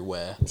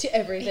everywhere. To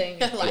everything.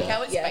 Like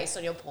how it's Yeah. based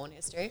on your porn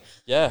history.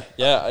 Yeah.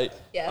 Yeah.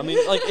 I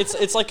mean, like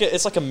it's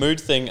like a mood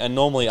thing, and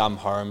normally I'm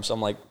home, so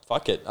I'm like,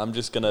 fuck it, I'm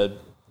just gonna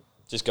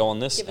go on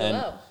this, Give it a and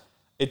whirl.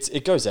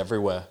 it goes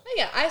everywhere.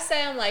 Yeah, I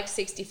say I'm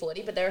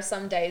 60-40, but there are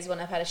some days when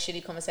I've had a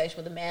shitty conversation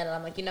with a man and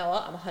I'm like, you know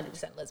what? I'm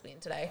 100% lesbian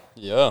today.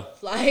 Yeah,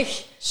 Like,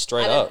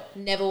 straight I up.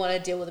 never want to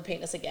deal with a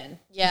penis again.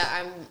 Yeah,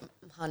 I'm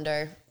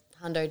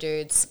hundo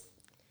dudes.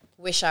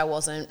 Wish I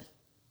wasn't.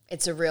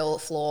 It's a real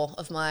flaw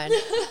of mine.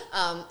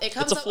 It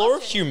comes It's a up flaw of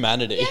often.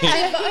 humanity.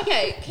 But,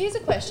 okay, here's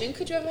a question.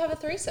 Could you ever have a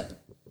threesome?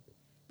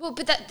 Well,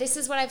 but this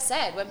is what I've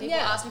said. When people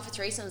Yeah. ask me for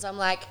threesomes, I'm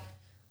like,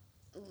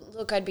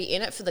 look, I'd be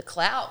in it for the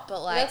clout,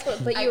 but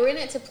But you're in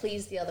it to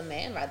please the other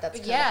man, right? That's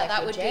kind yeah, of that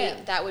your would jam.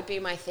 be that would be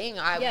my thing.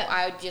 Yeah.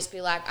 I would just be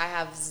like, I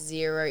have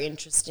zero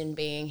interest in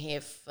being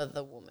here for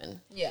the woman.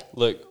 Yeah.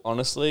 Look,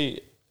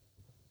 honestly,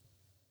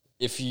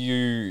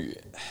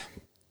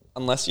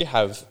 unless you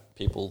have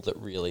people that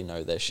really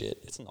know their shit,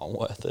 it's not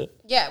worth it.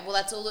 Yeah, well,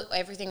 that's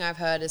everything I've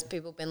heard is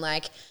people been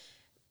like,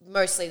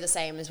 mostly the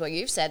same as what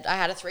you've said. I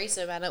had a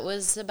threesome and it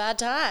was a bad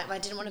time. I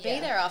didn't want to be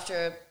there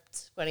after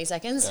 20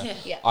 seconds.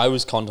 Yeah. I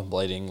was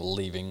contemplating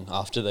leaving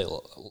after they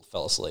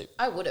fell asleep.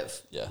 I would have.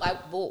 Yeah.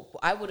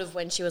 I would have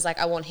when she was like,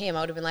 I want him.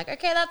 I would have been like,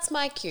 okay, that's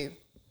my cue.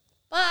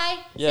 Bye.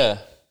 Yeah.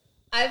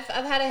 I've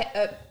had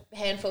a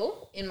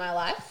handful in my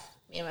life.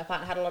 Me and my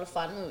partner had a lot of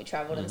fun when we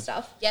travelled and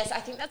stuff. Yes, I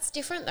think that's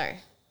different though.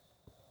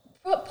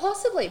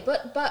 Possibly,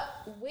 but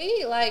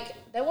we, like,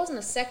 there wasn't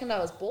a second I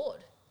was bored.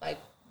 Like,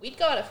 we'd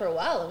go at it for a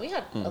while and we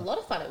had a lot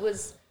of fun. It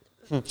was...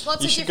 Lots You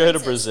of should go to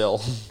differences.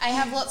 Brazil. I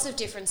have lots of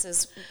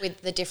differences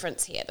with the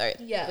difference here though.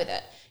 Yeah. With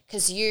it.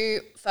 Because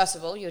you, first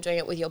of all, you're doing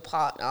it with your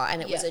partner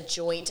and it was Yeah. a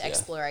joint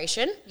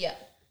exploration. Yeah.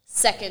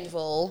 Second of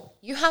all,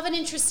 you have an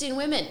interest in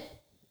women.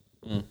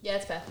 Yeah,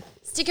 it's fair.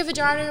 Stick a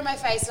vagina in my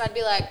face and I'd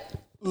be like,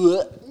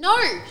 no,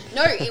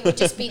 it would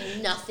just be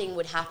nothing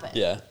would happen.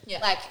 Yeah. Yeah.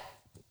 Like,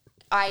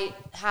 I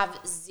have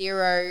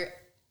zero,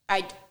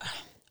 I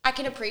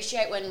can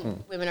appreciate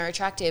when women are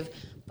attractive,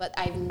 but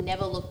I've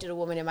never looked at a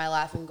woman in my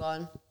life and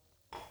gone,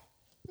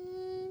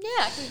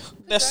 yeah, I can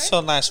That's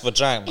so nice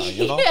vagina,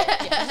 you know?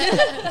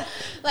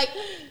 like,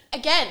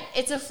 again,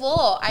 it's a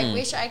flaw. I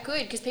wish I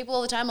could, because people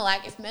all the time are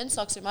like, if men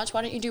suck so much,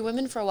 why don't you do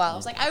women for a while? I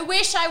was like, I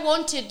wish I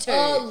wanted to.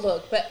 Oh,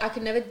 look, but I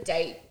could never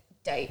date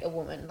a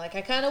woman. Like,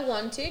 I kind of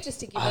want to, just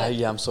to give it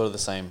Yeah, I'm sort of the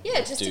same. Yeah,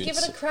 with just to give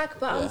dudes. it a crack.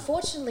 But Yeah.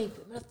 unfortunately,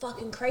 women are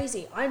fucking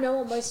crazy. I know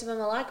what most of them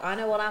are like. I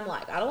know what I'm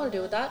like. I don't want to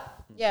deal with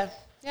that. Yeah,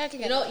 I can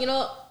get You know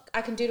what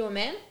I can do to a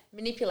man?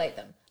 Manipulate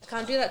them. I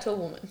can't do that to a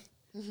woman.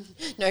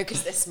 No,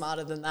 because they're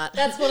smarter than that.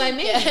 That's what I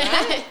mean,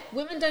 right?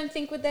 Women don't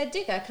think with their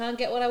dick. I can't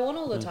get what I want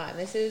all the time.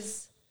 This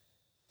is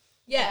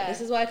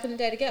why I couldn't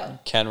date a girl.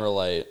 Can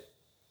relate.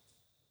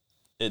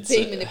 It's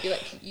Being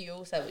manipulated, you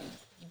also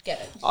you'd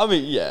get it. I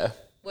mean, yeah.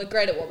 We're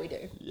great at what we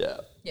do. Yeah.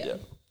 Yeah.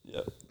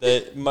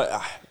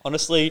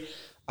 Honestly,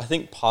 I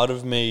think part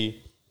of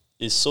me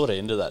is sort of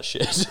into that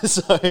shit.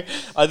 So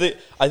I think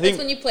That's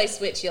when you play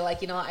Switch, you're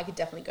like, you know what, I could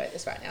definitely go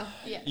this right now.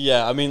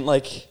 yeah, I mean,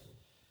 it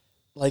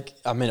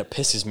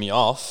pisses me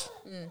off.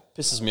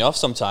 Pisses me off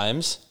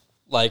sometimes.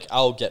 Like,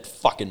 I'll get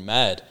fucking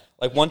mad.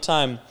 Like, one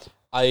time,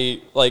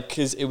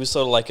 because it was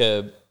sort of like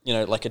a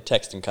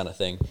texting kind of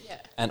thing. Yeah.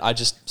 And I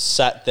just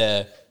sat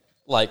there,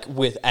 like,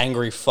 with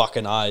angry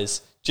fucking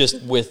eyes,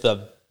 just with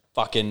a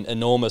fucking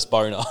enormous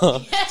boner.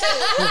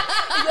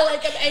 You're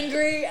like, I'm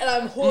angry and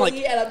I'm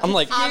horny and I'm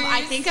like,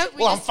 I think we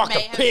Well, I'm just fucking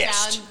may have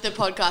pissed. found the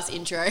podcast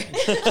intro.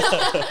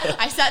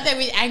 I sat there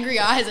with angry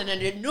eyes and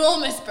an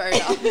enormous boner.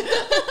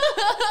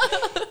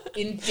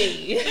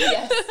 indeed.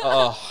 Yes.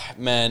 oh,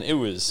 man, it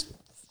was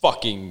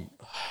fucking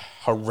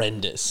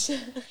horrendous.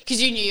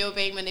 Because you knew you were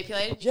being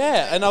manipulated.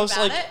 Yeah, and I was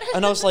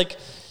like,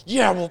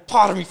 yeah, well,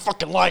 part of me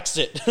fucking likes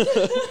it.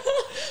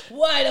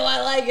 Why do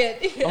I like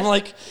it? I'm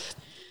like,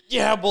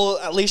 yeah, well,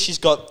 at least she's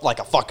got like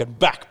a fucking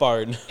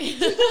backbone.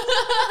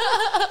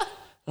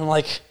 I'm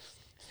like,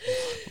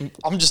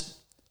 I'm just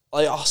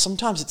like,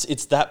 sometimes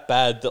it's that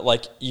bad that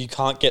like you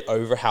can't get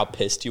over how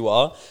pissed you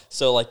are.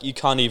 So like you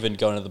can't even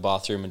go into the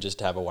bathroom and just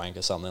have a wank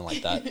or something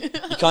like that.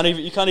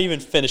 You can't even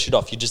finish it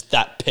off. You're just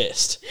that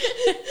pissed.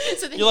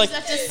 So then You're you like,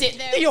 just have to sit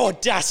there. the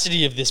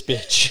audacity of this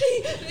bitch.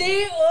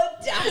 The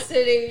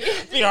audacity.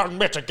 The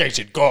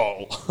unmitigated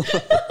gall.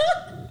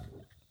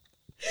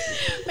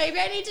 Maybe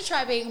I need to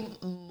try being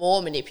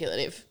more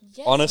manipulative.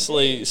 Yes,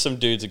 Honestly, some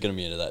dudes are going to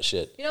be into that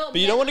shit. You know, but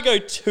you don't want to go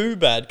too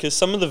bad because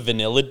some of the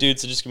vanilla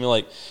dudes are just going to be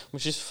like, well,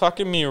 she's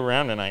fucking me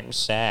around and I'm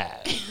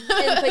sad.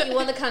 but you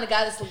want the kind of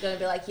guy that's going to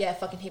be like, yeah,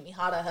 fucking hit me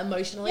harder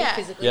emotionally, Yeah.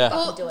 physically, Yeah.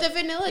 fucking Well, do it. the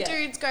vanilla Yeah.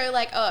 dudes go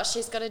like, oh,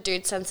 she's got a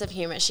dude sense of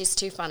humor. She's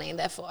too funny and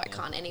therefore I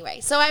can't anyway.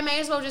 So I may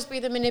as well just be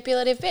the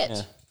manipulative bitch.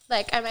 Yeah.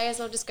 Like, I may as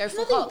well just go full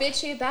Nothing hog.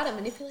 bitchy about it.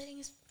 Manipulating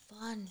is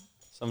fun.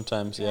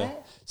 Sometimes, yeah. Right.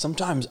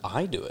 Sometimes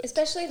I do it.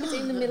 Especially if it's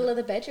in the middle of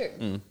the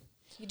bedroom.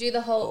 You do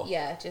the whole,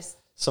 just...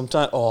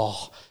 Sometimes,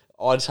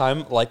 odd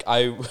time, like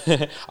I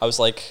was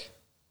like,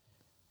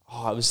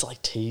 I was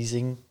like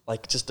teasing,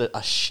 like just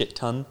a shit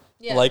ton.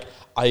 Yeah. Like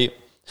I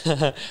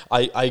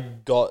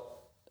got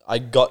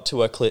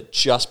to her clit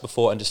just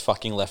before and just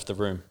fucking left the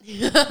room.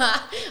 Yeah,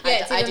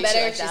 it's I even do better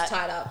shit if like she's that.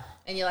 tied up.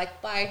 And you're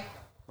like, bye.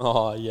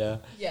 Oh yeah.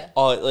 Yeah.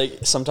 Oh, like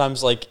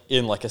sometimes like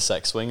in like a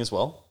sex swing as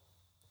well.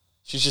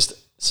 She's just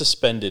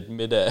suspended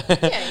midair.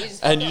 Yeah, you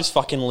just and fuck you off. just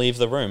fucking leave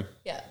the room.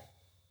 Yeah.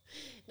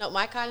 Not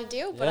my kind of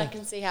deal, but Yeah. I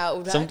can see how it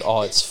would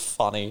work. It's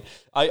funny.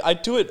 I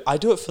do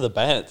it for the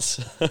bands.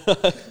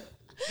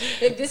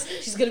 Like this,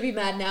 she's going to be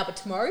mad now, but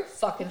tomorrow,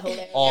 fucking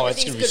hilarious. Oh,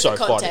 it's Everything's gonna be good so for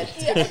funny. content.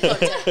 It's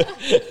good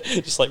for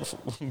content. Just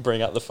like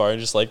bring out the phone,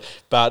 just like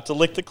about to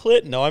lick the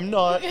clit. No, I'm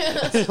not.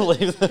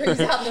 Leave the Brings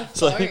room. out the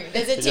It's like- phone.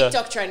 There's a Yeah.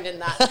 TikTok trend in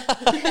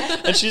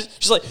that. and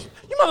she's like,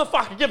 "You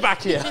motherfucker, get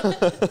back here!"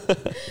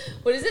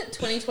 What is it?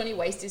 2020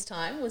 Waste is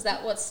Time? Was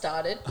that what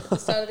started at the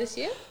start of this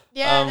year?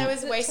 Yeah, Um, there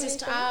was it Waste Is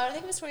 2020? Time. I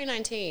think it was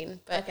 2019.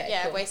 But Okay,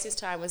 yeah, cool. Waste Is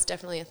Time was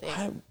definitely a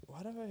thing. What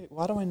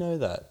Why do I know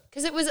that?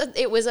 Because it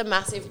was a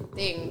massive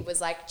thing.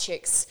 Was like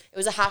chicks. It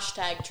was a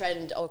hashtag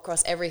trend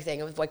across everything.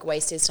 It was like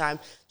waste his time.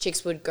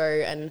 Chicks would go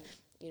and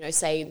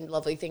say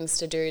lovely things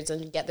to dudes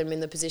and get them in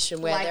the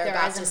position where they're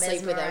about to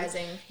sleep with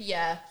them.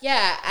 Yeah.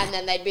 Yeah, and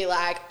then they'd be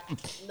like,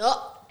 "No,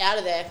 out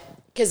of there,"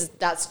 because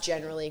that's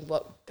generally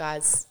what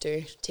guys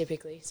do.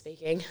 Typically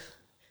speaking,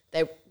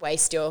 they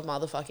waste your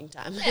motherfucking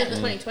time. Yeah,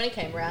 2020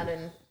 came around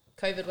and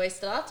COVID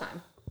wasted our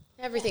time.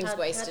 Everything's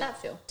wasted. How'd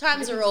that feel?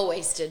 Times are all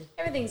wasted.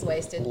 Everything's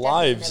wasted.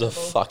 Lives Definitely are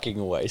inevitable.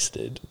 fucking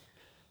wasted.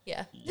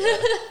 Yeah.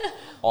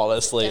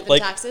 Honestly, Death and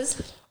like,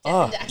 taxes.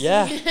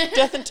 yeah,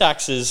 death and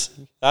taxes.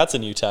 That's a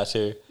new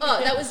tattoo.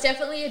 Oh, that was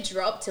definitely a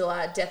drop to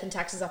Death and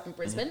Taxes up in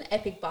Brisbane.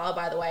 Epic Bar,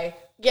 by the way.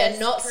 Yes,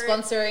 They're not true.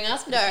 sponsoring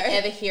us, but No. if you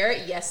ever hear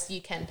it, yes,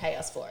 you can pay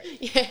us for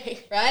it. Yeah.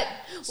 Right?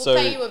 We'll So-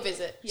 pay you a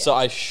visit So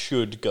I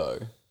should go.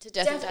 to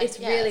Death and Taxes. It's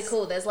really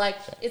cool. There's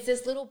it's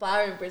this little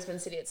bar in Brisbane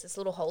City. It's this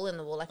little hole in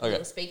the wall, like a Okay.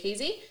 little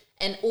speakeasy.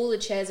 And all the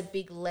chairs are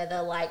big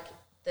leather, like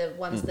the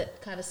ones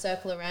that kind of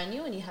circle around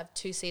you, and you have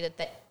two-seated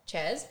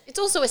chairs. It's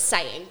also a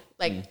saying.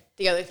 Like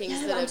the other things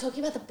Yeah, that I'm are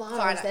talking about the bar. I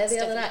Fine, was there the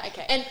other night.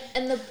 definitely. Okay.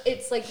 And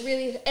it's like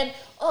really, and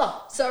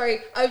sorry,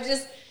 I'm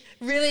just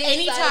really excited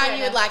anytime right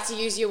you would now. like to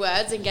use your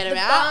words and get them The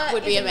out bar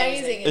would be is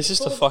amazing. It's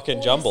just full a of fucking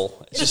all jumble.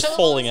 this- It's just full of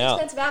falling all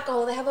this out. expensive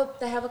alcohol.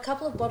 They have a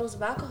couple of bottles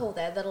of alcohol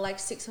there that are like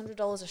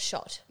 $600 a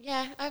shot.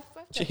 Yeah, I've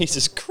done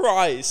Jesus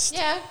Christ.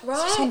 Yeah,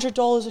 Right?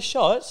 $600 a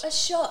shot? A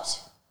shot.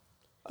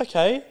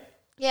 Okay.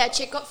 yeah. A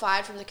chick got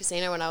fired from the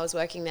casino when I was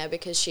working there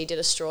because she did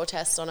a straw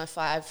test on a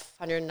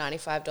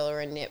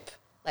 $595 a nip,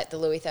 like the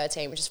Louis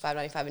XIII, which is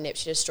 $5.95 a nip.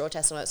 She did a straw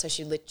test on it, so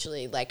she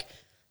literally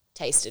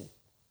tasted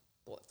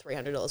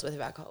 $300 worth of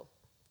alcohol.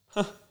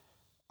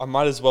 I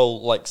might as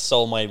well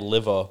sell my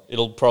liver.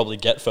 It'll probably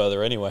get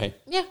further anyway.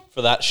 Yeah,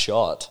 For that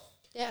shot.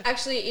 yeah.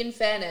 Actually, in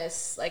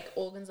fairness,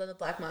 organs on the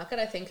black market,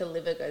 I think a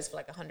liver goes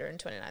for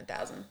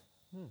 $129,000.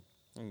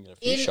 I can get a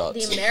few In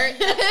shots. the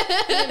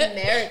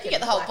American, you get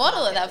the whole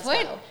bottle at that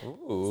point.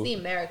 It's the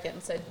American,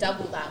 so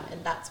double that,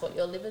 and that's what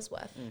your liver's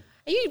worth.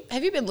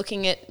 Have you been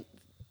looking at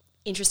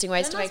interesting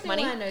ways to make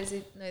money? I know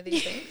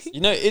these things.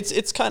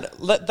 It's kind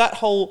of that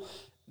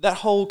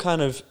whole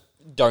kind of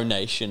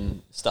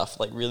donation stuff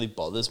really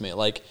bothers me.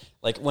 Like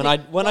when I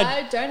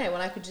Why donate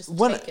when I could just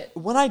take it?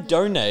 when I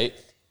donate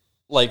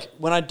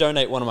when I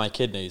donate one of my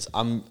kidneys,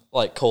 I'm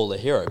called a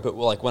hero. But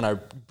when I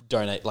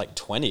donate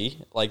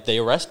 20, they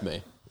arrest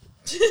me.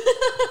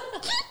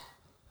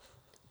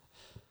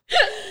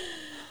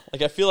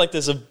 I feel like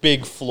there's a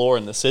big flaw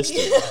in the system.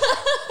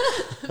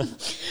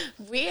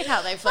 Weird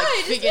how they've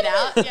figured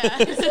out. Yeah.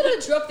 I just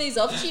want to drop these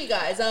off to you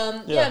guys.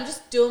 Yeah, I'm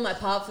just doing my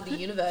part for the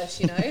universe,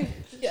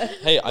 Yeah.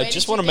 Hey, I did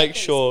just you want to get make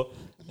these? sure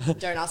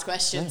Don't ask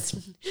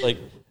questions.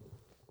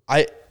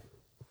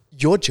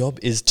 your job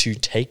is to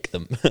take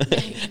them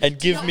and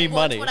give me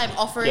money. What I'm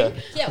offering.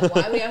 Yeah. Yeah,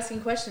 why are we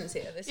asking questions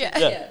here? Yeah.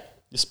 Yeah.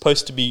 You're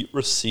supposed to be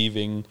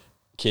receiving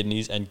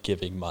kidneys and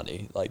giving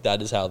money.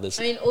 That is how this.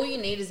 I mean, all you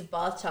need is a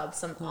bathtub,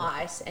 some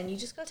ice, and you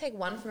just got to take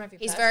one from every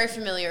He's person. very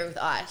familiar with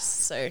ice,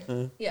 so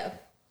Yeah.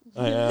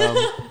 I am.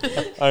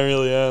 I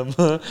really am.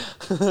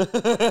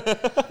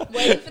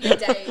 Waiting for the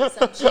day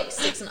some chick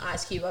sticks an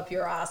ice cube up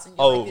your ass and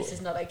you're like, this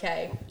is not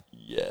okay.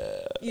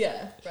 Yeah.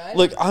 Yeah, right?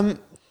 Look, I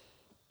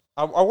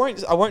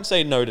won't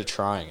say no to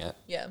trying it.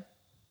 Yeah.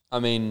 I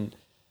mean,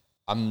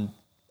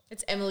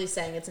 It's Emily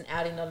saying it's an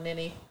outing, not an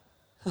innie.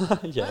 yeah,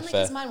 only fair.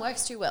 because mine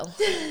works too well.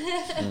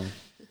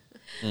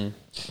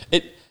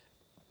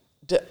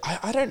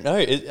 I don't know.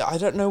 I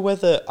don't know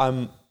whether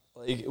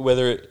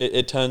whether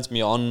it turns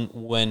me on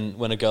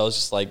when a girl's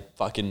just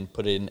fucking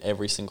put it in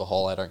every single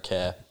hole. I don't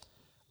care,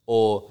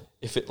 or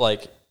if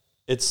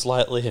it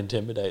slightly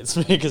intimidates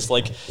me because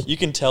you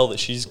can tell that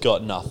she's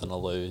got nothing to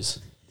lose.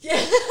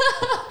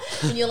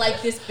 And you're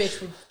like, this bitch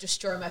would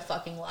destroy my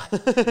fucking life.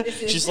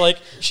 This is,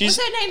 She's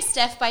Was her name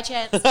Steph by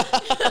chance?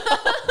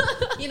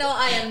 you know,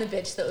 I am the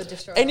bitch that would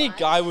destroy any my life.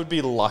 guy would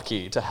be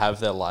lucky to have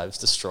their lives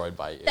destroyed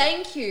by you.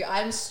 Thank you.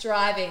 I'm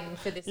striving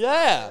for this.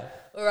 Yeah.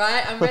 All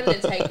right? I'm ready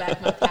to take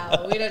back my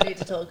power. We don't need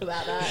to talk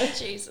about that.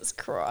 Jesus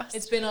Christ.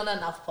 It's been on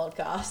enough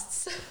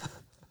podcasts.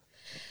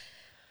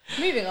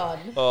 Moving on.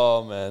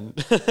 Oh man.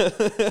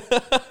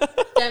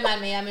 Don't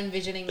mind me. I'm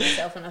envisioning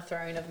myself on a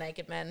throne of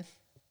naked men.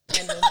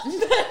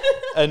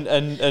 And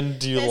and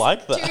do you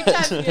like that? Two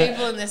types of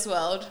people in this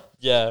world.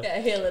 Yeah. yeah,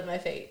 heel at my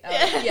feet.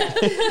 Yeah.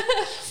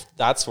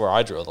 That's where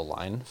I draw the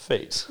line.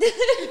 Feet.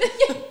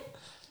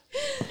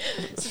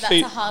 So that's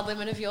Feet. a hard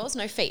limit of yours?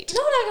 No feet. You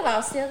know what I got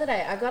asked the other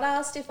day? I got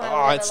asked if I would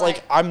Oh, ever,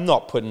 it's I'm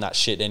not putting that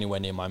shit anywhere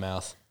near my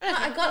mouth. No,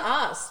 I got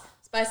asked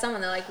by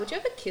someone. They're like, "Would you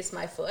ever kiss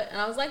my foot?" And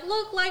I was like,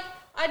 "Look,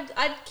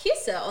 I'd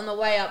kiss it on the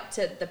way up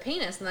to the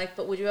penis." And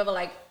but would you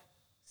ever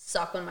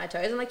suck on my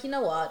toes? I'm like, you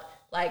know what?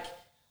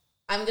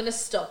 I'm gonna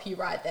stop you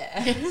right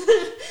there.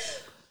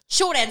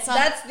 Short answer.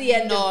 That's the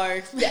end.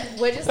 No. Yeah,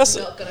 we're just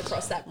not gonna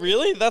cross that bridge.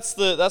 Really? That's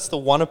the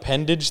one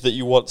appendage that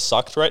you want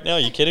sucked right now? Are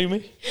you kidding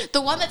me?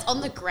 The one that's on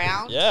the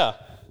ground. Yeah.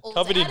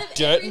 Covered in Out of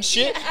dirt and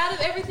shit? Out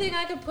of everything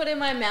I could put in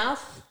my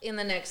mouth in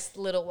the next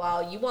little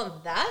while, you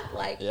want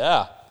that?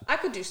 Yeah. I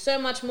could do so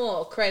much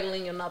more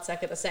cradling your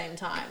nutsack at the same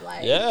time.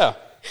 Like, Yeah.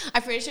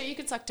 I'm pretty sure you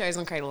could suck toes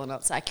on cradle and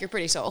nutsack. You're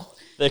pretty tall.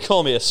 They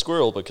call me a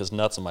squirrel because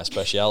nuts are my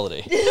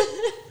speciality.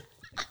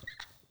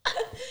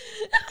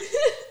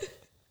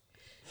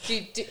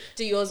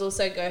 do yours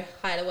also go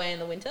hide away in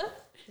the winter?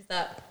 Is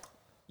that...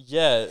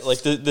 Yeah, like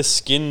the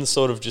skin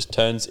sort of just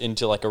turns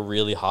into like a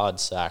really hard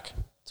sack.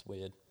 It's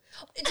weird.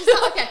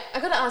 Okay, I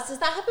gotta ask, does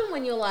that happen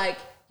when you're like,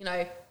 you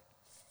know,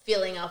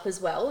 filling up as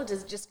well? Or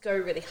does it just go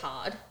really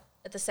hard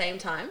at the same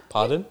time?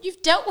 Pardon?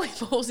 You've dealt with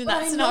balls in that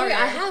I know, scenario.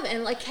 I have,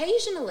 and like,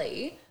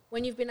 occasionally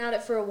when you've been at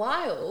it for a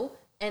while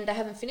and they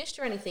haven't finished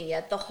or anything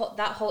yet,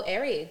 that whole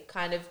area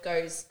kind of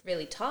goes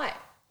really tight.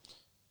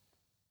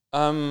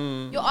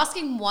 You're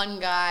asking one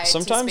guy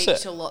Sometimes to speak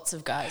it- to lots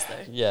of guys,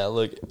 though. Yeah,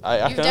 look, I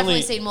You've can definitely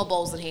only... seen more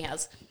balls than he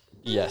has.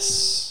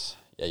 Yes.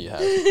 Yeah, you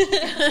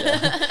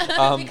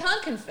have. We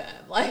can't confirm.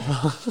 Like,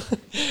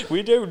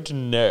 We don't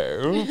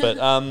know, but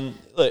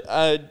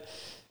look,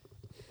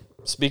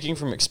 speaking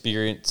from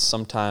experience,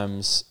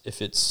 sometimes if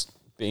it's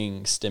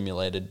being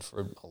stimulated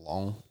for a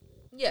long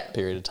yeah.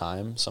 period of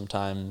time,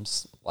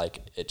 sometimes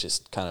like it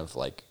just kind of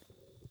like.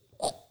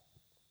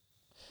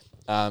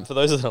 For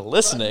those that are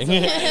listening,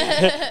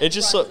 it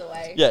just Runs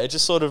away. it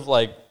just sort of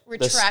like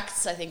this-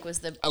 Retracts, I think, was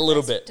the A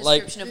little best bit,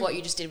 like- description of what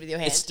you just did with your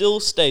hand. It still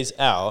stays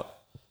out,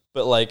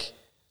 but like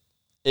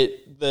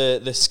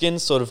the skin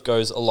sort of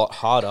goes a lot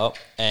harder,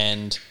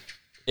 and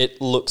it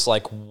looks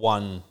like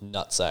one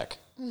nutsack.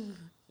 It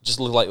just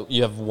looks like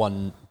you have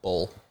one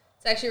ball.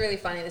 It's actually really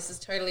funny. This is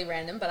totally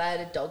random, but I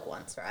had a dog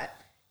once, right?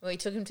 We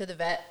took him to the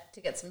vet to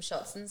get some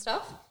shots and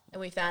stuff,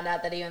 and we found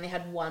out that he only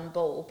had one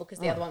ball because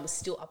the other one was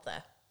still up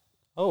there.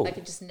 Oh, Like,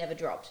 it just never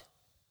dropped.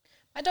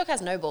 My dog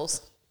has no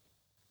balls.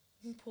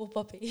 Poor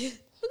puppy.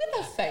 Look at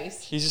that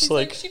face. He's just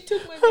like- she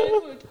took my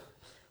manhood.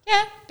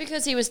 Yeah,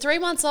 because he was 3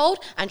 months old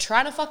and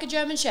trying to fuck a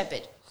German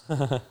Shepherd.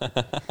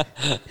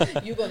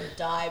 You're gonna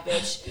die,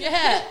 bitch.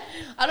 Yeah,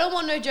 I don't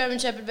want no German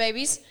Shepherd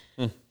babies.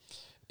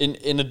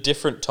 in a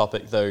different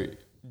topic though,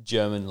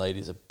 German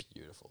ladies are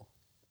beautiful.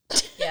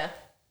 Yeah.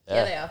 Yeah.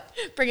 Yeah, they are.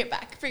 Bring it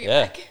back. Bring it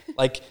Yeah, back.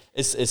 like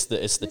it's the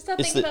Let's start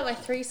it's thinking the about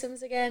like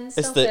threesomes again. it's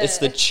Stop the it's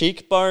the it.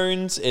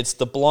 cheekbones, it's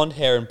the blonde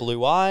hair and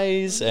blue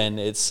eyes, and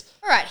it's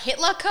All right,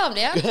 Hitler, calm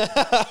down.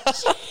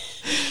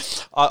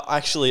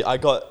 I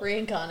got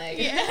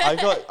reincarnated. I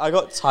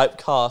got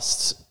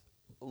typecast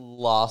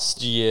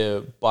last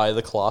year by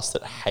the class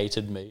that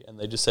hated me, and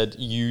they just said,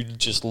 "You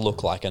just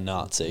look like a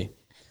Nazi."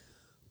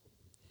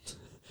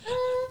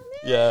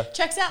 Yeah,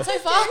 Checks out so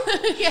far.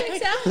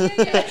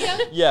 Yeah.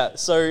 yeah.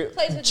 So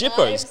Plays with jippos,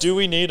 knives. do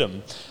we need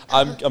them?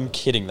 I'm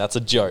kidding. That's a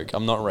joke.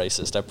 I'm not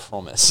racist. I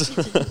promise.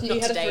 You had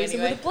a today, threesome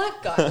anyway. with a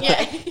black guy.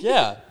 Yeah.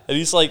 Yeah, and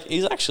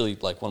he's actually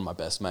like one of my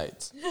best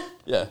mates.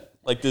 Yeah,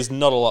 like there's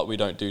not a lot we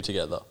don't do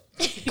together.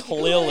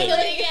 Clearly.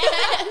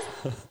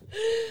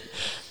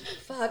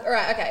 Fuck. All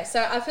right. Okay.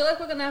 So I feel like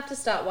we're gonna have to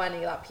start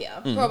winding it up here.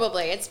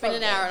 Probably. It's been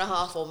an hour and a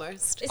half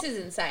almost. This is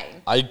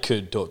insane. I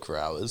could talk for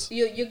hours.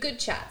 You're good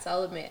chats,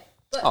 I'll admit.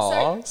 But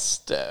Aw,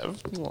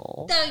 Steph.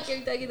 Aw. thank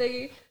you.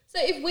 So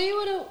if we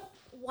were to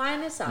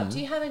wind this up, do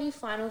you have any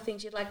final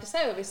things you'd like to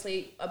say?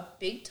 Obviously, a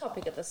big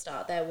topic at the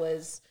start there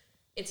was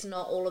it's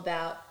not all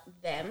about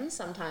them.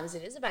 Sometimes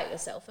it is about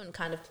yourself and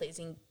kind of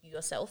pleasing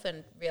yourself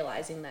and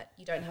realizing that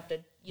you don't have to,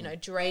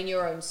 drain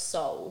your own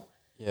soul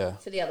Yeah.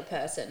 for the other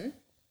person.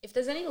 If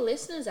there's any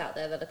listeners out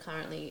there that are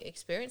currently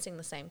experiencing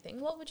the same thing,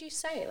 what would you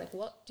say? Like,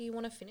 what do you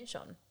want to finish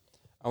on?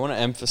 I want to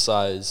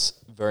emphasize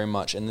very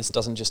much, and this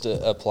doesn't just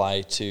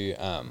apply to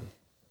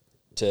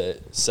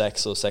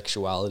sex or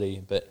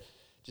sexuality, but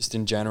just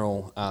in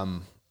general,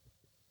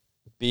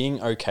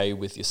 being okay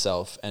with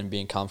yourself and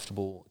being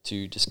comfortable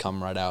to just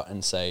come right out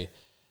and say,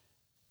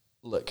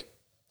 look,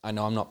 I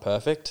know I'm not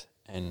perfect,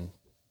 and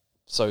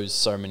so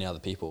many other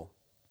people.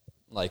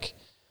 Like,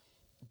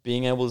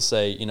 being able to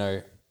say,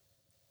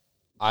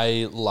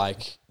 I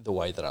like the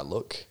way that I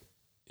look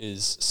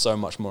is so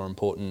much more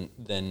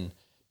important than,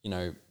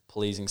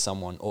 pleasing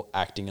someone or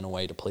acting in a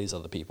way to please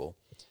other people.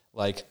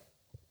 Like,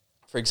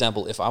 for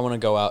example, if I want to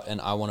go out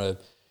and I want to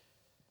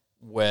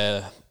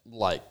wear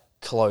like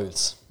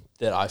clothes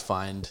that I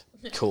find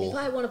cool If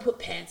I want to put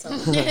pants on. Or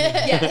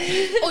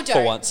for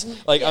don't. once,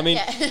 like, I mean,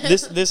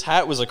 this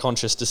hat was a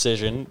conscious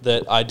decision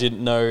that I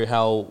didn't know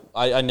how,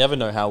 I never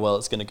know how well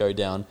it's going to go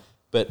down,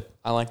 but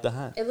I like the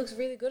hat. It looks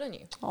really good on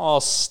you. Oh,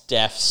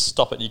 Steph,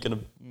 stop it. You're going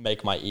to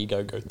make my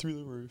ego go through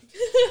the roof.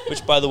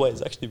 Which, by the way,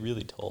 is actually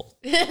really tall.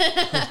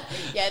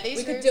 Yeah, these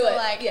We could roofs do are it,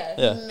 like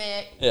yeah.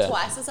 meh, Yeah.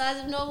 twice the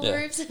size of normal Yeah.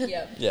 roofs.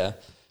 Yeah. Yeah.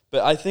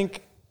 But I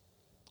think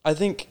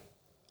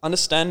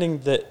understanding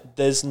that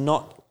there's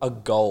not a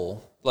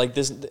goal, like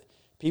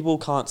people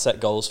can't set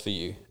goals for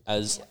you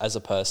as a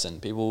person.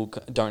 People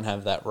don't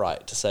have that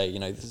right to say,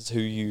 this is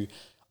who you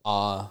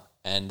are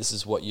and this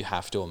is what you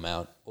have to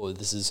amount, or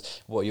this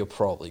is what you're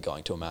probably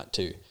going to amount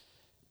to.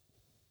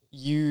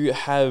 You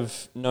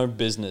have no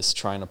business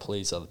trying to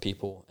please other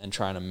people and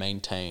trying to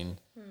maintain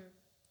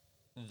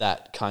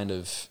that kind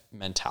of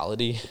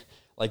mentality.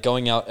 Like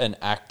going out and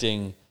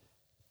acting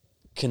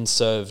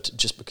conserved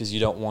just because you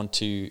don't want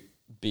to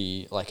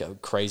be like a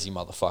crazy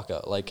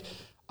motherfucker. Like,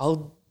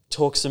 I'll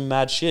talk some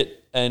mad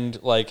shit,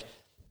 and like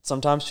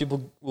sometimes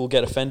people will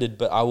get offended,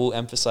 but I will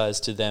emphasize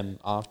to them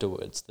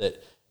afterwards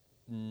that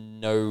in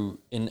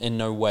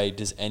no way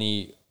does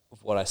any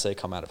of what I say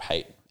come out of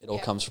hate. It all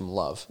comes from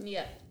love.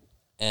 Yeah.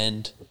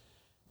 And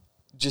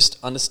just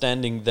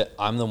understanding that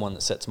I'm the one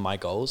that sets my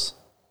goals.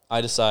 I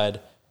decide,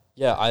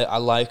 I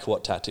like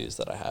what tattoos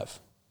that I have.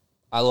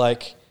 I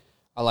like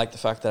the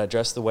fact that I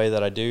dress the way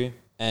that I do,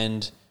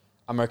 and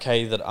I'm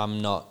okay that I'm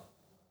not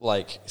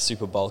like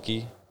super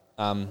bulky.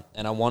 And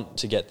I want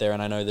to get there,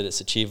 and I know that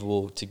it's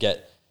achievable to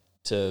get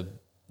to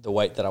the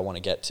weight that I want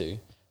to get to,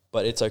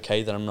 but it's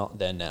okay that I'm not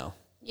there now.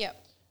 Yep.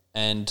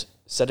 And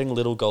setting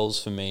little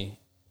goals for me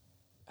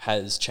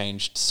has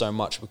changed so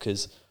much,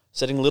 because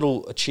setting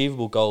little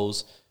achievable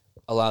goals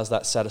allows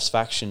that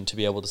satisfaction to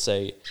be able to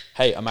say,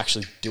 hey, I'm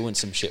actually doing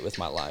some shit with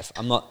my life.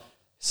 I'm not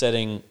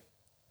setting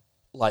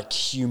like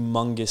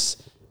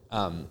humongous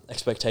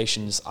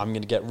expectations. I'm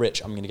going to get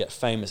rich. I'm going to get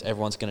famous.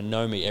 Everyone's going to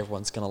know me.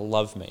 Everyone's going to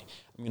love me.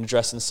 I'm going to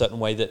dress in a certain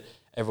way that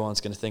everyone's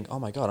going to think, oh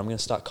my God, I'm going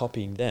to start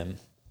copying them.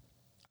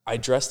 I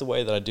dress the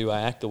way that I do.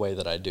 I act the way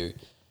that I do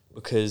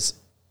because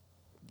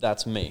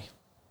that's me.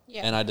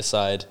 Yeah. And I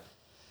decide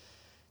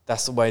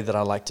that's the way that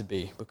I like to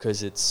be,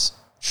 because it's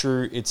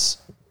true, it's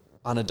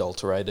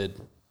unadulterated,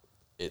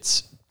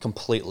 it's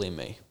completely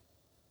me.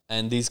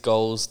 And these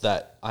goals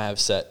that I have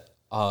set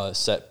are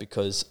set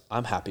because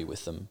I'm happy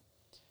with them.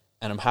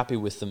 And I'm happy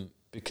with them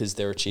because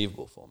they're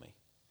achievable for me.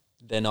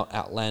 They're not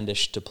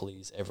outlandish to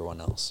please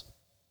everyone else.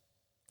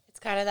 It's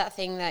kind of that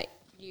thing that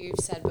you've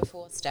said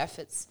before, Steph.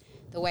 It's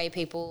the way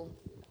people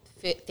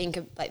think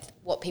of, like,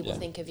 what people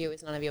think of you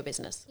is none of your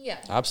business. Yeah.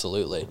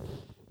 Absolutely.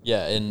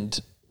 Yeah, and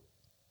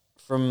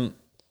from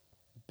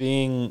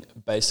being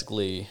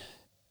basically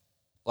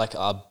like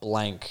a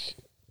blank,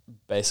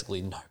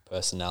 basically no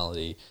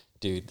personality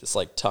dude that's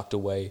like tucked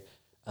away,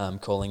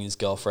 calling his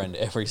girlfriend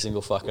every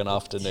single fucking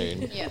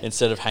afternoon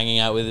instead of hanging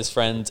out with his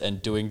friends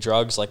and doing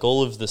drugs like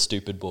all of the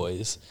stupid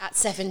boys. At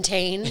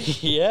 17.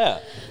 Yeah.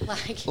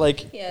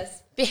 Like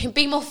Yes.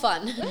 Be more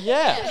fun.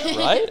 yeah,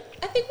 right?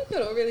 I think we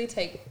could all really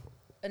take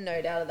a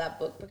note out of that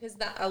book, because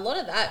that a lot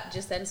of that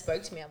just then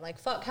spoke to me. I'm like,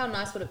 fuck, how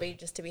nice would it be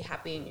just to be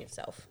happy in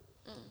yourself?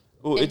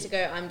 Ooh, And to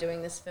go, I'm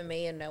doing this for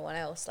me and no one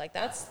else. Like,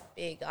 that's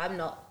big. I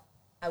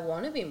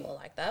want to be more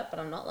like that, but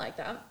I'm not like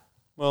that.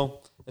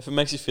 well, if it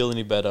makes you feel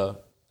any better,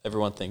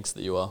 everyone thinks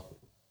that you are.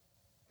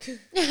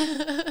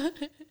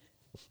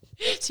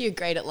 So you're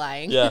great at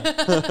lying. Yeah.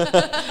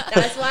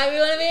 That's why we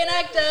want to be an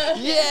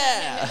actor.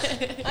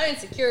 Yeah. I'm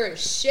insecure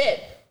as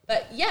shit.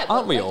 But yeah.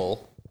 Aren't we like,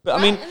 all? But right?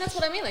 I mean, And that's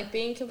what I mean. Like,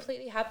 being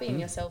completely happy in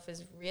yourself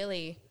is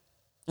really...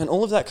 and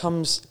all of that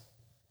comes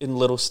in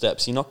little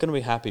steps. You're not going to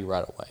be happy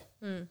right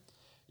away.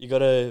 You got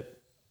to...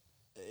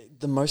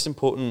 The most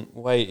important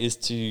way is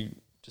to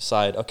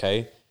decide,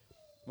 okay,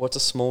 what's a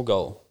small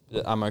goal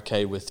that I'm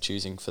okay with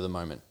choosing for the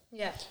moment?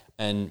 Yeah.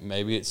 And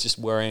maybe it's just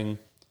wearing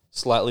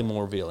slightly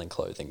more revealing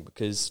clothing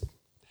because,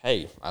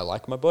 hey, I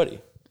like my body,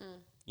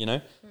 you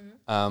know?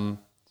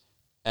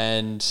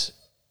 And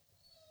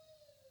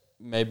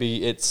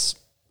maybe it's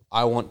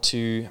I want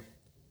to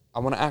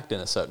act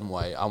in a certain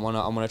way. I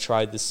want to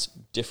try this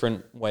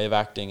different way of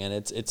acting, and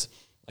it's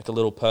like a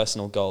little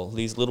personal goal.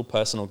 These little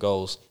personal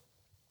goals,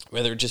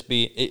 whether it just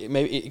be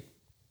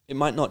it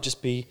might not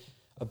just be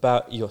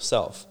about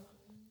yourself,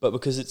 but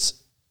because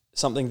it's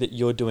something that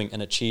you're doing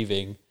and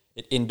achieving,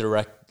 it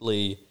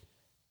indirectly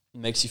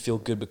makes you feel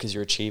good because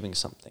you're achieving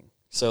something.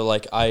 So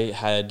like I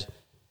had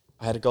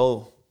a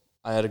goal.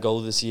 I had a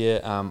goal this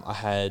year. I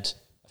had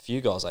a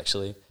few goals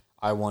actually.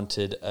 I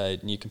wanted a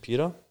new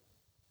computer.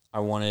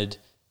 I wanted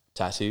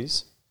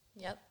tattoos.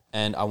 Yep.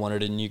 And I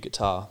wanted a new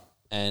guitar.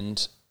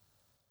 And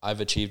I've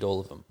achieved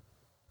all of them.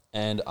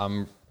 And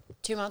I'm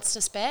 2 months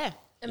to spare.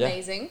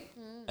 Amazing.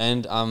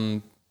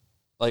 and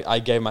like I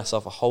gave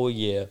myself a whole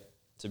year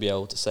to be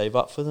able to save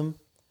up for them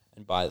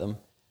and buy them.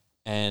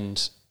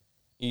 And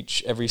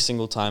every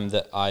single time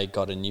that I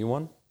got a new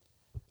one,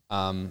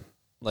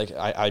 like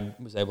I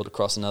was able to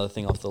cross another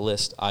thing off the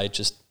list. I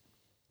just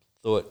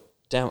thought,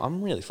 damn,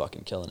 I'm really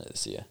fucking killing it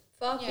this year.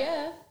 Fuck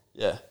yeah.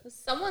 Yeah.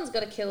 Someone's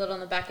got to kill it on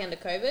the back end of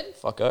COVID.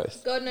 Fuck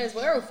oath. God knows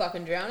we're all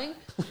fucking drowning.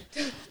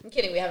 I'm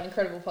kidding. We have an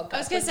incredible podcast. I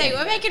was going to say,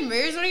 we're making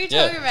moves. What are you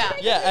Yeah. talking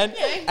about? Yeah,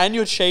 and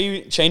you're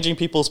changing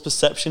people's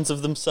perceptions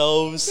of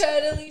themselves.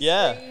 Totally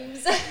Yeah.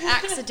 screams.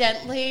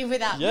 Accidentally,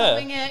 without Yeah.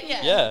 knowing it.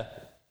 Yeah. Yeah.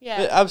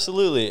 Yeah. Yeah,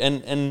 absolutely.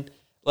 And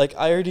like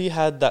I already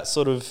had that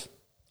sort of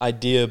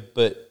idea,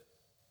 but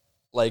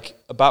like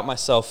about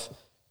myself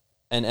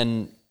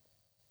and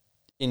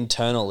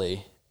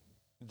internally,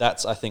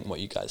 that's I think what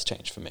you guys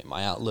changed for me.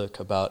 My outlook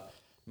about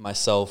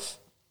myself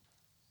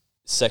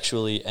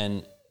sexually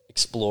and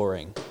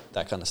exploring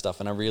that kind of stuff.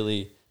 And I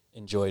really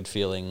enjoyed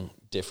feeling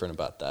different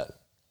about that.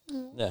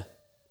 Yeah.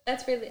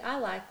 That's really, I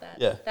like that.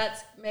 Yeah.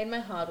 That's made my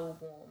heart all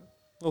warm.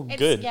 Well, It's,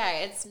 good. Yeah,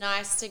 it's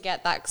nice to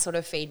get that sort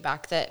of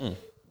feedback that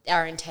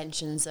our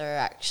intentions are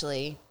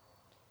actually...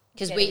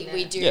 Because we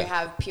Getting do Yeah.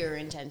 have pure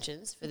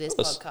intentions for this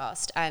course.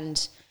 podcast,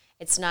 and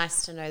it's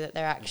nice to know that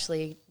they're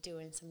actually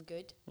doing some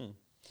good.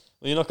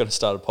 Well, you're not going to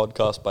start a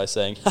podcast by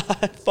saying,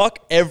 fuck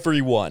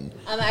everyone.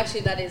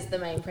 Actually, that is the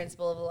main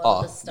principle of a lot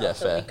of the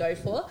stuff yeah, that we fair.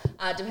 go for.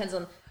 Depends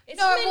on. It's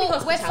No, mainly well,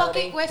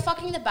 hospitality. we're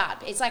fucking the bad.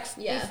 It's like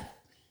Yeah.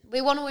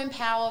 we want to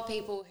empower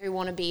people who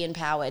want to be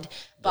empowered,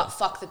 but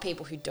fuck the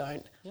people who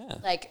don't. Yeah.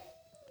 Like,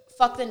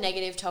 fuck the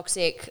negative,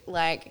 toxic,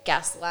 like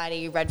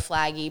gaslighty, red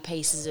flaggy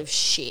pieces of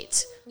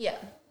shit, Yeah.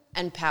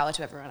 and power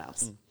to everyone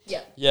else.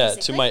 Yeah. Yeah,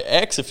 Basically. to my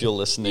ex, if you're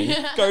listening,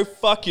 go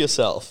fuck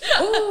yourself.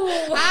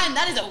 And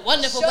that is a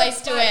wonderful Shots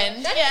place to fired.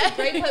 end. That's a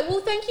great place.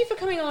 Well, thank you for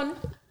coming on.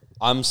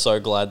 I'm so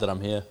glad that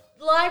I'm here.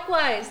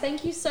 Likewise,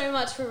 thank you so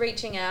much for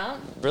reaching out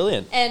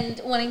Brilliant.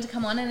 and wanting to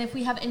come on. And if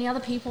we have any other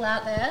people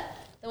out there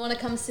that want to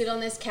come sit on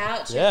this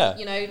couch Yeah.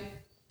 and,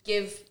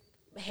 give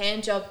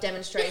hand job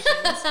demonstrations,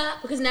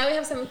 because now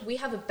we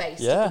have a base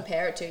Yeah. to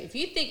compare it to. If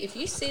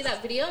you see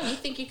that video and you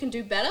think you can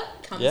do better,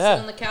 come Yeah.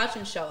 sit on the couch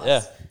and show us.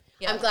 Yeah.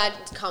 Yeah. I'm glad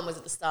 "come" was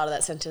at the start of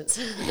that sentence.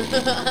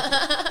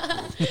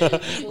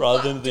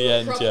 Rather than the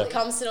end, properly. yeah.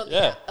 Come sit on the,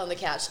 Yeah. on the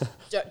couch.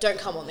 Don't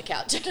come on the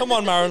couch. Come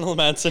on, Marilyn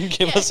Manson,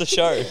 give us a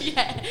show.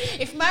 Yeah.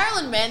 If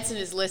Marilyn Manson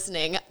is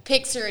listening,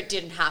 picture it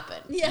didn't happen.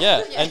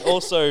 Yeah, and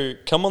also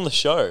come on the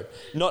show.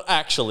 Not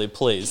actually,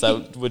 please.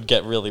 That would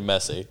get really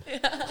messy.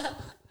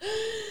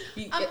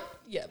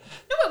 Yeah.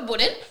 No, it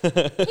wouldn't. He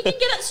can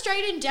get it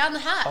straight in down the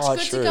hatch. Oh,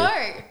 Good true. to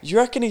go. You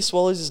reckon he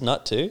swallows his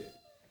nut too?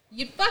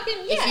 You'd fucking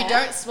If you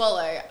don't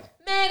swallow,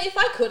 man, if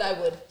I could, I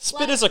would.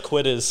 Spitters are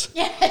quitters.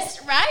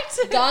 yes, right?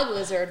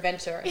 Garglers are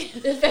adventurers.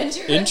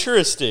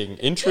 Interesting.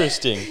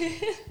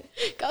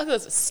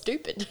 Gargoyles are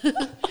stupid.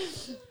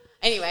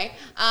 Anyway,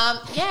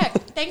 yeah,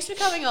 thanks for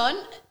coming on,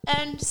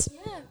 and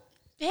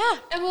yeah.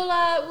 And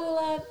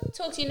we'll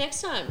talk to you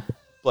next time.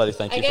 Bloody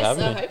thank I you for guess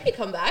having I me. hope you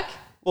come back.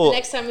 Well- the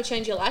next time we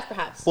change your life,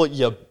 perhaps. Well,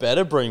 you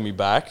better bring me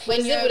back.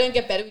 When we don't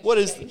get better. We What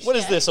just is change. what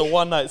is this, a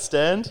one-night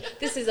stand?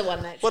 This is a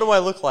one night. What do I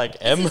look like,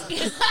 Em?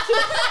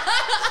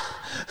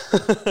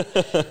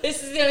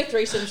 This is the only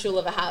threesome she'll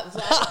ever have.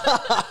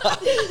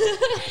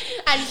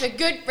 And for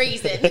good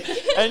reason.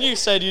 And you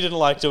said you didn't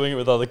like doing it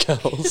with other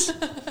girls.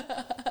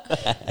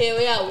 Here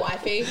we are,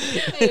 wifey.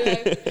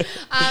 Anyway,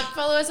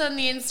 Follow us on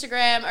the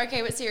Instagram,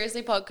 Okay But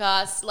Seriously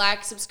Podcast.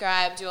 Like,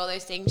 subscribe, do all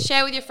those things.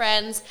 Share with your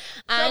friends.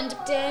 And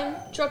Dan,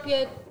 drop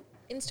your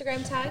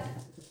Instagram tag.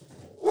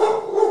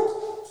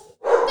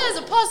 there's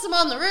a possum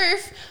on the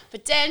roof.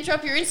 But Dan,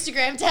 drop your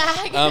Instagram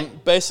tag.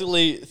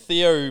 Basically,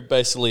 Theo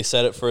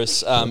said it for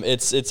us.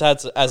 It's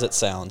as it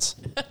sounds.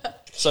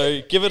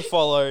 So give it a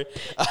follow.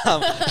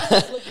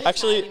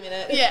 Actually,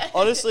 yeah.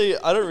 honestly,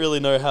 I don't really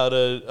know how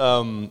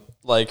to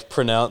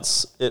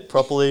pronounce it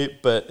properly,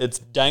 but it's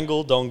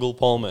Dangle Dongle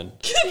Pullman.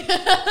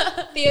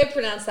 Theo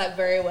pronounced that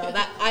very well.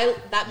 That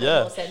made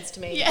Yeah. more sense to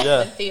me Yeah.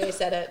 when Theo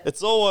said it.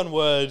 It's all one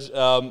word.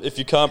 If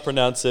you can't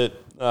pronounce it,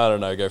 I don't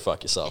know, go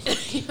fuck yourself.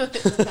 You can't.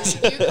 So what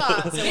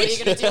are you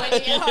going to do when you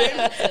get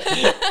home?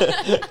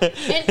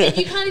 And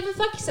you can't even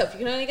fuck yourself. You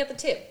can only get the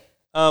tip.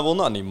 Well,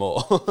 not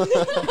anymore. Well,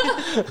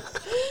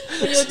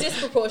 you're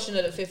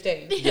disproportionate at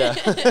 15. Yeah.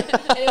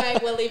 Anyway,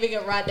 we're leaving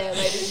it right there,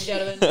 ladies and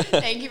gentlemen.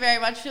 Thank you very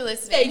much for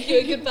listening. Thank you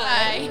and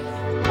goodbye.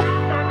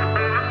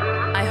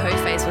 My hoe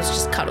phase was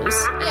just cuddles.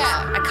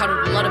 Yeah. I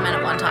cuddled a lot of men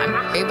at one time.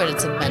 But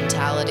it's a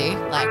mentality.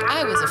 Like,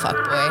 I was a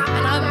fuckboy,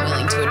 and I'm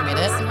willing to admit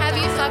it. Have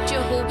you fucked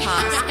your whole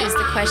past is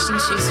the question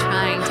she's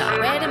trying to ask.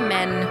 Where do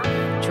men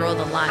draw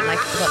the line? Like,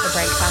 I've got the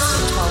breakfast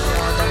in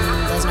 12-year-old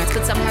and there's no...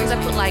 But sometimes I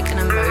put like an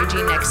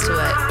emoji next to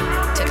it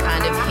to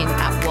kind of hint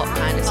at what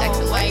kind of sex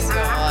it was. Oh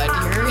my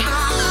god, you're